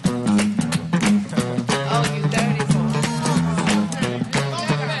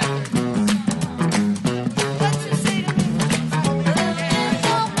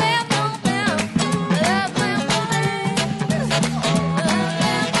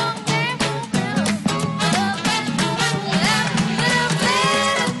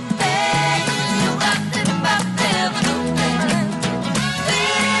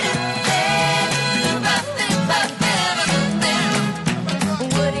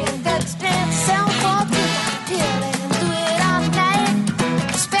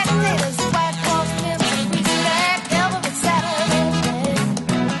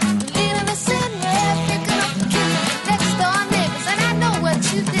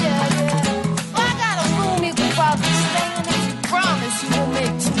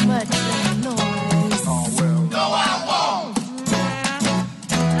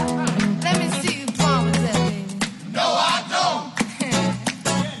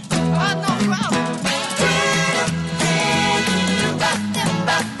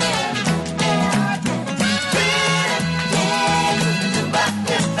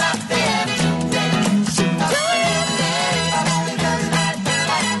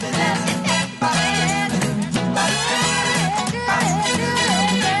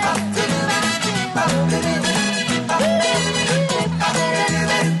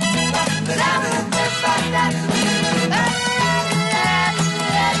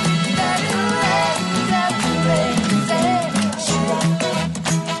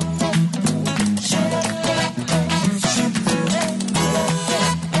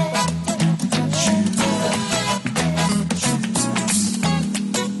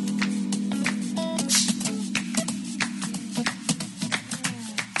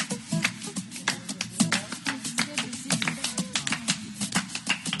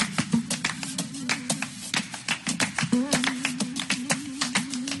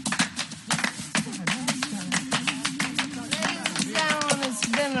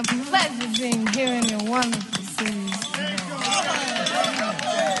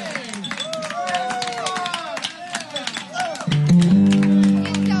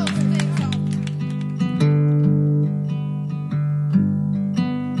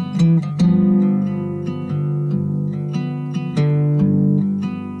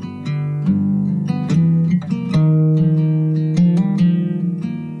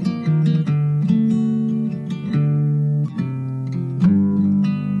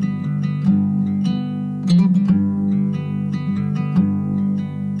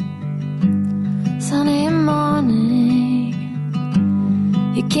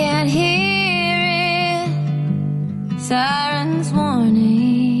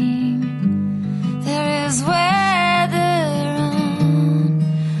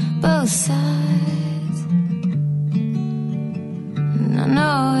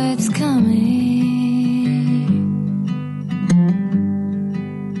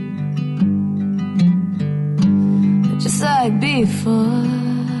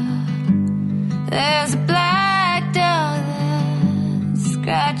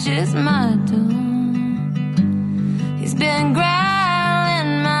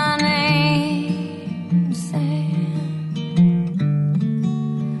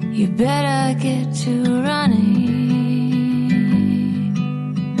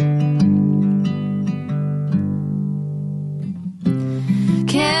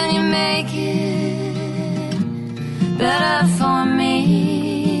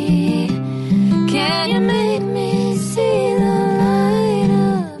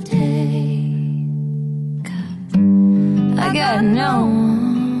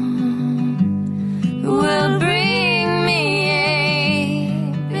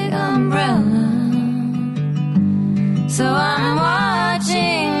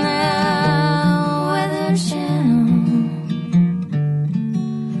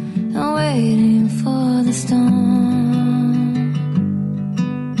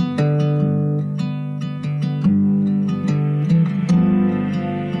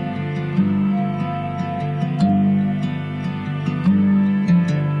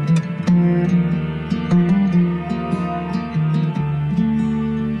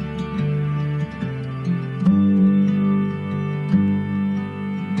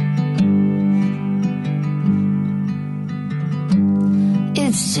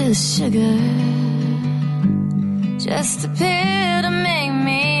 It's just sugar, just a pill to make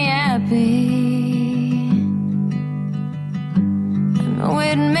me happy.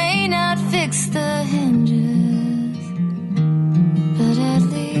 it may not fix the hinges, but at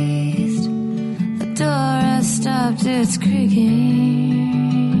least the door has stopped its creaking.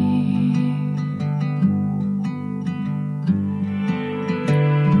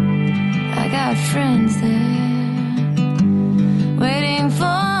 I got friends there waiting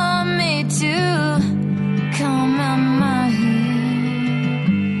for me to come out my head,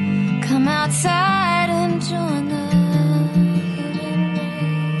 come outside and join the healing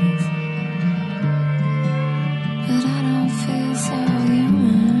rays. But I don't feel so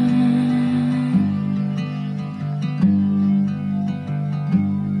human.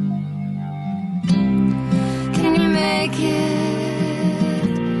 Can you make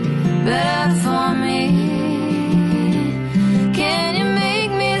it better for me? Can you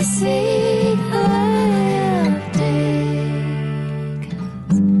make me see the light of day?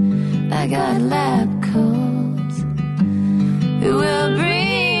 'Cause I got lab coats who will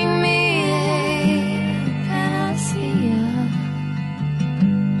bring me a panacea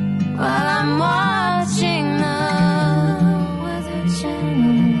while I'm watching the Weather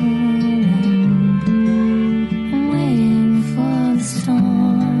Channel. I'm waiting for the storm.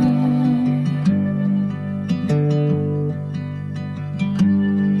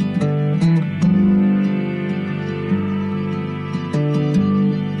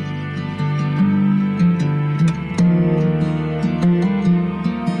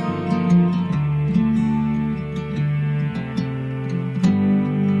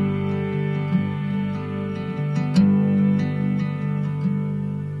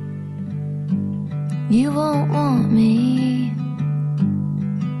 You won't want me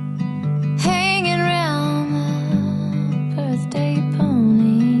hanging round my birthday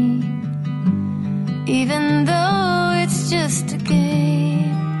pony, even though it's just a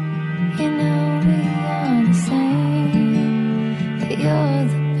game. You know we are the same, but you're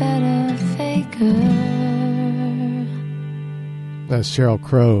the better faker. That's Sheryl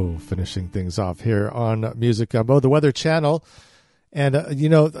Crow finishing things off here on Music Gumbo, the Weather Channel. And,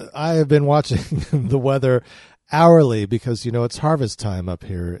 I have been watching the weather hourly because, it's harvest time up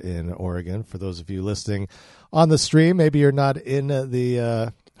here in Oregon. For those of you listening on the stream, maybe you're not in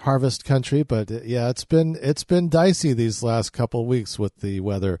the harvest country, but yeah, it's been dicey these last couple of weeks with the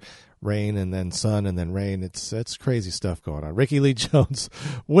weather. Rain and then sun and then rain. It's crazy stuff going on. Ricky Lee Jones,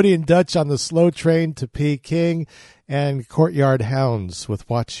 Woody and Dutch on the slow train to Peking, and Courtyard Hounds with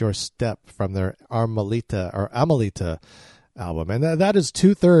Watch Your Step from their Amalita album. And that is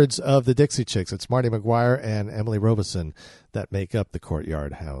 2/3 of the Dixie Chicks. It's Marty McGuire and Emily Robeson that make up the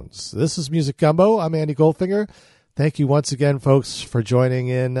Courtyard Hounds. This is Music Gumbo. I'm Andy Goldfinger. Thank you once again, folks, for joining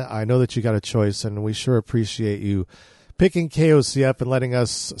in. I know that you got a choice, and we sure appreciate you picking KOCF and letting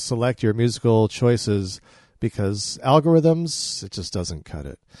us select your musical choices, because algorithms, it just doesn't cut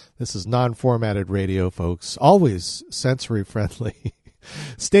it. This is non-formatted radio, folks. Always sensory friendly.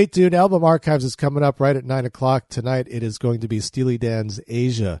 Stay tuned. Album Archives is coming up right at 9 o'clock tonight. It is going to be Steely Dan's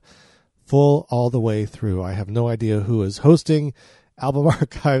Asia, full all the way through. I have no idea who is hosting Album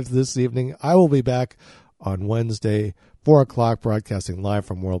Archives this evening. I will be back on Wednesday, 4 o'clock, broadcasting live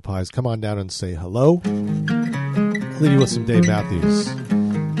from World Pies. Come on down and say hello. I'll leave you with some Dave Matthews,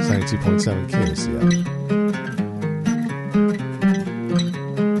 92.7 KOCF.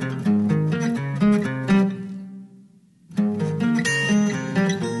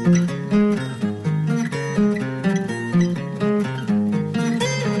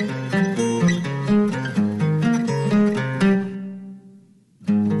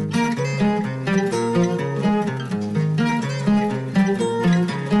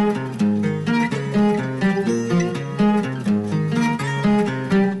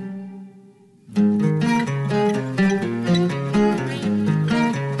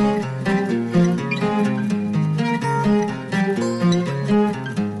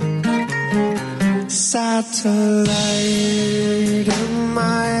 Satellite in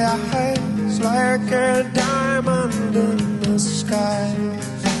my eyes, like a diamond in the sky.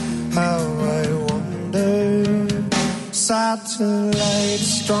 How I wonder, satellite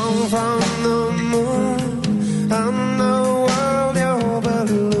strong from the moon, and the world your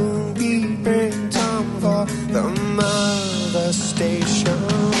balloon keeping time for the mother station.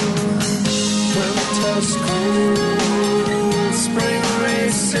 Winter's cold, spring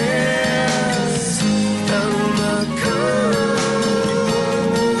races.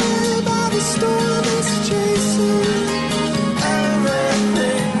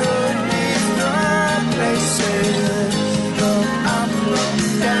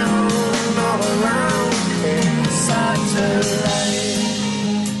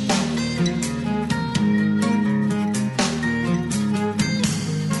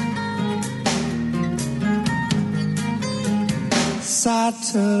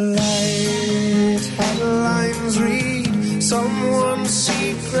 Satellite headlines read someone's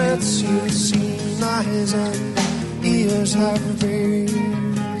secrets you've seen, eyes and ears have been.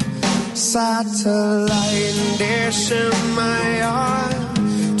 Satellite dish in my eye,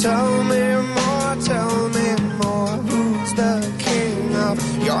 tell me more, who's the king of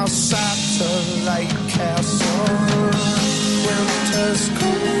your satellite castle? Winter's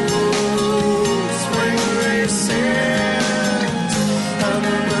cold, spring races, and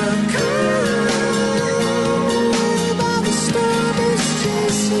the cold by the storm is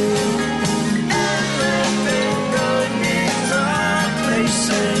chasing. Everything good needs a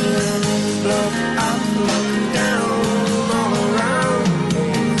placing. Look up, look down, all around me,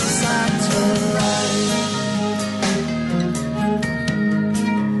 satellite.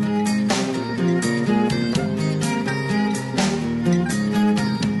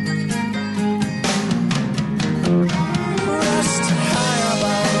 Rest high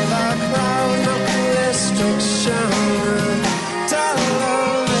above the cloud, no restriction.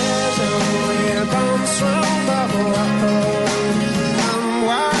 Television rebounds from the world. And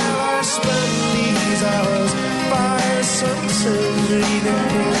while I spend these hours by senses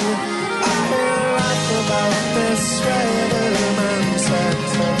reading, I hear laugh about this rhythm and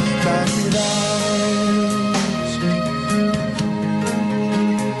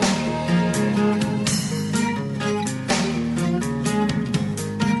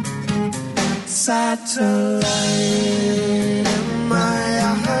satellite in my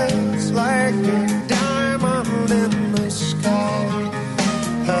eyes, like a diamond in the sky.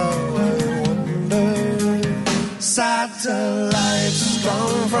 How I wonder, satellites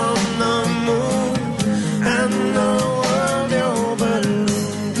sprung from the moon, and the world your balloon,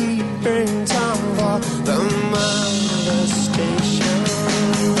 keeping time for the manifestation.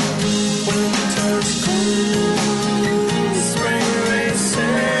 Winter's cold, spring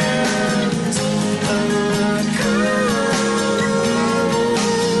races, and the cold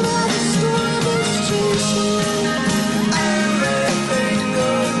by the storm is chasing. Everything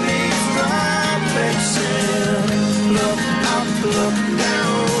good needs right placing. Look up, look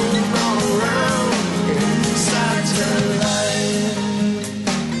down, all around, satellite.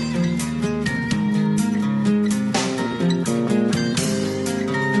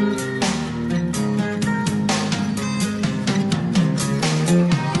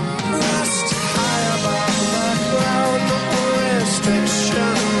 Rest high above the cloud, no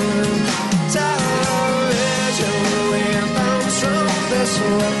restriction. Television rebounds from this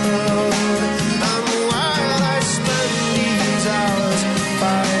world. And while I spend these hours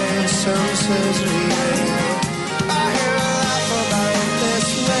by senses reading, I hear laugh about this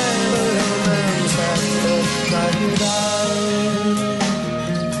rhythm and satellite.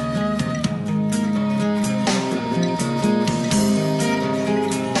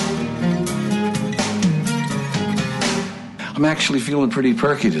 I'm actually feeling pretty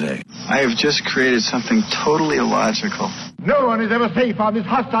perky today. I have just created something totally illogical. No one is ever safe on this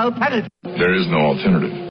hostile planet. There is no alternative.